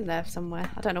 Yeah, it's in there somewhere.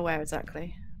 I don't know where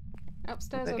exactly.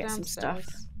 Upstairs I'll or go get some downstairs?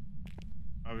 stuff.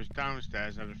 I was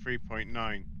downstairs at a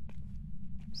 3.9.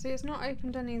 See, it's not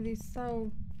opened any of these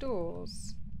cell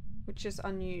doors, which is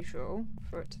unusual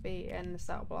for it to be in the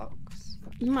cell blocks.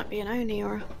 It might be an Oni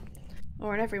or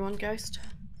an everyone ghost.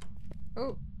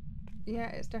 Oh, yeah,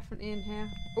 it's definitely in here.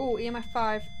 Oh, EMF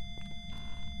 5.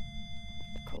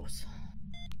 Of course.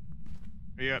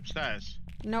 Are you upstairs?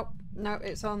 Nope, no,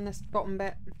 it's on this bottom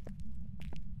bit.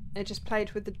 It just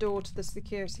played with the door to the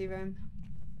security room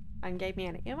and gave me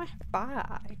an EMF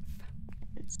 5.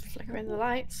 It's flickering the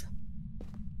lights.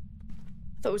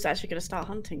 I thought it was actually going to start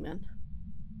hunting then.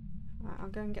 Right, I'll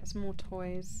go and get some more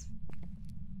toys.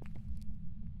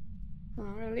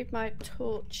 I'm going to leave my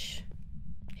torch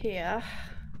here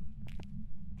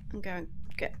and go and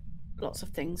get lots of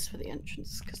things for the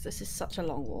entrance because this is such a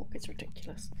long walk. It's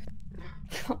ridiculous.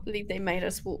 I can't believe they made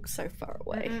us walk so far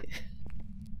away. Mhm.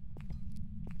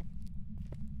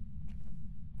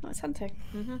 Oh, it's hunting.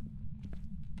 Mm-hmm.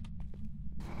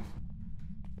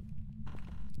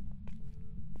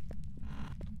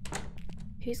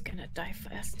 Who's gonna die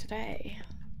first today?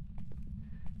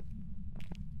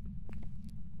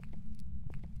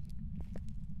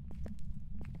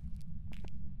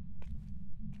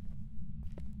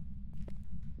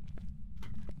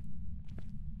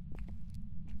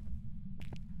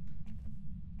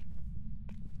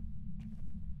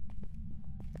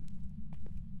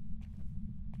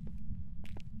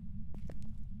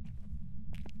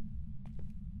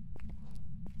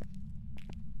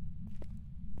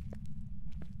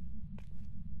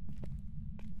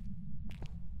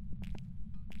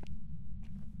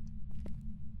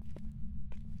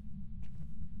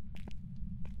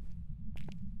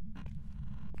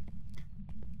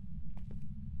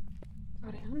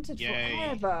 God, it hunted Yay.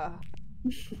 forever.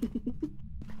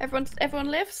 Everyone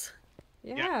lives?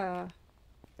 Yeah.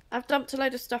 I've dumped a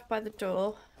load of stuff by the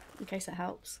door in case it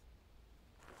helps.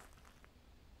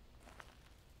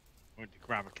 I went to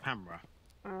grab a camera.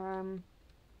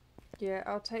 Yeah,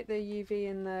 I'll take the UV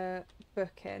and the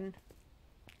book in.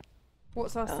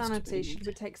 What's our What else do sanity? we Should need?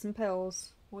 we take some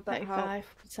pills? Would that help?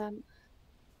 35%.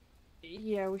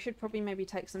 Yeah, we should probably maybe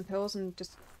take some pills and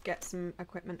just get some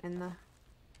equipment in there.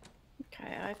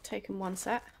 Okay, I've taken one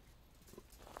set.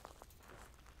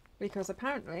 Because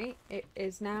apparently it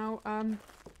is now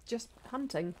just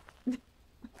hunting.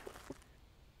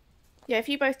 Yeah, if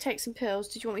you both take some pills,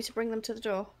 did you want me to bring them to the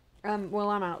door? Well,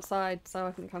 I'm outside, so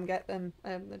I can come get them.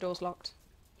 The door's locked.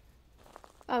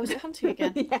 Oh, is it hunting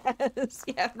again? Yes,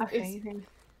 yeah. Okay.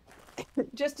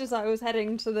 Just as I was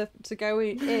heading to go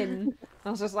in,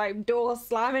 I was just like, door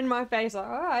slam in my face. Like,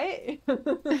 all right.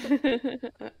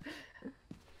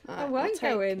 I won't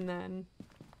go in then.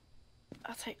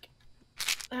 I'll take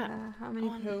that. How many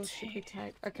 1, pills should we 2.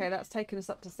 take? Okay, that's taken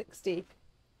us up to 60,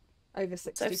 over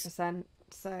 60%.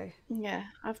 So Yeah,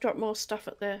 I've dropped more stuff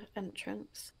at the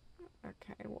entrance.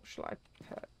 okay, what shall I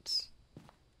put?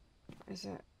 Is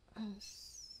it a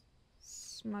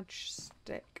smudge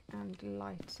stick and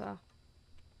lighter?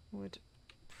 Would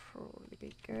probably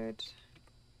be good.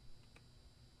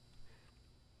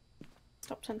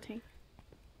 Stop hunting.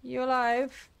 You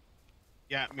alive?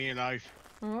 Yeah, me alive.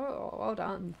 Oh, well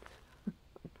done.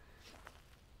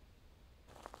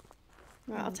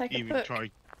 Right, I'll take a Even book.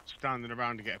 tried standing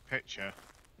around to get a picture.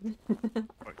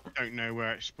 But don't know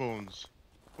where it spawns.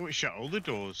 Oh, it shut all the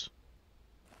doors.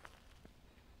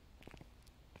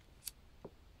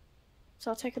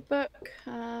 So I'll take a book.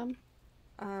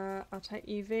 I'll take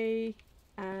UV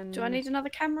and. Do I need another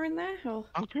camera in there? Or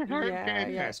Oh, Yeah,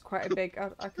 yeah, it's quite a big.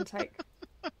 I can take.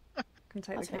 Can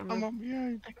take I'll the take- camera. I'm on my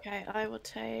own. okay, I will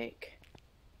take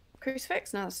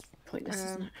crucifix. No, that's pointless,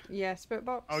 isn't it? Yeah, spirit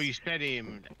box. Oh, you said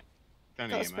him. Done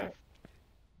Got a EMF. spirit.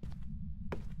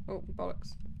 Oh,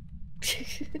 bollocks.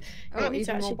 You Oh, need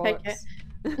to even more actually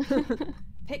take bollocks.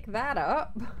 Pick that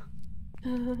up.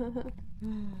 it.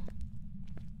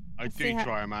 I See do how-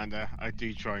 try, Amanda. I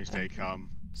do try and stay calm.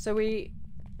 So we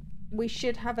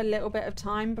should have a little bit of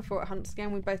time before it hunts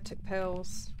again. We both took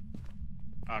pills.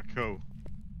 Ah, cool.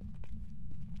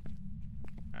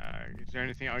 Is there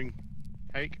anything I can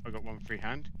take? I got one free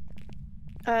hand.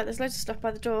 There's loads of stuff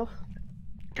by the door.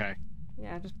 Okay.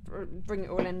 Yeah, just bring it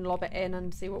all in, lob it in,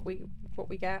 and see what we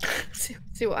get.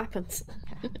 see what happens.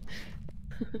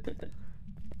 Mm.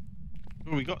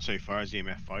 All we got so far is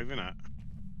EMF 5, isn't it?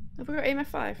 Have we got EMF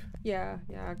 5? Yeah,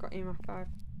 I got EMF 5,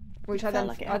 which I Felt then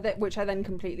like it had- which I then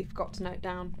completely forgot to note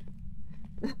down.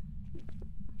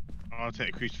 I'll take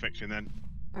a crucifixion then.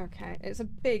 Okay, it's a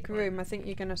big room. I think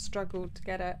you're gonna struggle to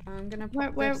get it. I'm gonna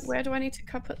pop Where do I need to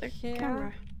put the here.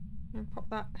 camera? I'm gonna pop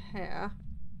that here.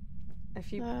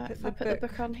 If you put If I put the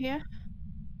book on here.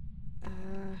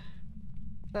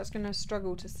 That's gonna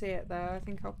struggle to see it there. I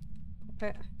think I'll pop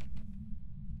it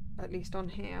at least on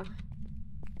here.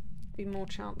 Be more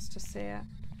chance to see it.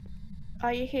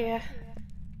 Are you here?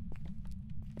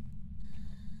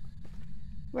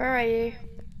 Where are you?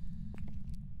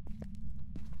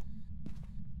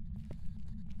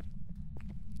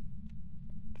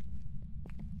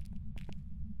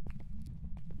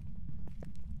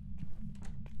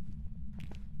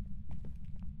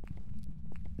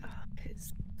 Oh,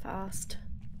 it's fast.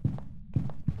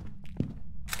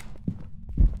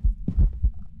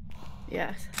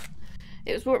 Yes.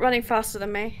 It was running faster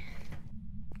than me.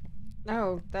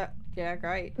 Oh, yeah,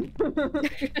 great.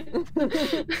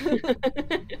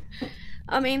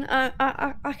 I mean,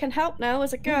 I can help now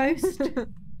as a ghost.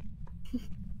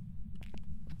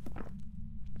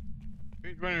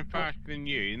 Who's running faster than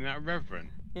you? Isn't that Reverend?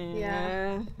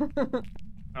 Yeah.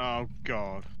 Oh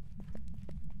God.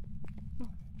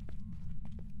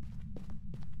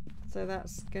 So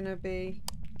that's gonna be.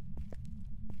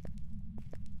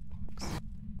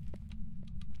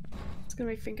 It's gonna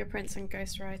be fingerprints and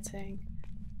ghostwriting.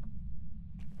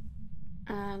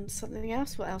 And something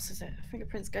else? What else is it?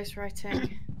 Fingerprints,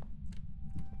 ghostwriting.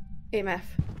 EMF.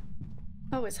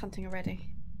 Oh, it's hunting already.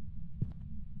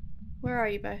 Where are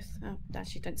you both? Oh,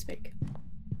 actually, don't speak.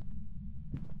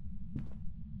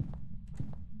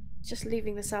 Just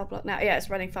leaving the cell block now. Yeah, it's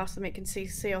running faster than it can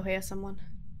see or hear someone.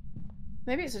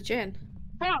 Maybe it's a djinn.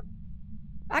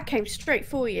 I came straight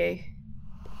for you.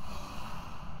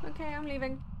 Okay, I'm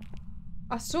leaving.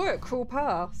 I saw it crawl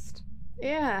past.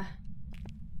 Yeah.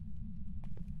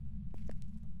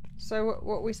 So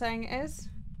what we're saying is?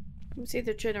 It's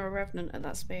either djinn or a revenant at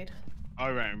that speed. I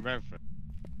reckon Reverend.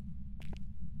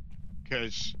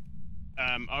 Because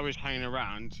I was hanging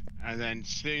around, and then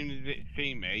soon as it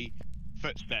seen me,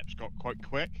 footsteps got quite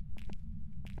quick.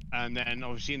 And then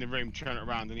obviously in the room, turn it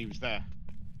around, and he was there.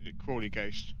 The Crawley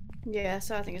ghost. Yeah,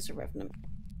 so I think it's a revenant.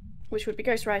 Which would be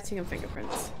ghostwriting and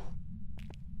fingerprints.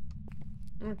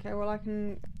 Okay, well I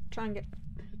can try and get...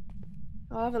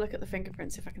 I'll have a look at the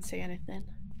fingerprints if I can see anything.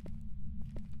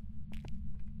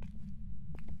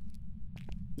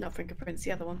 Not fingerprints,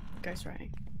 the other one. Ghostwriting.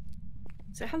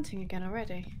 Is it hunting again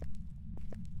already?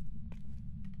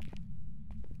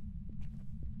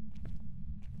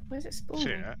 Where's it spawning?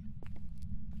 See it?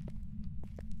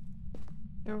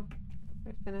 Oh,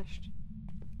 it finished.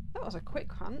 That was a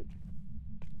quick hunt.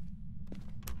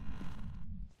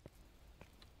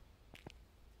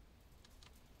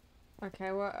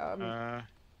 Okay, well,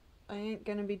 I ain't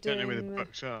gonna be doing Don't know where the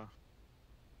books are.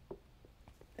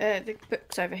 The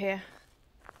book's over here.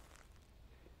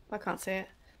 I can't see it.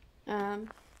 I'm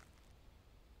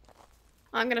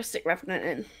gonna stick Revenant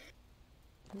in.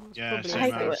 Yeah, Probably same I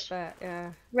hate as. bet,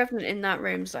 yeah. Revenant in that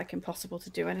room's like impossible to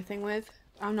do anything with.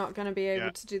 I'm not gonna be able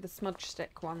Yeah. to do the smudge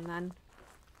stick one then.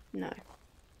 No.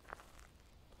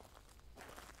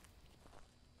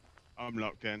 I'm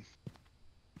locked in.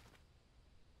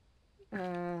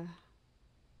 Oops.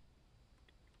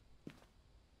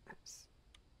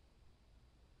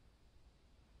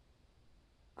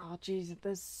 Oh jeez,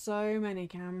 there's so many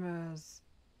cameras.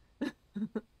 If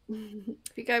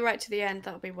you go right to the end,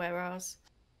 that'll be where ours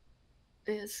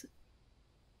is.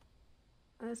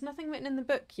 There's nothing written in the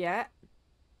book yet.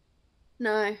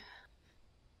 No.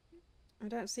 I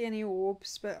don't see any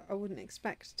orbs, but I wouldn't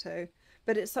expect to.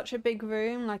 But it's such a big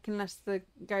room, like unless the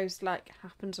ghost like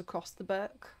happens across the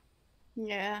book.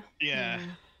 Yeah. Yeah.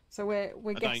 So we're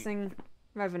I don't- guessing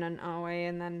Revenant, are we?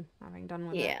 And then having done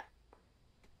with it. Yeah.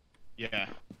 Yeah.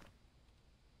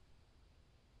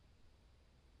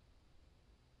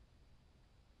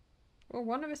 Well,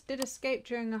 one of us did escape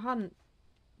during a hunt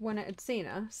when it had seen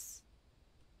us.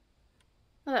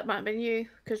 Well, that might have been you,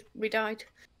 because we died.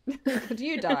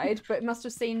 You died, but it must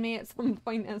have seen me at some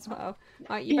point as well.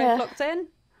 Right, you Yeah. both locked in?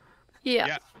 Yeah.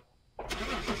 Yeah.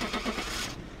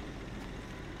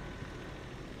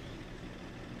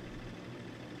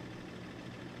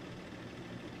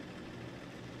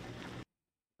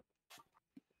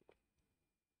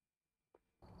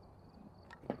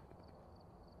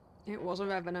 It was a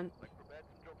Revenant.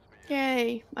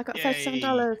 Yay. I got Yay.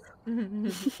 $57.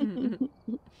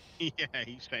 Yeah,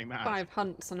 same as. 5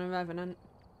 hunts and a Revenant.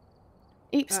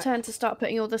 Eep's Right. turn to start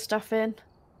putting all the stuff in.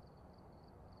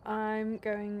 I'm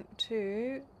going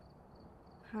to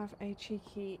have a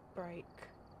cheeky break.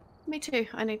 Me too.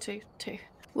 I need to too.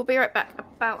 We'll be right back.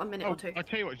 About a minute Oh, or two. I'll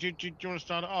tell you what, do you want to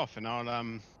start it off and I'll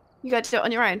You got to do it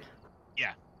on your own.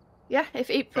 Yeah. Yeah, if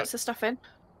he puts the stuff in.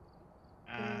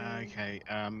 Okay.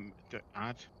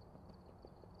 Add.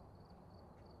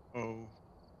 Oh.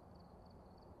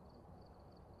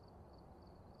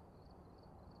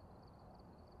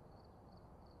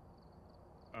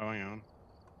 Oh, hang on.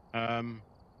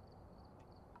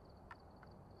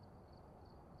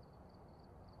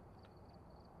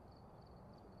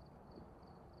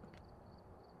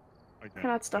 I Can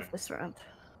add stuff yeah. this round.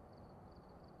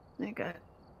 There you go.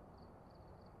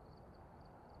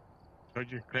 So I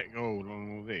just click all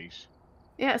on all these.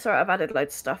 Yeah, it's alright, I've added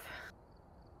loads of stuff.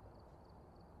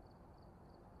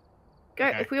 Go,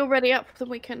 Okay. if we're all ready up, then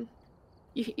we can...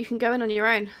 You can go in on your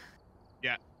own.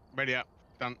 Yeah. Ready up.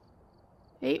 Done.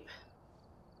 Heap.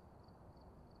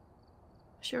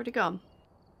 She already gone?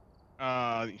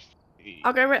 Uh.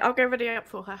 I'll go ready up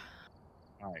for her.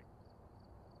 Alright.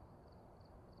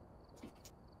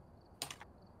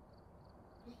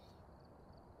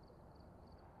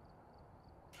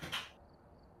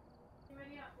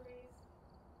 Ready up, please.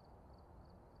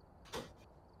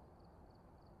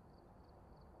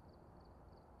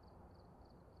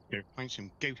 Go find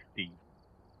some ghosties.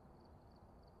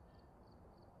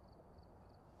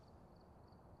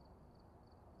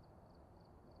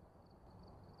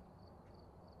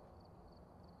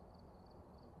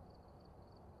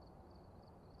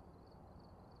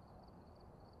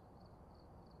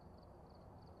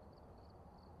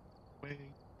 Wait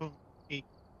for me.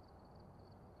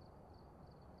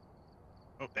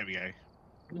 Oh, there we go.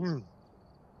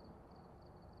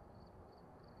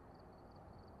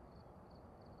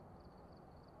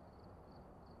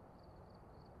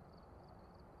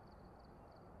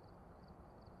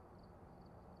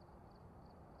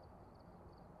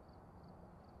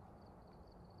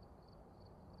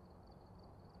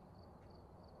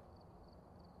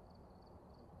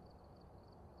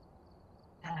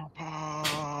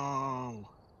 Purple.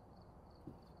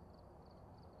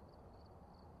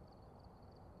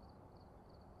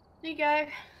 There you go.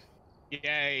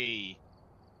 Yay.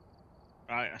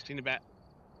 Right, I've seen a bet.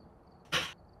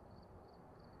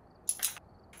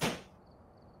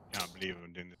 Can't believe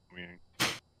I'm doing this on my own.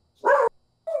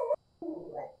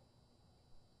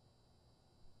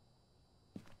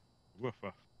 Woof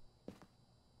woof.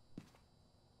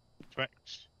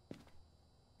 Twex.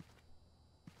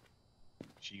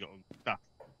 She got all stuff.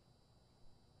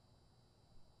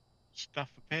 Stuff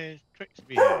appears, tricks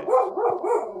appear.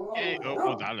 Yay.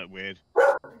 Oh, that looked weird.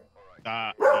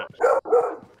 That looks... Look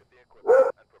at the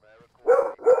equipment and prepare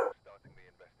accordingly before starting the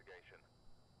investigation.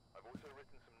 I've also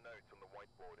written some notes on the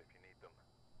whiteboard if you need them.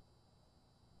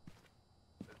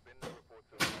 There's been no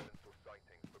reports of violence or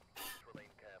sightings, but please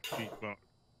remain careful. Cheatbox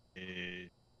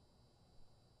is...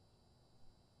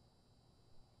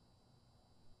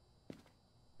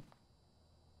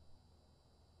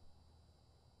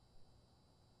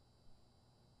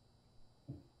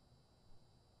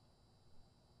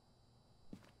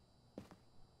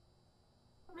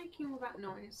 Making all that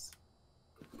noise.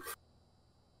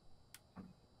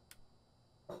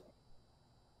 I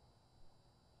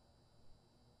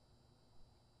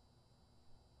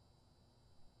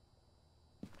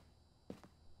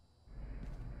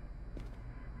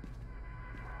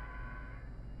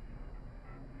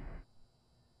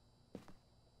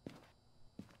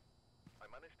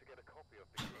managed to get a copy of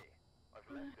the key. I've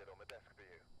left it on the desk for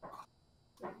you.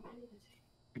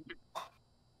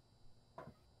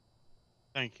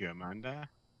 Thank you, Amanda.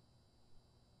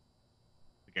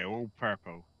 Okay, all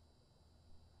purple.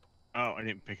 Oh, I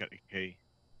didn't pick up the key.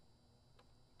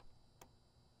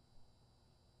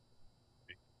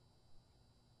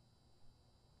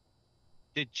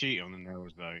 Did cheat on the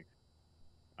nails though.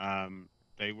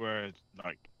 They were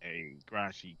like a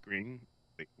grassy green,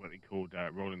 like what they called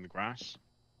rolling the grass.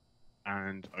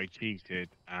 And I cheated,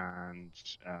 and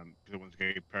because I wanted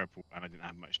to go purple, and I didn't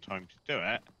have much time to do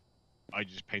it, I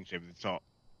just painted over the top.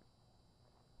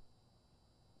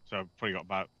 So I've probably got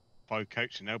about 5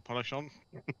 coats of nail polish on.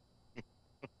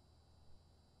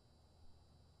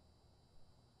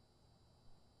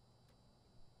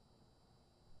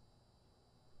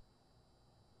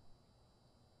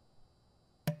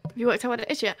 Have you worked out what it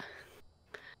is yet?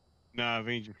 No, I've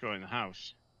only just got in the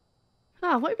house.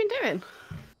 Oh, what have you been doing?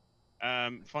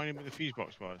 Finding where the fuse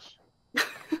box was,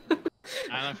 and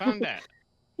I found it.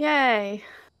 Yay.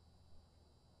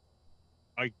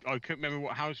 I couldn't remember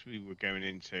what house we were going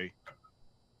into.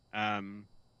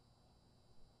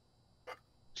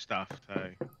 Stuff. So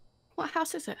What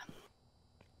house is it?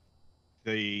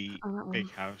 the Oh, that one. big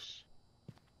house,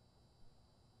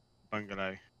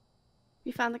 bungalow.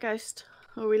 You found the ghost?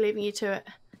 Or are we leaving you to it?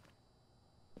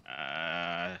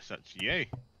 It's up to you.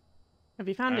 Have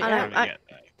you found it I yet? don't- Yet,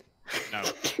 though.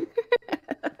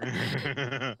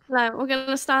 No. No, we're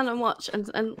gonna stand and watch and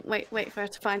wait for her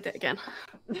to find it again.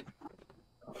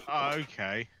 Oh,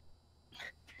 okay.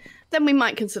 Then we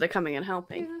might consider coming and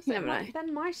helping. Yeah, You never know.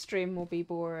 then my stream will be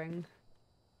boring.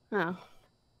 Oh.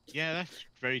 Yeah, that's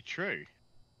very true.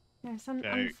 Yes, So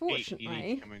unfortunately. you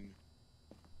need to come and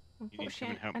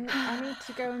Unfortunately, help I me. I need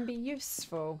to go and be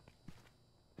useful.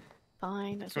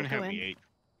 Fine, let's come all and go help in. me eat.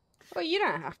 Well, you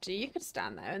don't have to. You could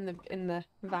stand there in the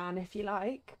van if you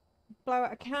like. Blow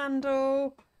out a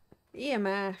candle.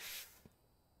 EMF.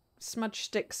 Smudge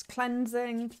sticks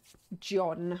cleansing.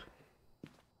 John.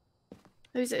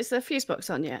 Is the fuse box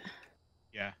on yet?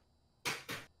 Yeah.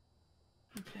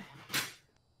 Okay.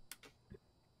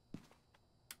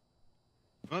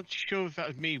 I'm not sure if that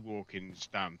was me walking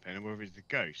stamping or whether it's the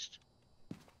ghost.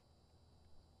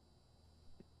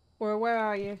 Well, where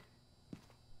are you?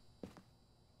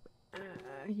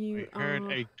 You I heard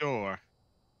are. a door.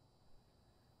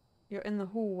 You're in the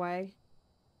hallway.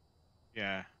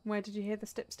 Yeah. Where did you hear the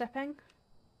stepping?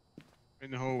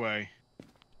 In the hallway.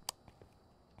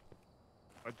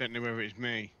 I don't know whether it's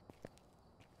me.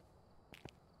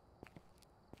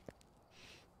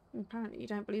 Apparently, you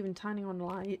don't believe in turning on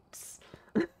lights.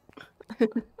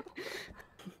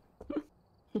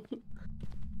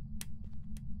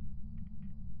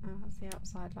 Oh, that's the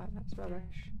outside light. That's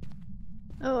rubbish.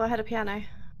 Oh, I had a piano.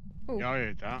 Ooh. Yeah, I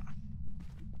heard that.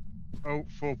 Oh,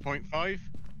 4.5?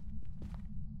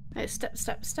 It's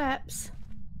steps.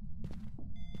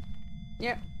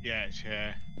 Yep. Yeah, it's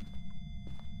here.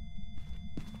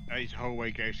 It's a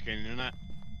hallway ghost again, isn't it?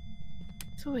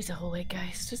 It's always a hallway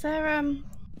ghost. Is there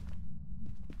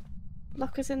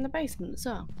lockers in the basement as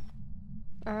well?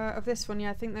 Of this one, yeah,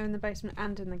 I think they're in the basement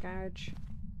and in the garage.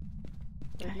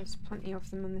 Okay. There's plenty of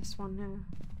them in this one now.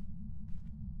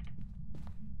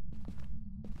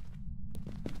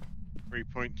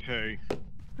 3.2.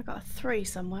 I got a 3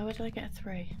 somewhere. Where did I get a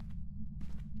 3?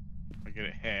 I get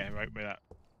it here, right where that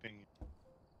thing is.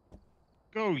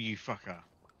 Go, you fucker.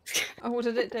 Oh, what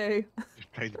did it do?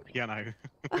 Just play the piano.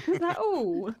 Is that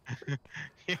all?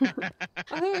 Yeah. I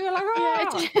thought you were like, Yeah,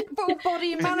 oh, it full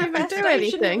body didn't even do manifestation.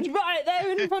 It anything. was right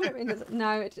there in front of me.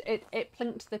 No, it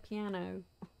plinked the piano.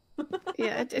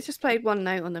 Yeah, it just played one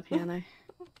note on the piano.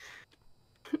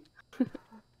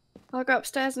 I'll go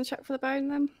upstairs and check for the bone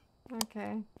then.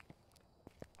 Okay.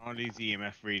 I'll leave the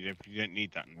EMF reader, but you don't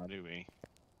need that now, do we?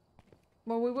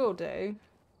 Well, we will do.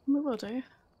 We will do.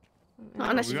 Not Yeah.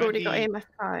 unless we you've already got already- EMF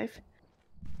 5.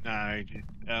 No, just,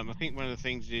 I think one of the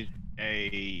things is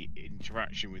a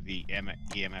interaction with the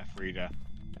EMF reader.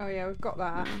 Oh yeah, we've got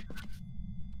that.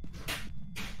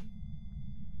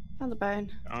 Found the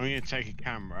bone. I'm going to take a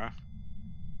camera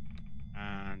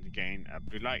and again a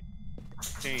blue light.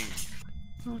 Ding.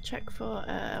 I'll check for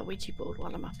a Ouija board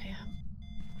while I'm up here.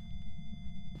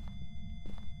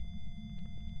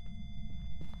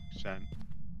 Percent.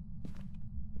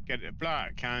 Get a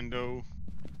black candle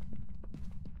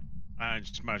and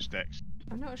smudge sticks.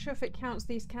 I'm not sure if it counts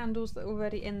these candles that are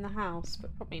already in the house,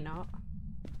 but probably not.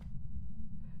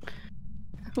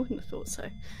 I wouldn't have thought so.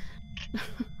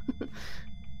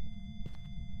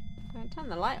 Don't turn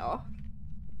the light off.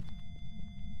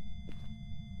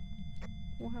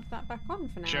 We'll have that back on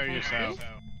for now. Show thank you. yourself.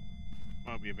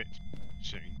 Might be a bit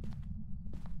soon.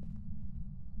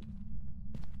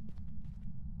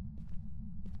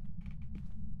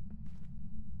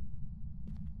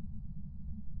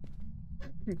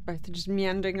 Both are just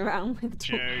meandering around with,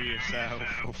 Show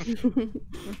yourself.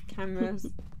 with cameras.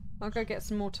 I'll go get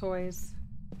some more toys.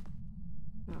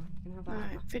 Oh, you can have that.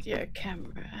 Right, video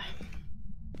camera.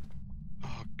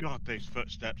 Oh god, those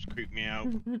footsteps creep me out.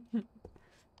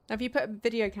 Have you put a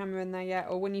video camera in there yet?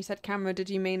 Or when you said camera, did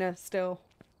you mean a still?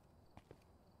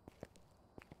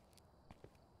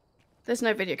 There's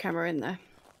no video camera in there.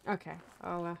 Okay,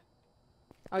 I'll. Oh,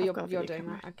 I've you're got a you're video doing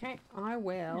camera. that. Okay, I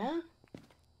will. Yeah.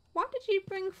 Why did you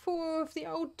bring 4 of the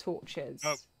old torches?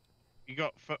 Oh. You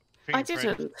got I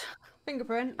fingerprints? didn't.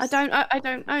 Fingerprints. I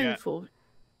don't own Yeah.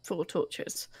 four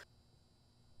torches.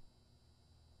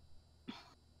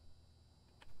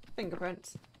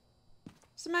 Fingerprints.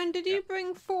 Simone, did you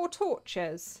bring 4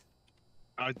 torches?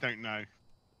 I don't know.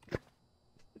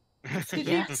 Did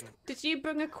Yes. you did you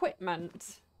bring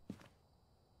equipment?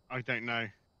 I don't know.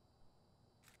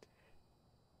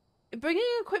 Bringing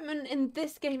equipment in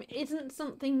this game isn't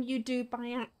something you do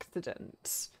by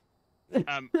accident.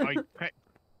 I picked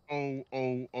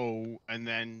all, and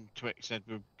then Twix said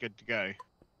we're good to go.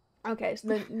 Okay,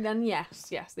 so then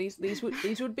yes, these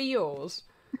would be yours.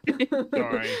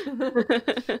 Sorry. No,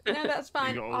 that's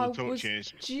fine. got all I the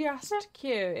torches. was just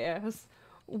curious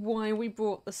why we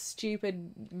brought the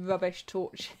stupid rubbish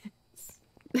torches.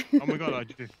 Oh my god, I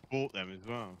just bought them as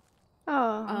well.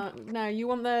 Oh. No, you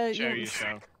want the Show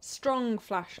yourself. strong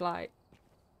flashlight,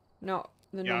 not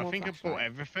the Yeah, normal I think I flashlight. bought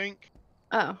everything.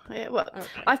 Oh, yeah. Well, Okay.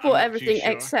 I I'm bought not too everything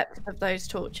sure. except of those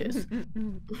torches.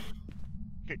 Can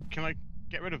I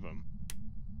get rid of them?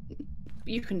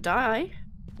 You can die.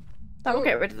 That will Oh.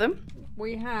 get rid of them.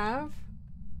 We have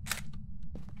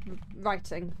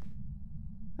writing.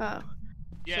 Oh.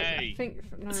 Yay!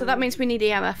 So that means we need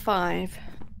EMF 5.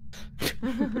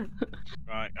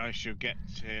 Right, I shall get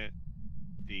to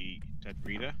the dead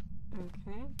reader.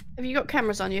 Okay. Have you got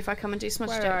cameras on you if I come and do smudge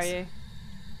Where sticks? are you?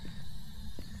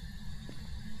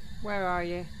 Where are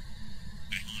you?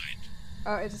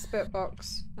 Oh, it's a spirit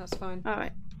box. That's fine.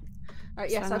 Alright.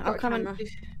 Yes, So I've got a come camera.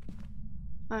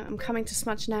 I'm coming to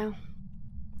smudge now.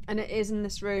 And it is in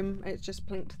this room. It's just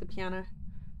plinked to the piano.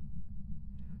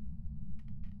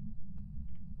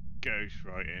 Ghost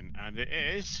writing, and it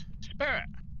is Spirit.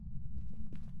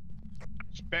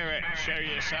 Spirit, show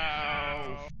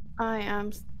yourself. I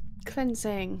am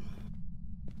cleansing.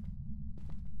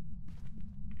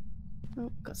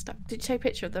 Oh, got stuck. Did you take a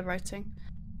picture of the writing?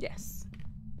 Yes.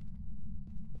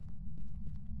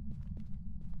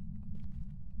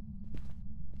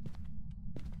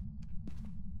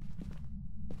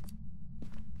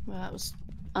 Well, that was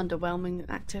underwhelming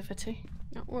activity.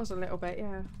 It was a little bit,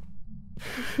 yeah.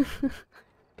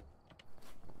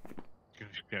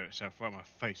 Ghost show itself right in my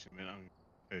face a minute.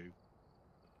 Ooh.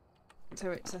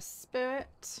 So it's a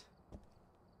spirit.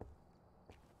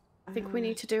 I think we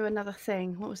need to do another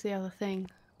thing. What was the other thing?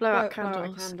 Blow out blow out a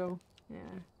candles. candle. Yeah.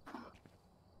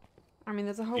 I mean,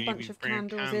 there's a whole You bunch even of bring a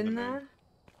candles candle in in. there.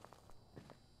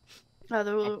 Oh,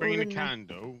 they're all, I'll bring all in in a there.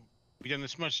 candle. We done the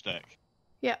smudge stick.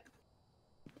 Yeah.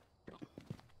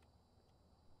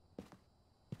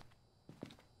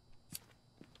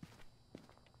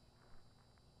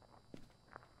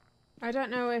 I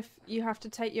don't know if you have to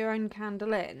take your own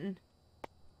candle in,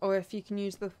 or if you can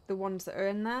use the ones that are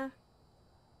in there.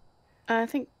 I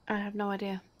think I have no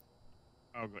idea.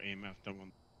 I've got EMF, don't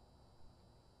want.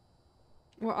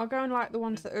 Well, I'll go and light the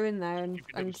ones that are in there Keep it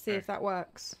double and see if stacked. that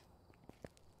works.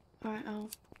 Alright, I'll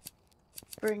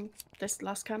bring this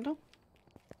last candle.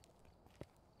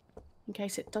 In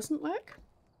case it doesn't work.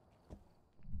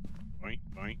 Right.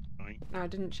 No, I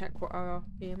didn't check what our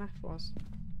EMF was.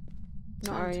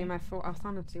 Not our Sanity. EMF, what our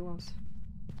sanity was.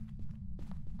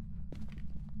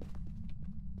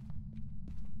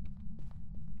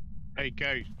 Hey,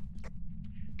 Ghost.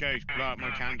 Ghost, blow out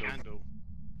my candle.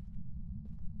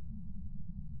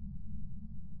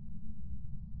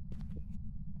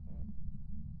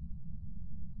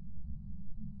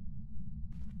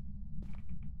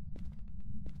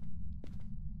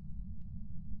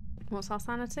 What's our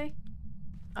sanity?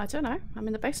 I don't know. I'm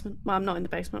in the basement. Well, I'm not in the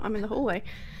basement. I'm in the hallway.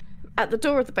 At the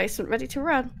door of the basement, ready to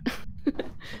run.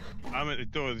 I'm at the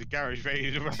door of the garage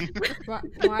ready to run.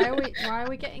 Why are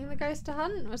we getting the ghost to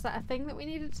hunt? Was that a thing that we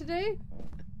needed to do?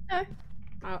 No.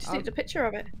 Just need a picture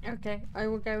of it. Okay, I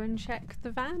will go and check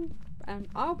the van.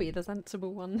 I'll be the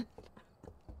sensible one.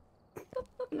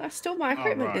 There's still my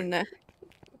equipment right. in there.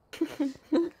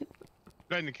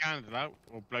 Blowing the candle out,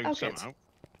 or blowing Oh, some good. out.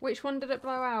 Which one did it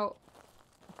blow out?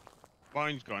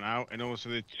 Mine's gone out, and also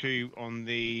the two on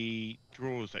the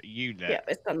drawers that you lit. Yep,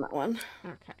 it's done that one.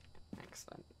 Okay,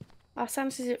 excellent. Our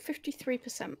sanity's at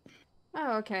 53%.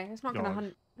 Oh, okay. It's not gonna God.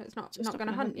 hunt. It's not It's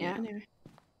gonna hunt yet. Anyway.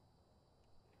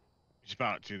 It's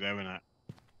about to, though, isn't it?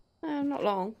 Not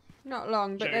long. Not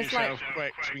long, but Show there's like yourself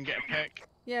quick so we can get a pic.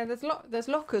 yeah, there's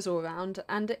lockers all around,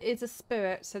 and it is a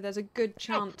spirit, so there's a good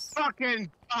chance. Fucking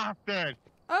bastard!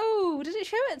 Oh, did it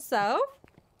show itself?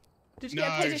 Did you No,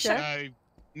 get a picture? no.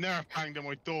 Nerf banged on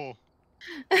my door.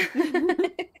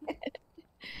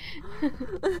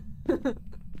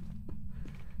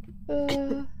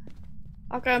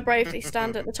 I'll go and bravely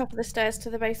stand at the top of the stairs to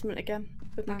the basement again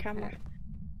with my camera. Okay.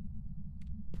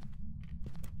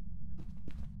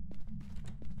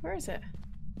 Where is it?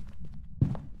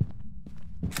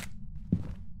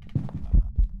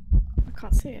 I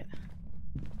can't see it.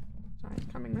 Sorry,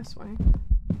 it's coming this way.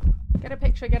 Get a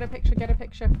picture, get a picture, get a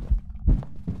picture.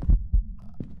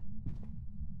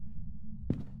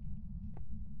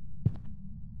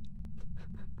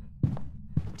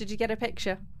 Did you get a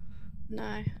picture?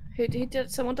 No. Who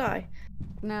did someone die?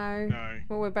 No. No.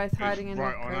 Well, we're both It's hiding in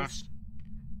right on lockers. us.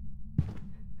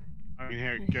 I can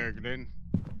hear it gurgling.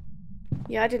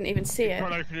 Yeah, I didn't even see it.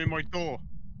 Try opening my door.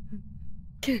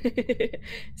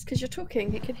 It's because you're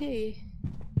talking, it can hear you.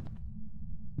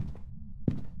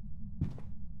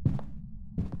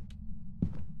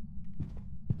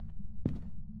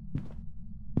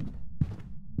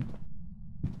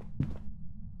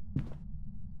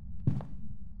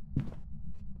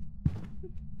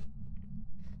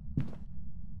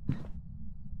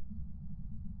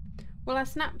 Well, I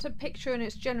snapped a picture in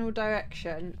its general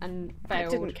direction and It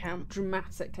failed didn't count.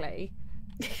 dramatically.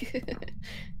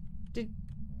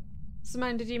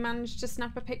 Simone, did you manage to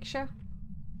snap a picture?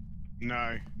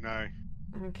 No, no.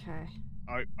 Okay.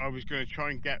 I was going to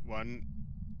try and get one.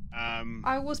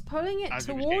 I was pulling it As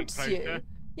it was towards getting you. closer.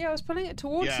 Yeah, I was pulling it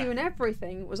towards Yeah. you and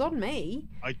everything. It was on me.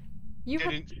 I You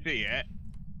didn't see it.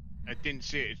 I didn't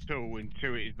see it at all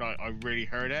until it like I really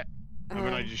heard it, and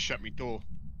then I just shut my door.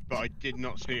 But I did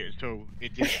not see it at all.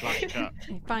 It just flashed up.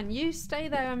 Fine, you stay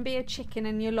there and be a chicken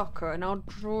in your locker, and I'll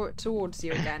draw it towards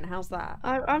you again. How's that?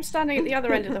 I'm standing at the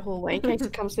other end of the hallway in case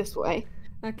it comes this way.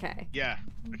 Okay. Yeah.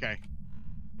 Okay.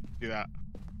 Do that.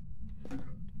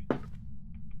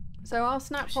 So I'll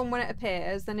snap one when it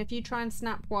appears. Then if you try and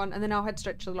snap one, and then I'll head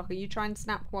straight to the locker. You try and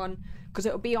snap one because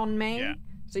it'll be on me. Yeah.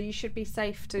 So you should be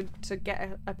safe to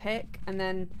get a pic, and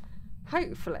then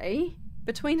hopefully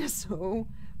between us all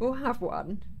we'll have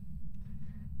one.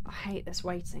 I hate this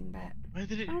waiting bit. Where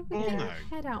did it Oh, fall get now? your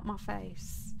head out my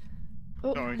face.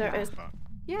 Oh, Sorry. there it is. Fuck.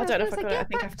 Yeah, I don't know was if I gonna got it. say, I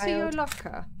think get I back to your failed.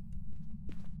 locker.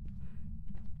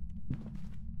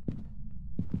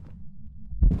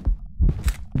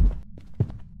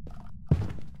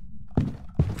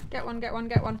 Get one, get one,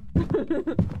 get one.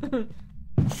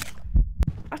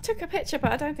 I took a picture,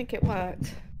 but I don't think it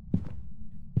worked.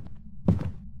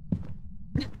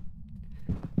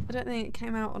 I don't think it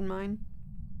came out on mine.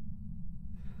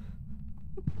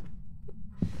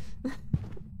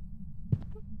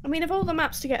 I mean, of all the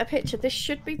maps to get a picture, this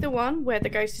should be the one where the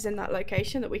ghost is in that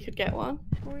location that we could get one.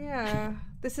 Well, yeah.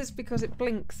 This is because it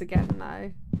blinks again,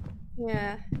 though.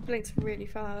 Yeah, it blinks really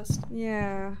fast.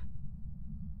 Yeah.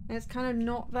 And it's kind of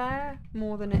not there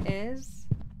more than it is.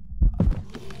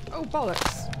 Oh,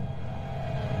 bollocks.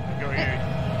 Go ahead.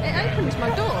 It opened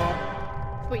my door.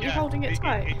 What, you're holding it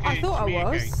tight? I did thought to I me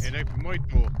was. again. It opened my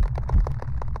door.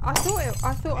 I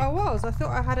thought I was. I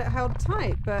thought I had it held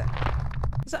tight, but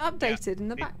was it updated in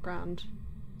the background?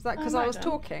 Is that because I was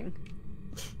talking?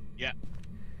 Yeah.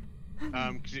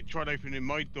 Because it tried opening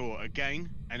my door again,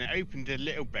 and it opened a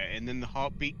little bit, and then the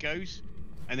heartbeat goes,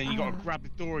 and then you got to grab the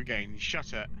door again and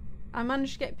shut it. I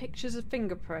managed to get pictures of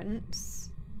fingerprints,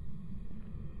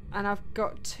 and I've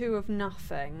got 2 of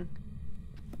nothing.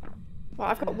 Well,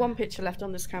 I've got one picture left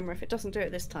on this camera. If it doesn't do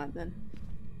it this time,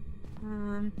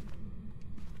 then.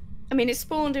 I mean, it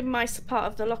spawned in my part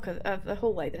of the locker of the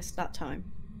hallway that time.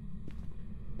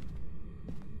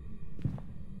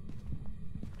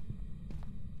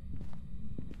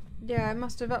 Yeah, it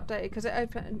must have updated because it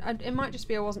opened. It might just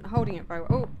be I wasn't holding it very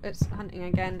well. Oh, it's hunting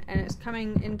again, and it's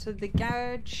coming into the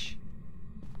garage.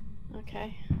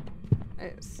 Okay.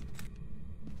 It's.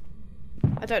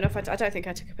 I don't know if I don't think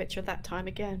I took a picture of that time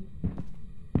again.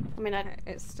 I mean,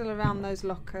 It's still around those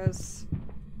lockers.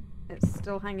 It's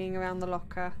still hanging around the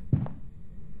locker.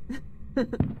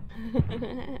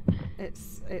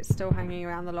 It's still hanging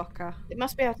around the locker. It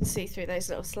must be able to see through those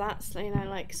little slats, you know,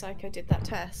 like Psycho did that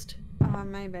test.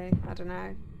 Maybe. I don't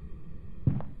know.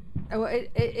 Oh, well,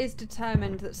 it is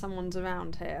determined that someone's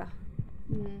around here.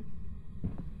 Mm.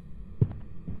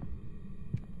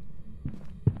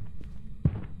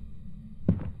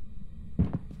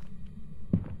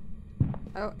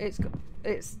 Oh,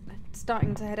 it's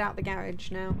starting to head out the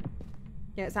garage now.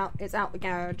 Yeah, it's out the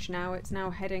garage now. It's now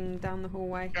heading down the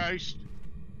hallway. Ghost.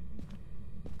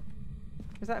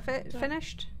 Is that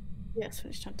finished? Yes,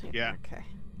 finished hunting. Yeah. Okay.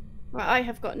 Right, I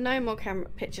have got no more camera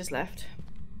pictures left.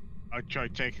 I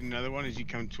tried taking another one as you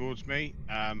come towards me,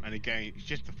 and again, it's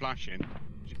just the flashing.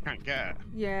 You just can't get it.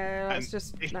 Yeah, that's And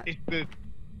just. It's the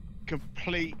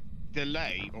complete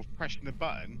delay of pressing the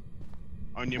button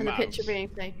on your And the mouse. picture being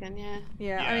taken, yeah.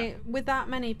 Yeah, Yeah. I mean, with that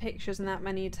many pictures and that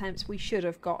many attempts, we should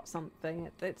have got something.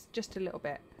 It's just a little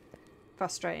bit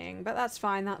frustrating, but that's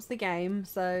fine. That's the game,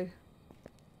 so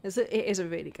it is a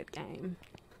really good game.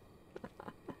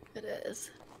 It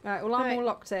is. Right, well, I'm Right. all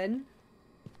locked in.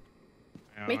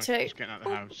 Yeah, Me I'm too. Just getting out of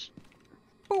the house.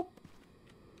 Boop.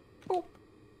 Boop.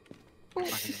 Back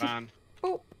in the van.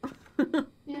 Boop.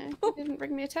 Yeah, you didn't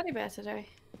bring me a teddy bear today.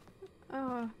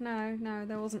 Oh, no,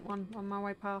 there wasn't one on my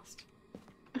way past.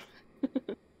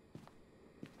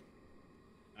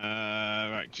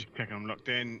 Right, just checking I'm locked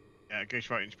in. Ghost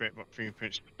writing spirit, but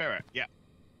fingerprints spirit. Yeah.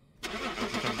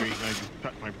 For some reason, I just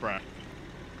touched my breath.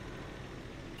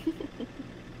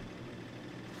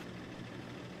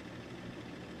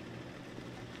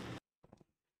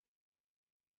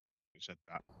 Who said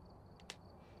that?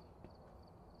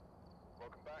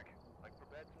 Welcome back. I've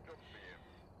prepared some jobs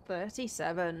for you.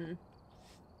 37.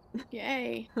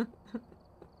 Yay.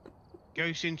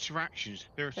 Ghost interactions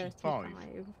 35.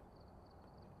 35.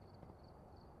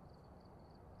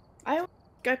 I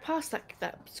go past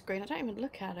that screen. I don't even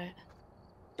look at it.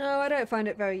 No, I don't find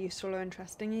it very useful or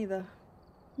interesting either.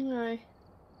 No.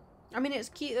 I mean, it's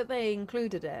cute that they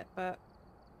included it, but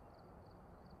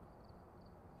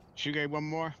Should we go one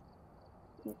more?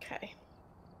 Okay.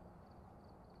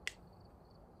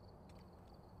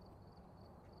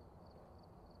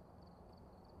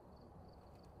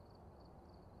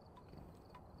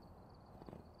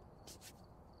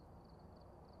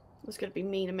 I was going to be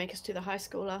mean and make us do the high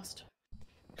school last.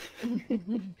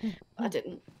 I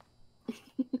didn't.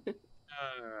 Alright,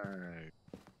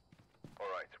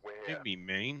 we're here. Didn't be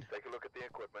mean. Take a look at the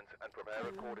equipment and prepare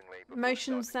accordingly. before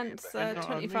motion starting the sensor, That's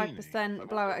what I mean. 25%,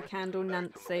 blow out a candle,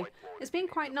 Nancy. It's been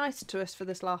quite nice to us for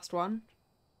this last one.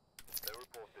 No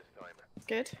report this time.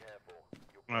 Good. Careful.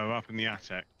 You'll Oh, up in the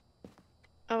attic.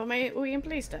 Oh, are we in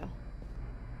Bleasdale?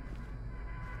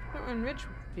 Not in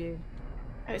Ridgeview.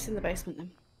 Oh, it's in the basement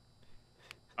then.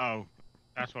 Oh,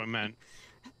 that's what I meant.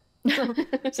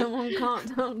 Someone can't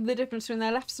tell the difference between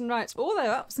their lefts and rights or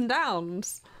their ups and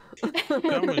downs.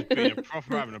 Someone's been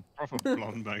having a proper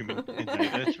blonde moment.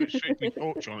 They switched my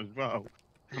torch on as well.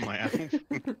 Oh, my elf.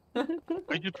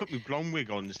 I just put my blonde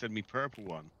wig on instead of my purple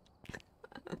one.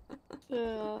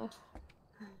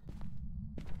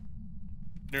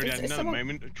 Nearly Is had another someone-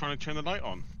 moment of trying to turn the light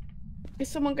on. Is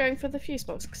someone going for the fuse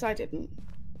box? Because I didn't.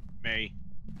 Me,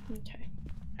 Okay.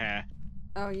 hair,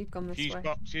 Oh, you've gone this fuse way.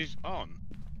 boxes on.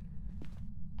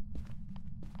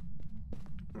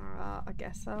 I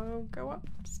guess I'll go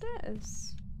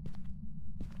upstairs.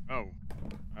 Oh,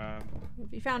 Have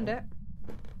you found it?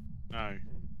 no.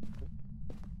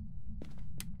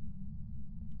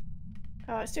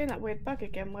 Oh, it's doing that weird bug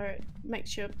again where it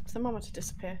makes your thermometer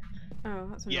disappear. Oh,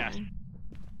 that's Yes. annoying.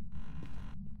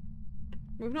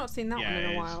 We've not seen that Yeah, one in it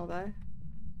a is. while, though.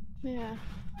 Yeah.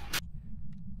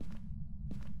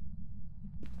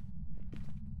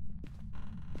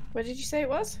 Where did you say it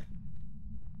was?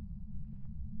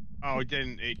 Oh, I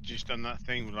didn't. It just done that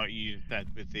thing like you said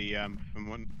with the from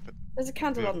one. There's a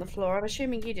candle Yeah. on the floor. I'm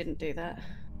assuming you didn't do that.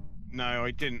 No,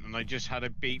 I didn't, and I just had a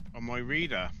beep on my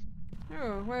reader.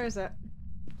 Oh, where is it?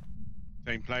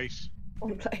 Same place.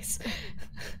 One place.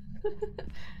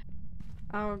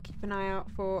 I'll keep an eye out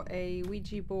for a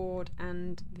Ouija board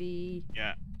and the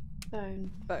Yeah.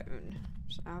 Phone. bone.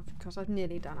 Because I've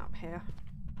nearly done up here.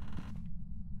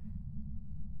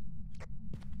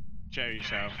 Show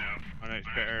yourself. I know it's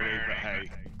a bit early, but hey.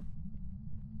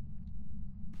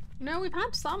 No, we've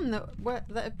had some that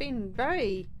have been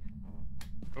very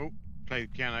Play the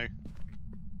piano.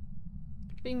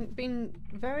 been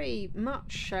very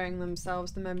much showing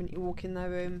themselves the moment you walk in their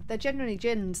room. They're generally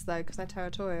jinns though, because they're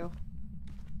territorial,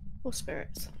 Or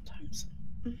spirits sometimes.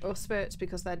 or spirits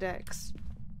because they're dicks.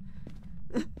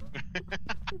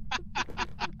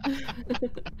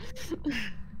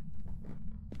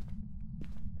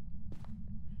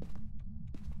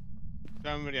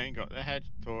 Somebody ain't got the head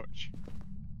torch.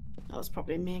 That was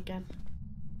probably me again.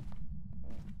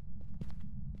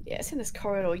 Yeah, it's in this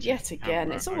corridor yet again.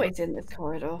 right, It's I always in this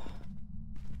corridor.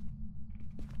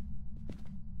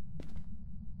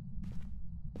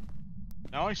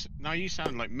 Now you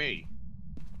sound like me.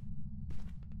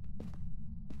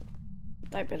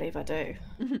 Don't believe I do.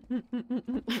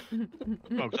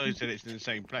 Well, because I said it's in the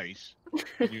same place.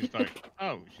 And you was like,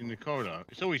 oh, it's in the corridor.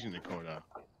 It's always in the corridor.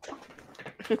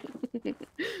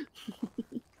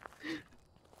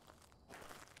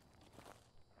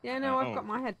 Yeah, no, I've Oh. got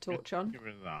my head torch on. Get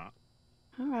rid of that.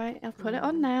 Alright, I'll put it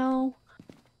on now.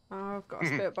 Oh, I've got a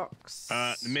spirit box.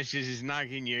 The missus is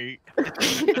nagging you.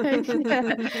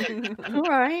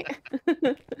 Alright.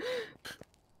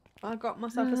 I got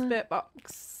myself a spirit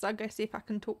box. I'll go see if I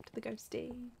can talk to the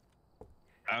ghostie.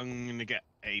 I'm gonna get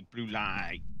a blue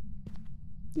light.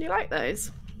 You like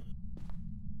those?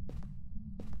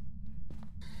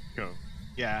 Cool.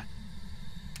 Yeah.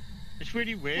 It's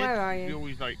really weird. Where are you? You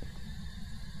always like.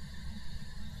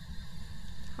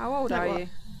 How old Like are what? you?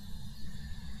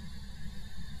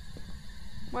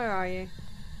 Where are you?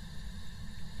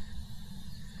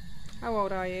 How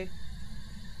old are you?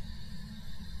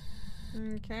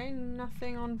 Okay,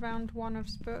 nothing on round 1 of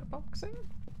spirit boxing.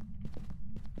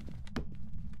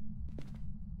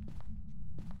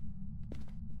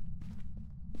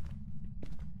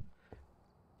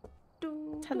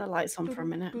 Turn the lights on for a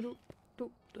minute. Do,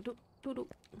 do, do, do, do,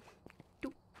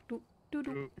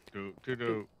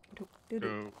 do.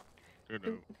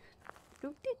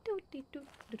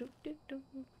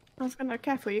 I was gonna be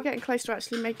careful. You're getting close to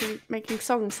actually making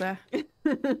songs there. Fairly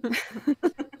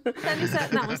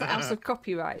certain that was out of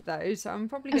copyright though, so I'm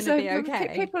probably going to So be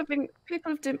okay. People have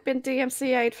been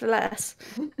DMCA'd for less.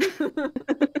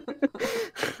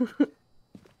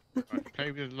 Right,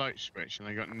 Disable the light switch, and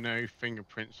I got no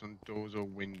fingerprints on doors or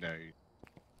windows.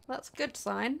 That's a good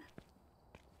sign.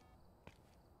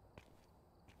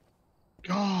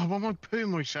 God, why am I pooing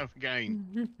myself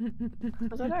again?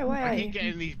 I don't know, where I are keep you?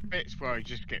 getting these bits where I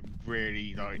just get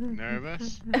really like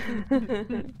nervous.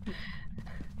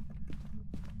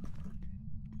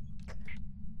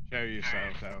 Show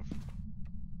yourself, Elf.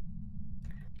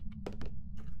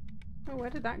 Oh, where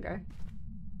did that go?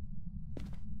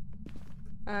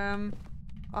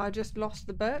 I just lost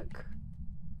the book.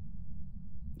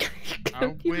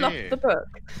 How You've lost weird. the book.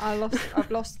 I've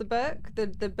lost the book.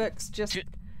 The book's just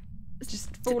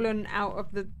fallen out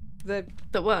of the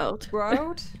The world.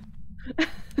 world.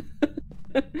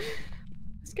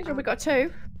 It's good job we got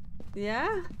 2.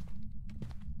 Yeah.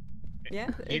 Yeah.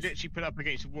 You It's, literally put it up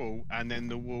against the wall, and then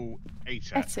the wall ate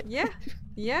it. That's it. yeah.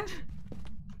 Yeah.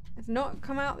 It's not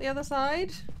come out the other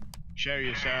side. Show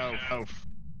yourself, Elf.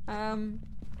 Where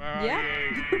are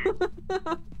Yeah.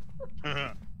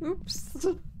 you? Oops.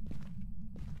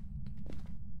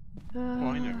 Oh,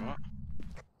 I know what.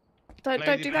 Don't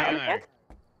Play the do that one piano. again.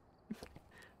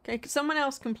 Okay, someone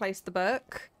else can place the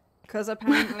book. Because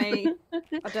apparently,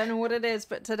 I don't know what it is,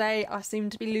 but today I seem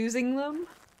to be losing them.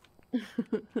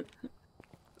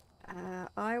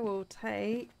 I will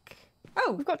take...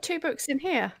 Oh! We've got 2 books in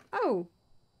here. Oh!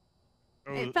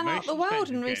 Oh, It fell out the motion world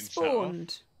sensor and getting set off.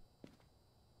 respawned.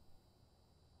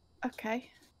 Okay.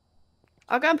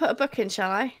 I'll go and put a book in, shall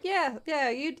I? Yeah,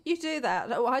 you do that.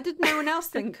 Why did no one else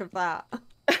think of that?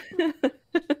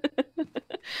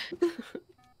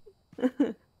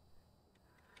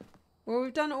 Well,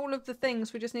 we've done all of the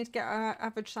things. We just need to get our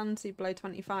average sanity below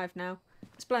 25 now.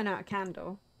 It's blown out a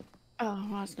candle. Oh,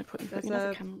 well, I was going to put There's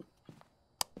another a- camera.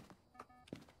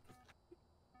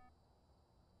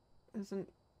 There's an...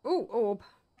 Ooh, orb.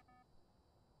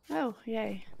 Oh,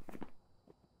 yay.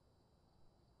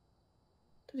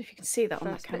 Don't know if you can see that on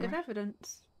that First bit of camera.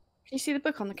 evidence. Can you see the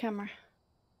book on the camera?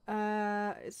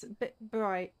 It's a bit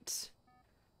bright.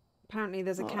 Apparently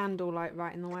there's a Oh. candle light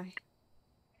right in the way.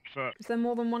 Fuck. Is there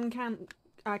more than one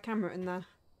camera in there?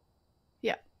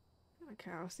 Yeah.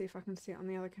 Okay, I'll see if I can see it on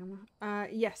the other camera.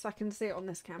 Yes, I can see it on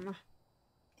this camera.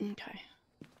 Okay.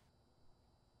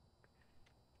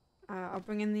 I'll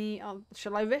bring in the...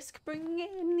 shall I risk bringing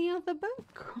in the other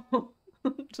book?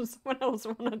 Does someone else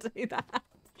want to do that?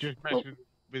 Just Well- mess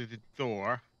with the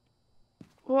door.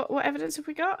 What evidence have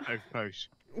we got? So close.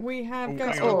 We have Oh,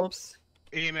 ghost hang on. orbs.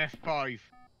 EMF 5.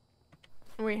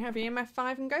 We have EMF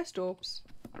 5 and ghost orbs.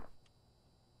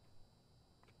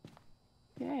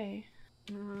 Yay.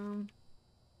 We need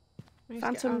to get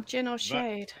Phantom, our- Gin or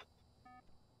Shade?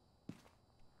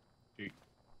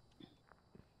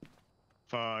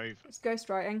 5. It's ghost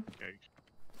writing. Okay.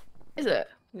 Is it?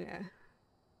 Yeah.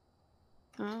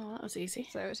 Oh, that was easy.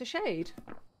 So it's a shade.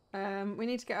 We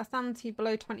need to get our sanity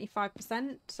below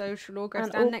 25%, so should all go And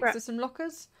stand all next gra- to some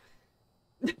lockers.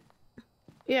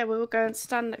 Yeah, we will go and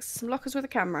stand next to some lockers with a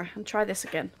camera and try this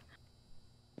again.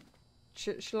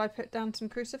 Shall I put down some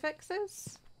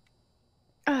crucifixes?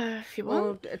 If you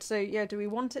want. Or, so yeah, do we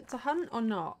want it to hunt or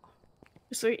not?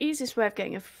 So the easiest way of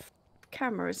getting a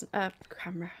camera is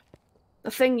camera.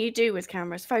 The thing you do with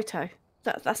cameras, photo.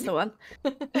 That's the one.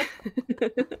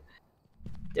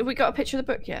 Have we got a picture of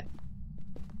the book yet?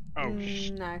 Oh,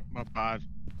 No. my bad.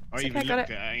 I It's even okay, got looked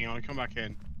it. at it. Hang on, I come back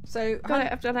in. So Got hunt,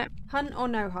 it. I've done it. hunt or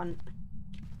no hunt?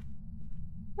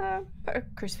 Put a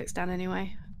crucifix down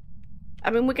anyway. I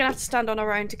mean, we're gonna have to stand on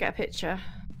our own to get a picture.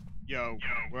 Yo,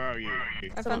 where are you?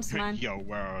 I found Simone. Yo,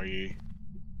 where are you?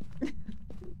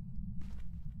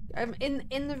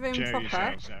 In the room Show proper.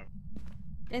 yourselves out.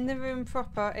 In the room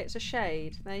proper, it's a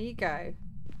shade. There you go.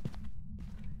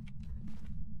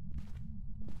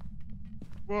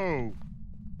 Whoa.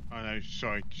 Oh no,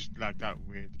 sorry, just lagged out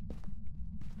weird.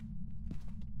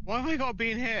 Why have I got to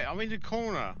be in here? I'm in the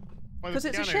corner. by the 'Cause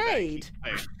it's a piano that shade.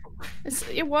 keeps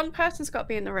playing. Yeah, one person's got to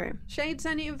be in the room. Shades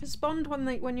only respond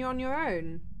when you're on your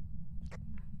own.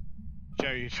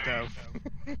 Show yourself.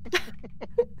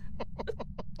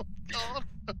 God.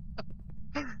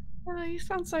 Oh, you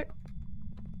sound so.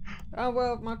 Oh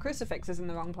well, my crucifix is in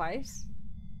the wrong place.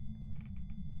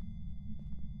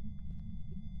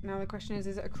 Now the question is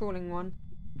it a crawling one?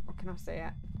 Or can I see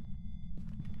it?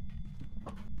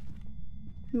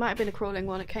 It might have been a crawling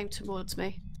one. It came towards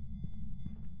me.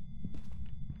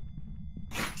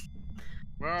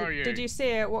 Where are you? Did you see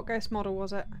it? What ghost model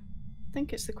was it? I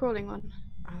think it's the crawling one.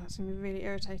 Oh, that's gonna be really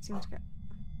irritating to get.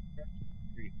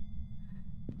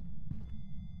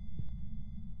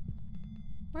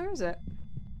 Where is it?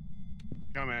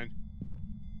 Come in.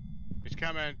 It's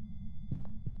coming.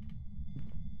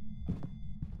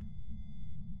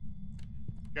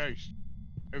 Ghost.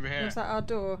 Over here. Is that our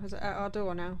door? Is it at our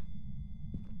door now?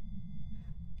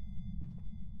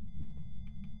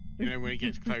 You know when it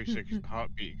gets closer because the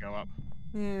heartbeat go up.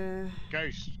 Yeah.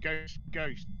 Ghost, ghost,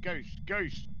 ghost, ghost,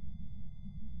 ghost.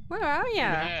 Where are Over you?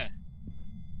 here.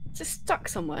 Is it stuck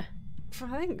somewhere?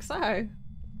 I think so.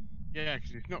 Yeah,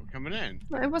 because it's not coming in.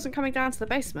 Well, it wasn't coming down to the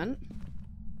basement.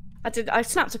 I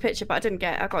snapped a picture, but I didn't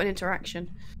get it. I got an interaction.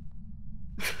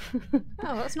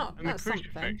 Oh, that's not. And the That's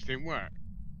crucifix something. didn't work.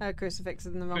 Crucifix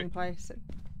is in the wrong place.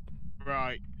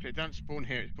 Right, so it doesn't spawn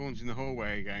here, it spawns in the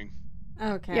hallway again.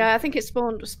 Okay. Yeah, I think it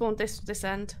spawned this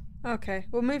end. Okay.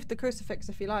 We'll move the crucifix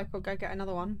if you like, or go get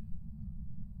another one.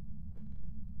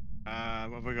 What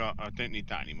have I got? I don't need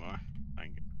that anymore.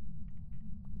 Thank you.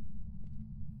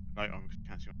 Right, I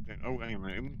can't see what I'm doing. Oh, hang on a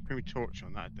minute. Let me put my torch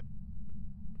on that.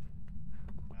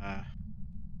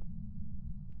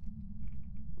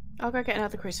 I'll go get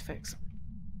another crucifix.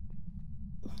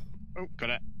 Oh,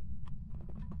 got it.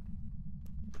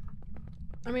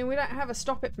 I mean, we don't have a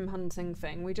stop it from hunting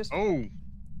thing. We just. Oh,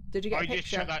 Did you get I a just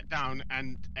picture? shut that down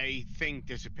and a thing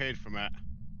disappeared from it.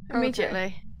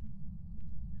 Immediately.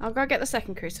 I'll go get the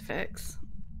second crucifix.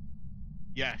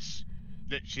 Yes,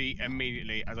 literally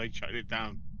immediately as I shut it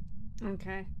down.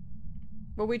 Okay.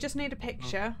 Well, we just need a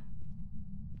picture.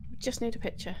 Just need a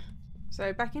picture.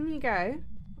 So back in you go.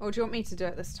 Or do you want me to do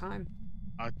it this time?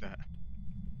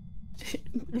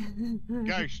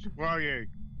 Ghost, where are you?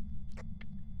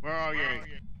 Where are you?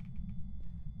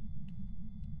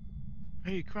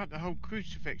 Hey, crap, the whole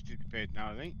crucifix disappeared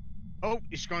now, I think. Oh,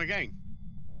 it's gone again.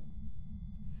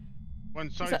 One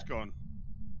side's that- gone.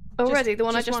 Already, the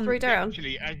one I just just one- threw down.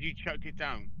 Actually, as you chucked it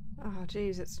down. Oh,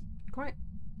 jeez, it's quite.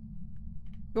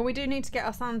 Well, we do need to get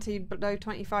our sanity below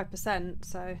 25%.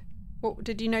 So, what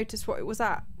did you notice? What it was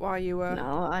at while you were?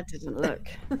 No, I didn't look.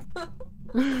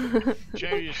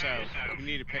 Show yourself. We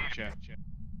need a picture.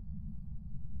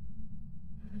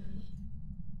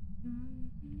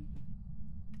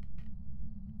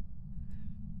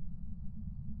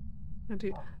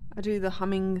 I do the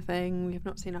humming thing. We have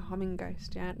not seen a humming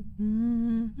ghost yet.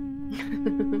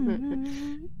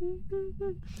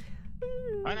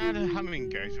 I had a humming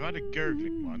ghost. I had a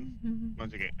gurgling one.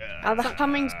 Once again. The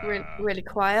humming's really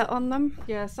quiet on them.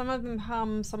 Yeah, some of them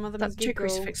hum, some of them That's two giggle.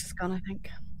 crucifixes gone, I think.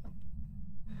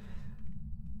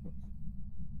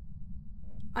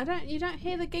 You don't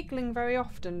hear the giggling very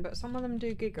often, but some of them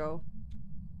do giggle.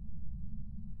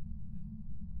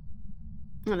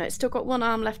 Oh, no, it's still got one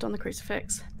arm left on the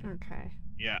crucifix. Okay.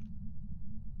 Yeah.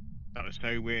 That was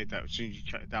so weird that as soon as you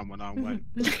shut it down, one arm went.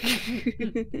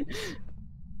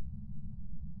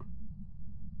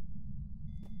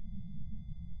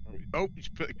 Oh,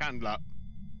 just put the candle up.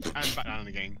 And back down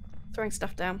again. Throwing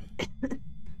stuff down.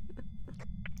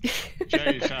 Show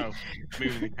yourself.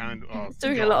 Moving the candle. Oh, It's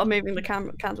doing a God. lot of moving the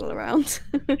candle around.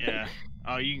 Yeah.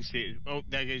 Oh, you can see it. Oh,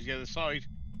 there goes the other side.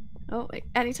 Oh,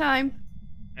 anytime.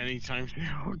 Anytime soon.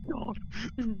 Oh, God.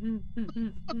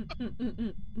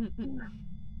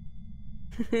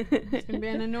 It's gonna be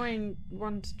an annoying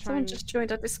one to try Someone and just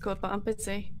joined our Discord, but I'm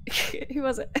busy. Who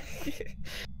was it?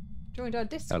 join our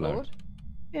Discord. Hello.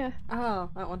 Yeah. Oh,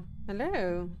 that one.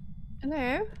 Hello.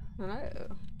 Hello. Hello.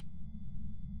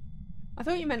 I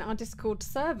thought you meant our Discord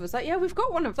servers. Like, yeah, we've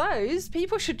got one of those.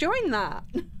 People should join that.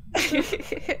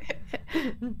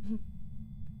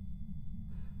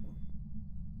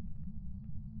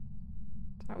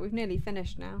 So we've nearly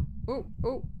finished now. Oh,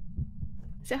 oh.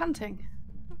 Is it hunting?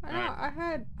 I know, I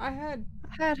heard I heard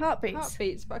heartbeats.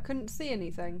 heartbeats, but I couldn't see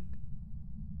anything.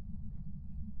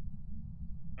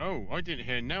 Oh, I didn't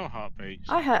hear no heartbeats.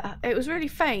 I heard it was really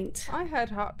faint. I heard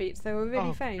heartbeats. They were really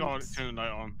oh, faint. God, turn the light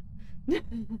on. It's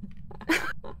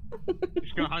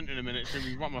going to hunt in a minute. It's going to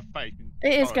be right on my face.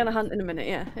 It is Oh, going to hunt in a minute,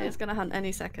 yeah. It is going to hunt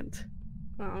any second.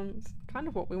 It's kind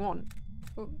of what we want.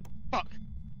 Oh, Fuck.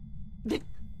 is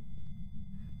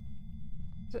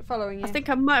it following you? I think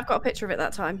I might have got a picture of it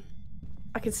that time.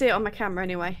 I can see it on my camera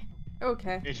anyway.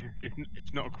 Okay. It's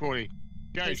not a crawly.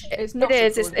 Ghost. It's not.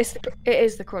 It is. so cool. It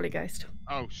is the crawly ghost.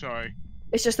 Oh, sorry.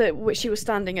 It's just that she was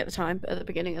standing at the time, at the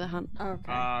beginning of the hunt. Okay.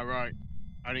 Ah, right.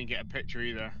 I didn't get a picture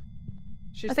either.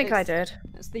 She's- I think I it's- did.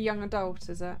 It's the young adult,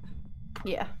 is it?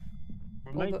 Yeah.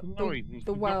 Well, Or make the- noise. It's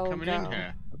the not well coming in girl.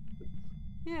 here.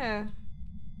 Yeah.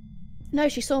 No,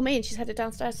 she saw me and she's headed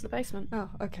downstairs to the basement. Oh,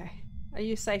 okay. Are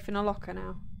you safe in a locker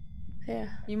now? Yeah.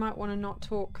 You might want to not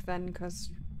talk then, because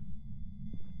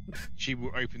She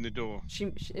will open the door.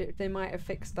 they might have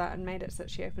fixed that and made it so that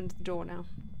she opens the door now.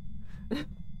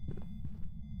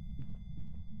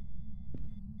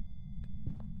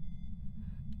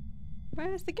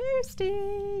 Where's the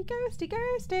ghosty? Ghosty,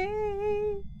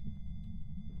 ghosty!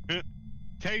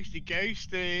 Toasty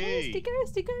Ghosty, ghosty.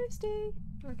 ghosty, ghosty.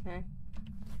 Okay.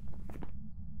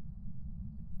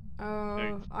 Oh,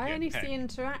 Don't I get only pecked. see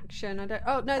interaction. I don't.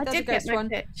 Oh no, I there's a did get ghost my one.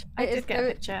 pitch. I It is- did get a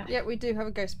picture. Yeah, we do have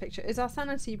a ghost picture. Is our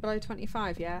sanity below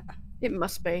 25 yet? It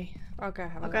must be. I'll go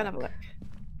have a I'll look. go and have a look.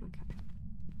 Okay.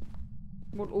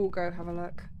 We'll all go have a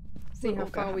look. See We'll how all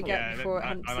go far have we a get Yeah, before it I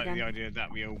hunts like again. the idea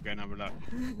that we all go and have a look.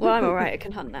 Well, I'm alright. I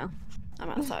can hunt now. I'm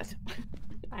outside.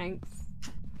 Thanks.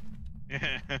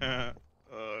 Yeah.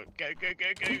 Go, go, go,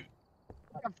 go.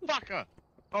 Fucker.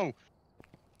 Oh.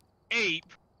 Ape.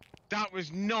 That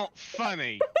was not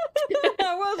funny.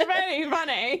 That was very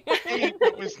funny. Ape,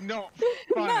 that was not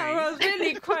funny. That was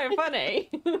really quite funny.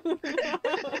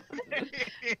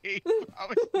 Ape, that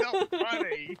was not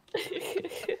funny.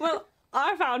 Well,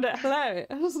 I found it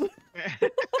hilarious.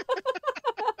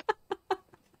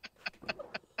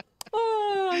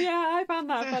 Oh yeah, I found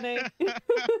that funny.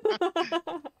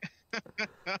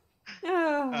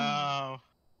 Oh.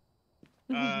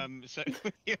 So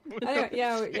Anyway,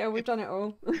 yeah, we've done it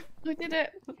all. We did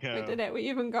it. We did it. We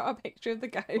even got a picture of the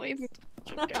ghost. What even?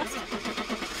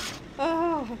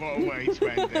 Oh. What a way to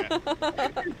end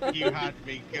it. You had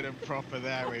me good and proper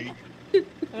there, Eve.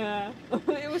 Yeah.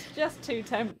 It was just too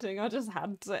tempting. I just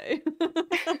had to.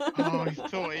 Oh, I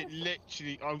thought it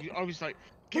literally. I was like,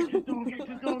 get the door, get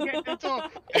the door, get the door.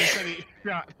 And then it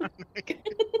shut.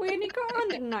 We only got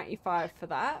 195 for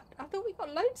that. I thought we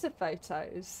got loads of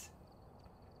photos.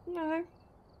 No.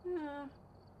 Yeah.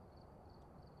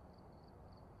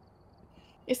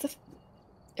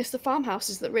 It's the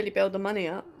farmhouses that really build the money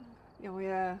up. Oh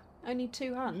yeah. Only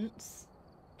 2 hunts.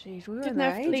 Jeez, we were Didn't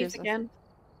there have to leave ages. again.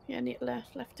 Yeah, and it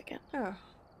left again. Oh.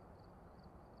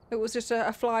 It was just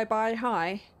a flyby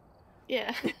high.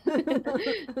 Yeah.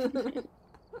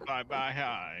 Bye bye,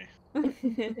 hi. Yeah,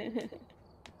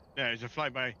 it's a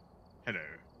flyby. Hello.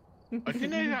 I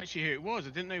didn't know actually who it was. I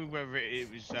didn't know whether it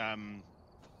was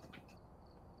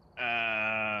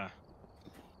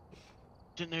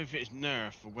didn't know if it's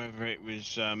Nerf or whether it was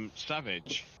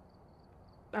Savage.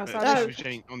 Oh, But Savage. Savage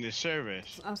ain't on this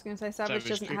service. I was going to say Savage Savage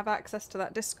doesn't could- have access to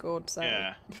that Discord, so.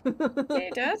 Yeah. Yeah,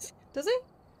 it does. Does he?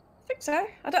 I think so.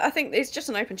 I think it's just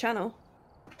an open channel.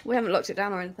 We haven't locked it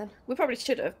down or anything. We probably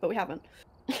should have, but we haven't.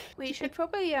 We should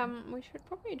probably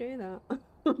do that.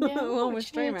 Yeah, While we we're should.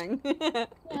 streaming.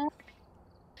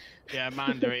 Yeah,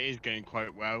 Amanda, it is going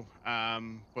quite well.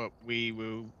 But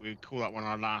we'll call that one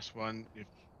our last one. If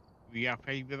we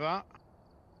happy with that?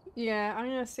 Yeah, I'm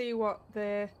gonna see what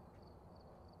the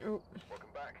Welcome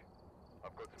back.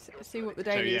 I've got some jobs see what the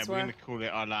So yeah, dailies we're were. gonna call it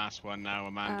our last one now,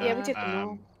 Amanda. Yeah, we did them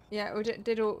all. Yeah, we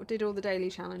did all the daily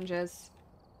challenges.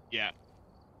 Yeah.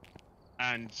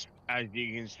 And as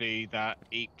you can see, that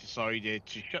Eep decided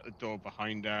to shut the door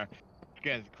behind her,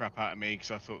 scared the crap out of me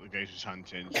because I thought the ghost was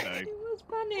hunting. So It was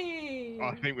funny.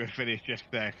 I think we're finished just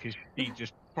there because she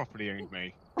just properly owned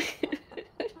me.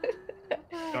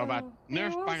 So I've had Oh, it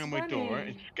Nerf was bang on my door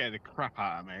funny. and scared the crap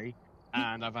out of me,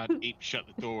 and I've had Eep shut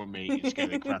the door on me and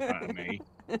scared the crap out of me.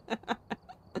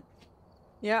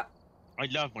 Yeah, I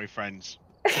love my friends.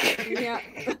 yeah.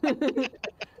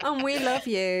 And we love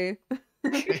you.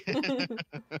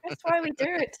 That's why we do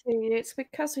it to you. It's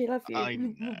because we love you. I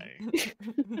know.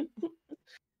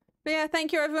 But yeah,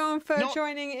 thank you everyone for Not-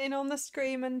 joining in on the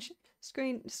stream and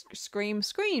stream.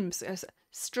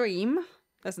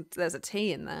 There's a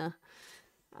T in there,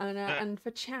 and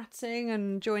for chatting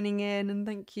and joining in, and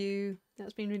thank you.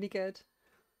 That's been really good.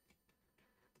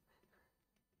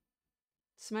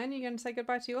 Simone, you going to say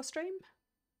goodbye to your stream?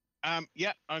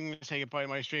 Yeah, I'm going to say goodbye to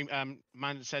my stream.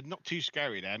 Amanda said not too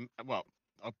scary then. Well,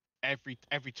 every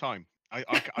time. I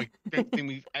don't think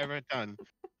we've ever done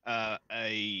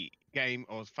a game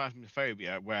of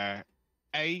Phamophobia where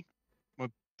A, my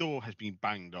door has been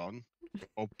banged on,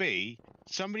 or B,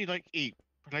 somebody like Eep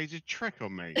plays a trick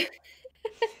on me.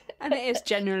 And it is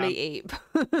generally Eep.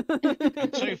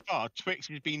 And so far, Twix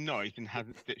has been nice and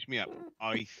hasn't stitched me up,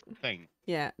 I think.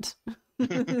 Yet.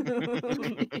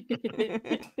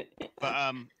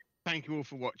 But thank you all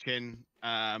for watching.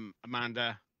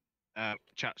 Amanda,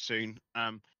 chat soon.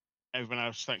 Everyone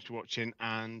else, thanks for watching,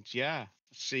 and yeah,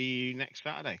 see you next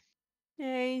Saturday.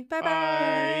 Yay. Bye-bye.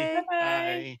 Bye. Bye-bye.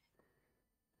 Bye.